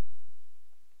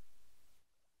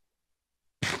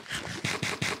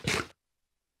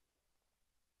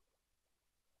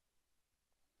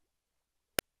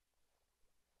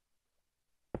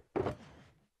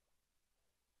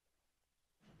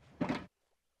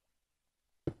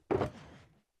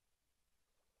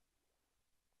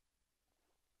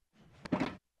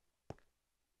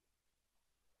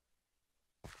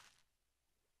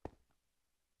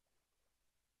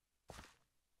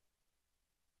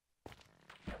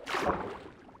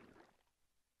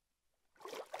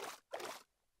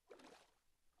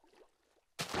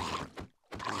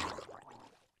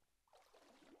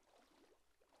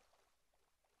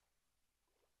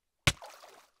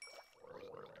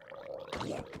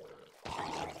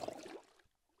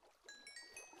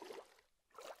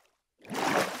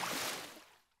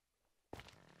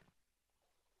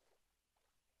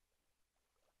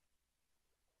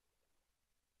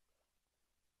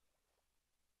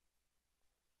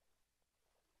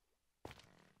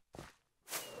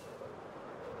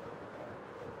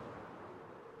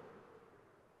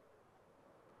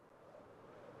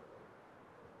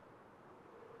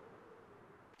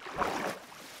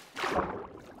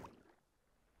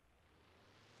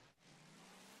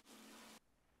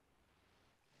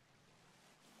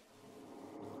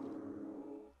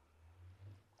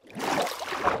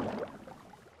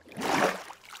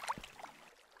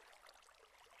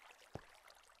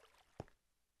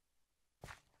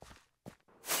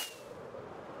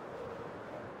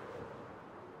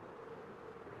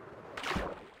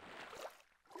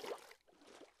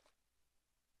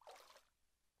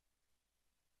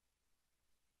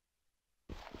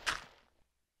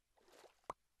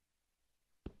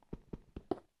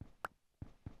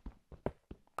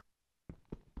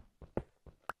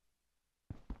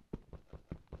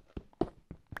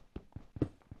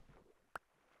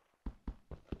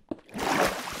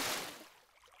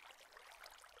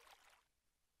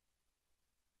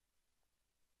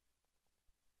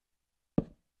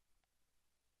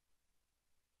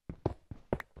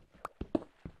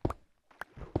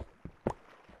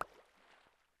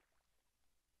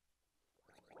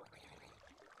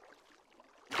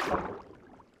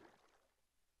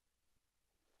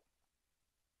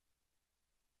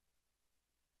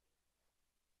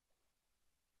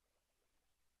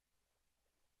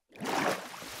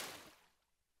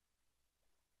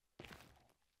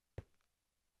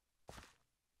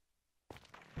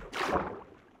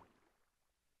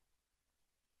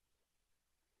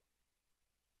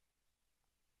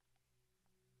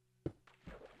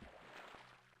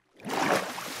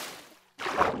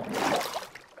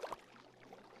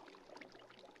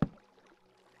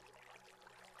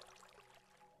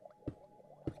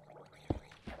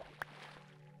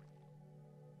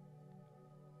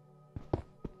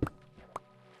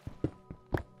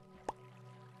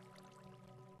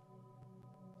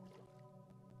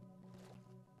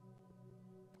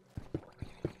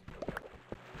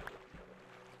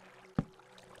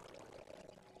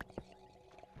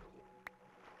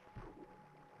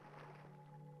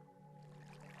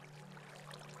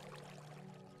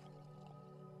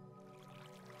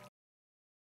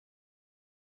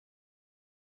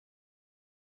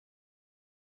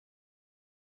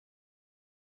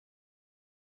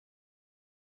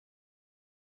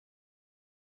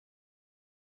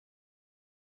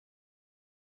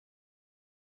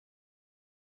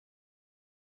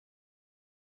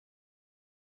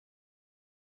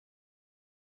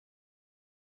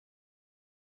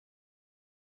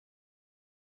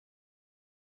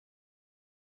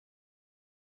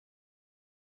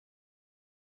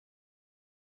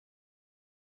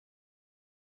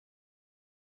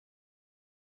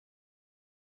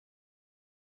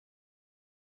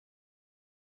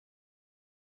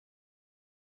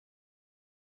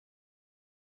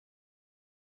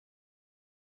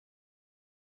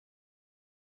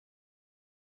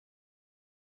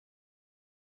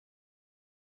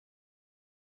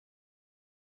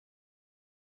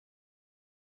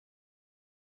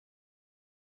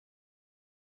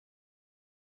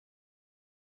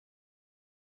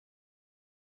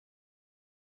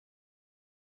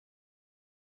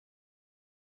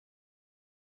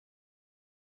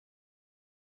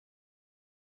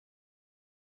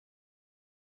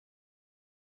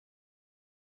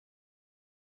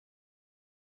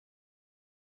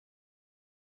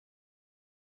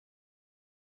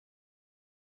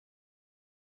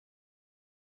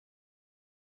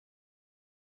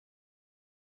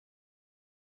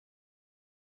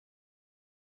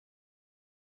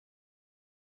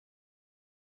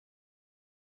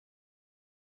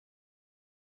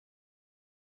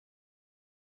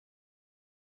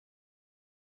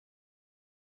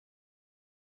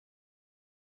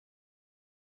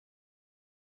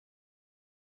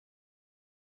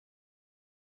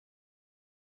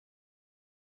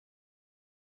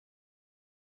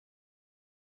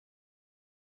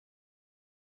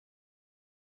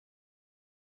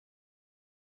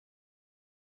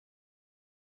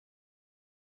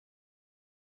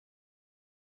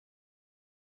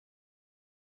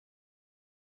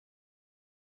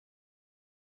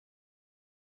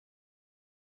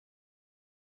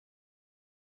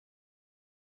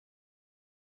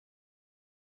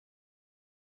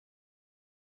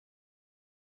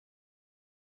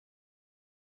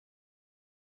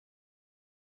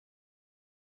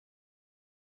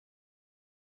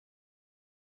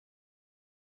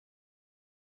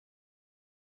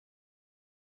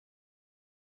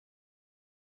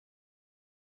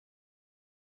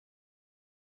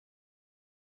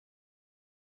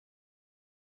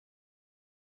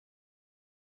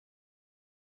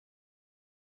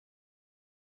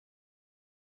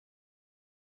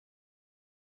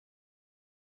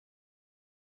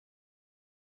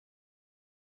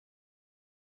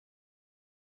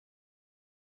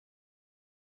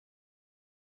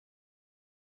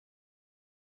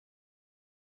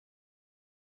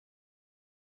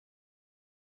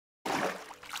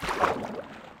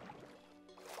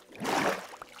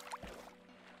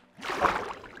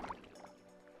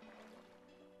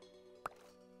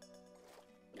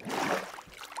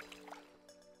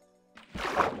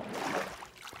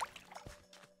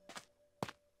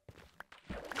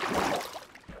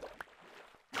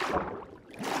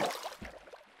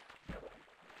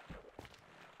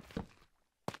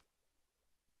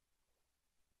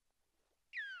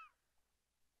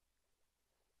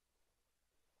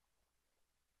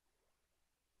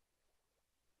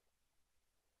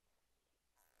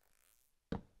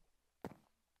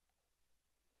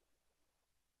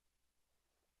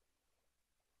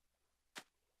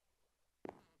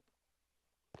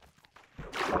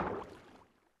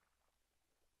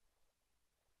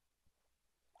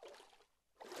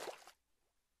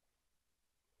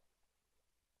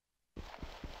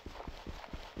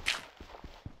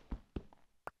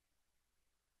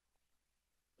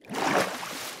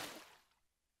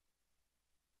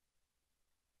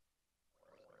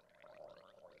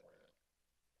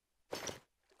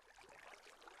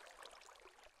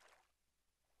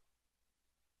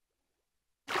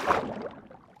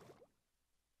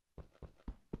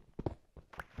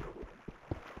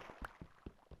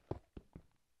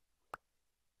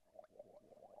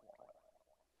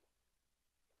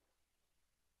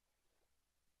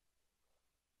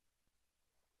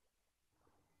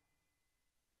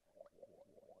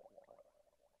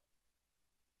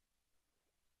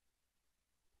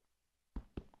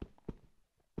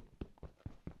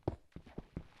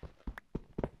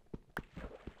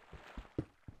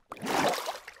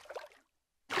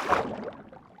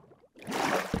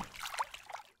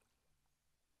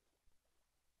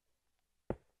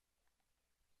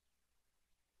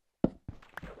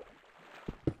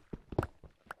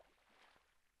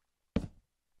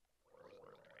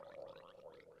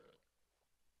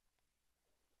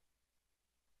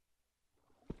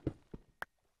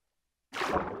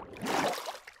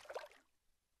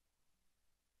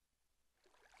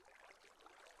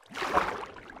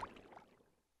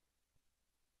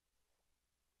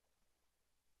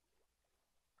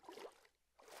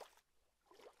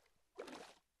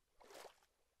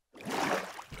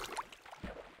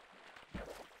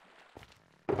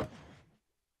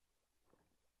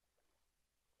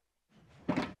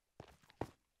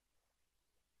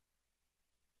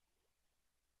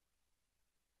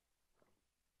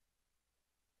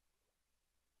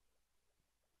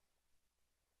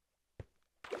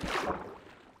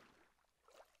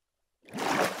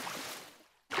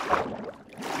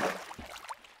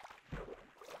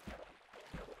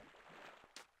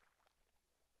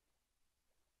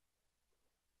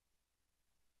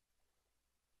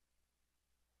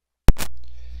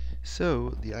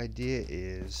 So the idea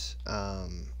is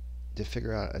to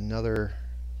figure out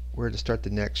where to start the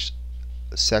next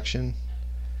section,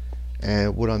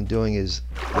 and what I'm doing is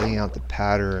laying out the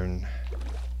pattern,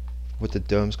 what the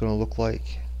dome's going to look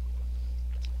like.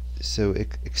 So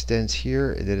it extends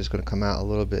here, and then it's going to come out a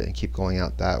little bit and keep going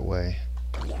out that way.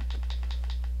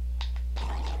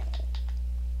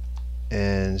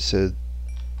 And so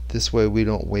this way we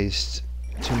don't waste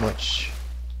too much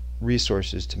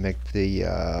resources to make the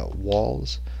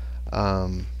walls.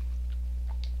 I'm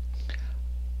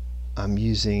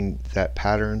using that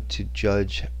pattern to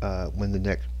judge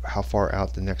how far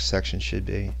out the next section should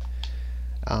be.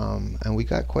 And we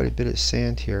got quite a bit of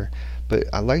sand here, but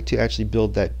I like to actually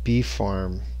build that bee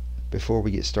farm before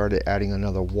we get started adding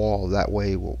another wall. That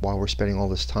way, while we're spending all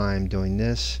this time doing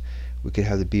this, we could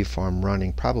have the bee farm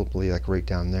running probably like right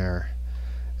down there,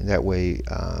 and that way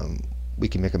we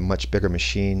can make a much bigger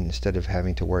machine instead of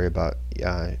having to worry about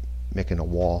making a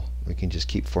wall. We can just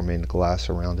keep forming the glass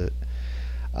around it.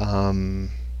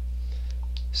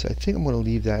 So I think I'm going to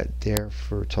leave that there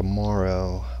for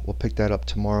tomorrow. We'll pick that up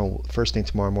tomorrow. First thing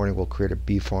tomorrow morning, we'll create a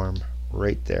bee farm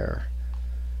right there.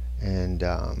 And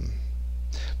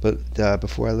but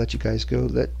before I let you guys go,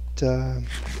 I'd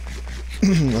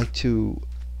like to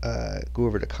go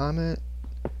over the comment,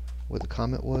 what the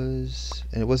comment was,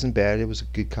 and it wasn't bad. It was a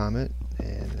good comment,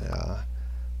 and I'd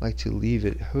like to leave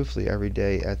it hopefully every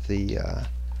day at the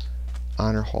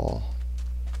honor hall.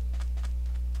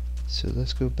 So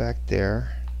let's go back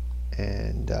there,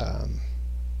 and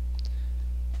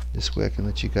this way I can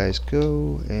let you guys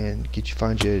go and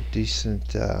find you a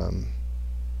decent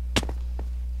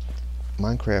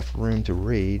Minecraft room to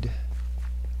raid.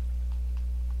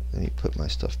 Let me put my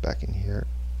stuff back in here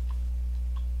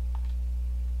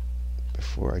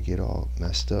before I get all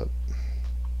messed up.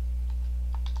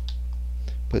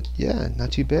 But yeah,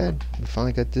 not too bad. We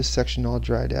finally got this section all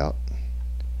dried out.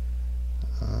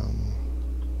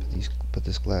 Put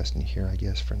this glass in here, I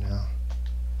guess, for now.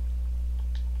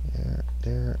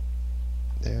 There.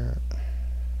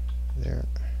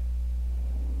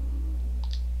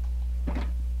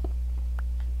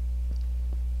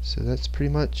 So that's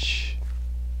pretty much,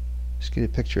 just get a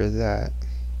picture of that.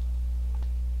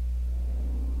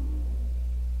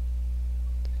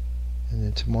 And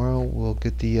then tomorrow we'll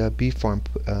get the bee farm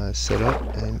set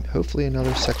up, and hopefully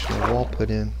another sectional wall put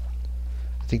in.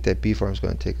 I think that bee farm is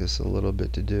going to take us a little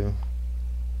bit to do.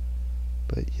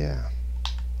 But yeah,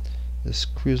 let's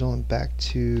cruise on back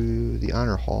to the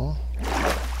honor hall.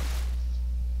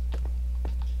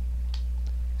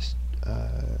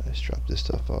 Let's drop this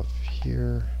stuff off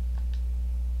here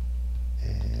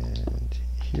and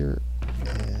here,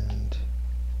 and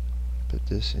put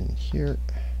this in here,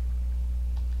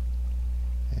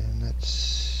 and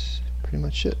that's pretty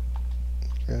much it.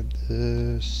 Grab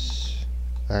this.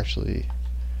 Actually,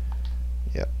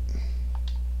 yep.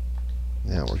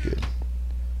 Now we're good.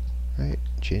 Right,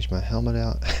 change my helmet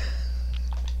out.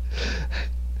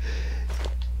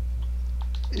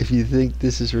 If you think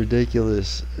this is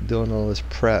ridiculous, doing all this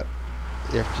prep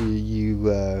after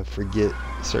you forget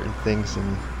certain things,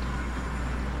 and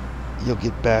you'll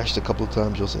get bashed a couple of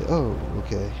times, you'll say, oh,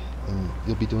 okay, and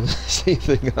you'll be doing the same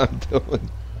thing I'm doing.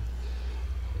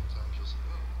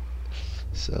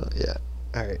 So yeah,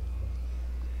 alright.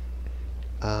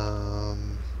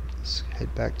 Let's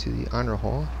head back to the honor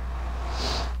hall.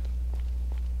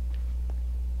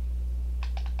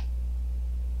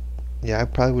 Yeah, I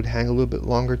probably would hang a little bit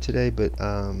longer today, but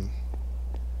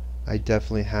I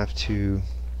definitely have to.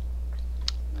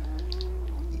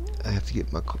 I have to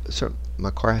get my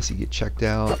car has to get checked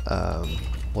out.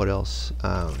 What else?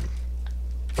 A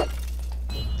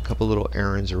couple little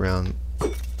errands around,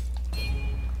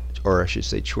 or I should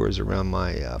say chores around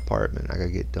my apartment. I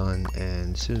gotta get done,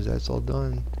 and as soon as that's all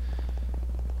done,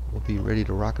 we'll be ready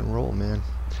to rock and roll, man.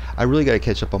 I really got to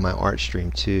catch up on my art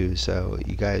stream too, so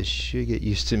you guys should get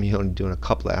used to me only doing a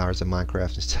couple of hours of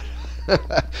Minecraft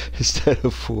instead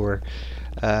of 4.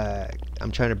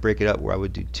 I'm trying to break it up where I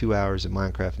would do 2 hours of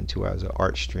Minecraft and 2 hours of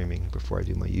art streaming before I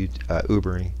do my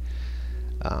Ubering.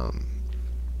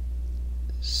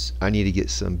 I need to get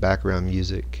some background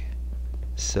music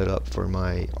set up for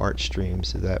my art stream,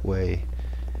 so that way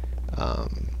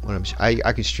when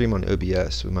I can stream on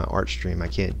OBS with my art stream. I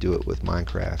can't do it with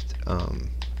Minecraft.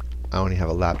 I only have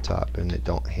a laptop, and it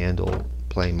don't handle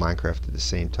playing Minecraft at the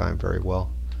same time very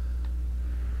well.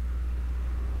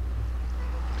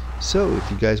 So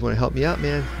if you guys want to help me out,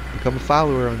 man, become a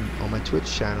follower on my Twitch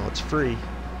channel. It's free.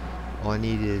 All I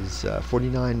need is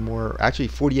 49 more, actually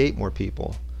 48 more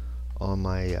people on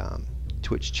my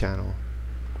Twitch channel,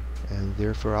 and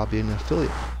therefore I'll be an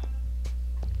affiliate.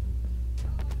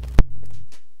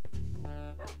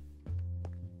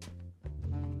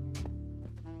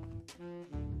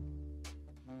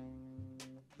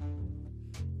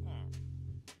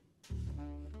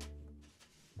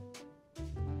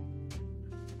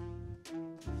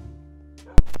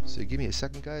 So give me a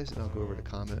second, guys, and I'll go over to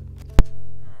comment.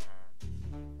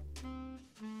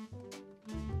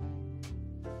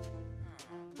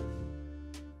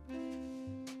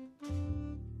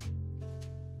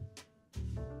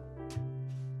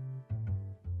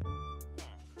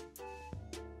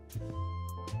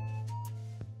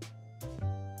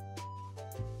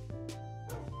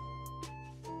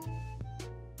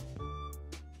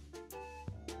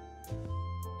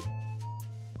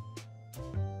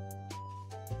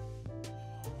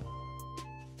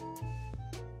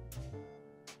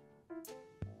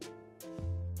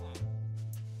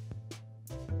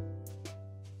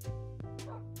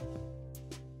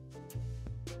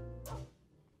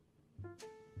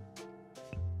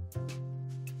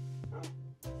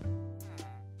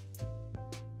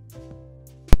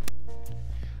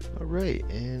 Alright,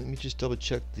 and let me just double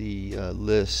check the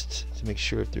list to make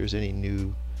sure if there's any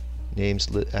new names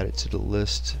added to the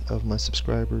list of my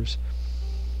subscribers.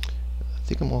 I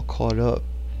think I'm all caught up,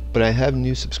 but I have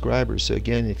new subscribers. So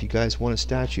again, if you guys want a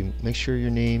statue, make sure your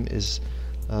name is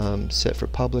set for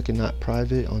public and not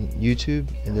private on YouTube,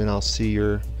 and then I'll see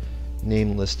your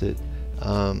name listed.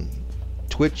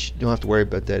 Twitch, don't have to worry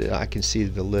about that. I can see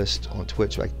the list on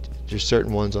Twitch. There's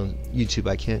certain ones on YouTube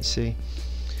I can't see.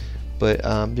 But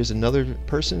there's another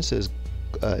person says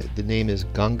the name is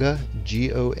Gonga,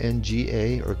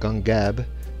 G-O-N-G-A, or Gongab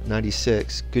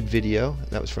 96. Good video.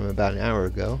 That was from about an hour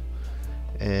ago.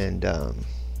 And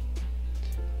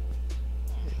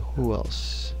who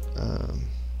else?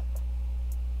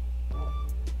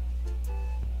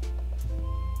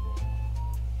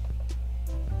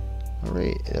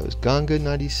 Alright, that was Gonga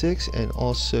 96, and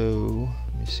also,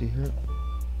 let me see here.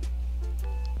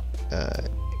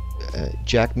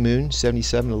 Jack Moon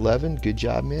 7711, good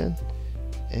job, man,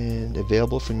 and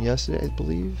available from yesterday, I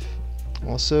believe.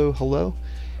 Also, hello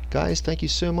guys, thank you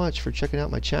so much for checking out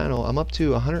my channel. I'm up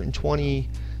to 120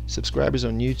 subscribers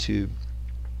on YouTube.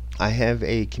 I have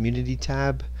a community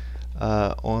tab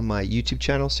on my YouTube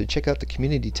channel, so check out the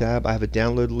community tab. I have a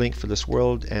download link for this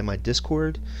world and my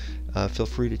Discord. Feel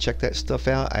free to check that stuff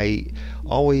out. I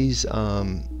always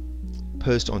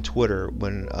post on Twitter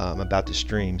when I'm about to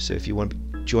stream, so if you want to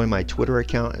join my Twitter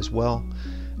account as well,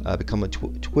 become a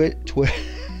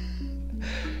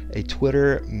a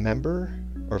Twitter member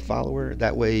or follower.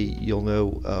 That way you'll know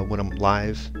when I'm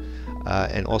live,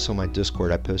 and also my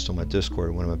Discord. I post on my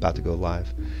Discord when I'm about to go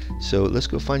live. So let's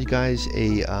go find you guys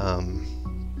a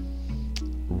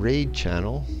raid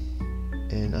channel,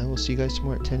 and I will see you guys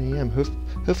tomorrow at 10 a.m.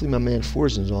 Hopefully my man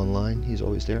Forzen's online. He's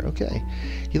always there. Okay,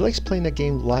 he likes playing that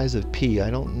game Lies of P. I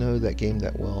don't know that game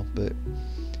that well, but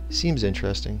seems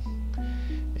interesting.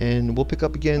 And we'll pick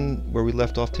up again where we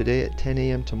left off today at 10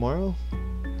 a.m. tomorrow.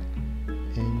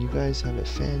 And you guys have a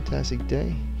fantastic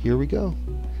day. Here we go.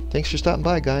 Thanks for stopping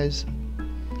by, guys.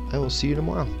 I will see you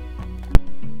tomorrow.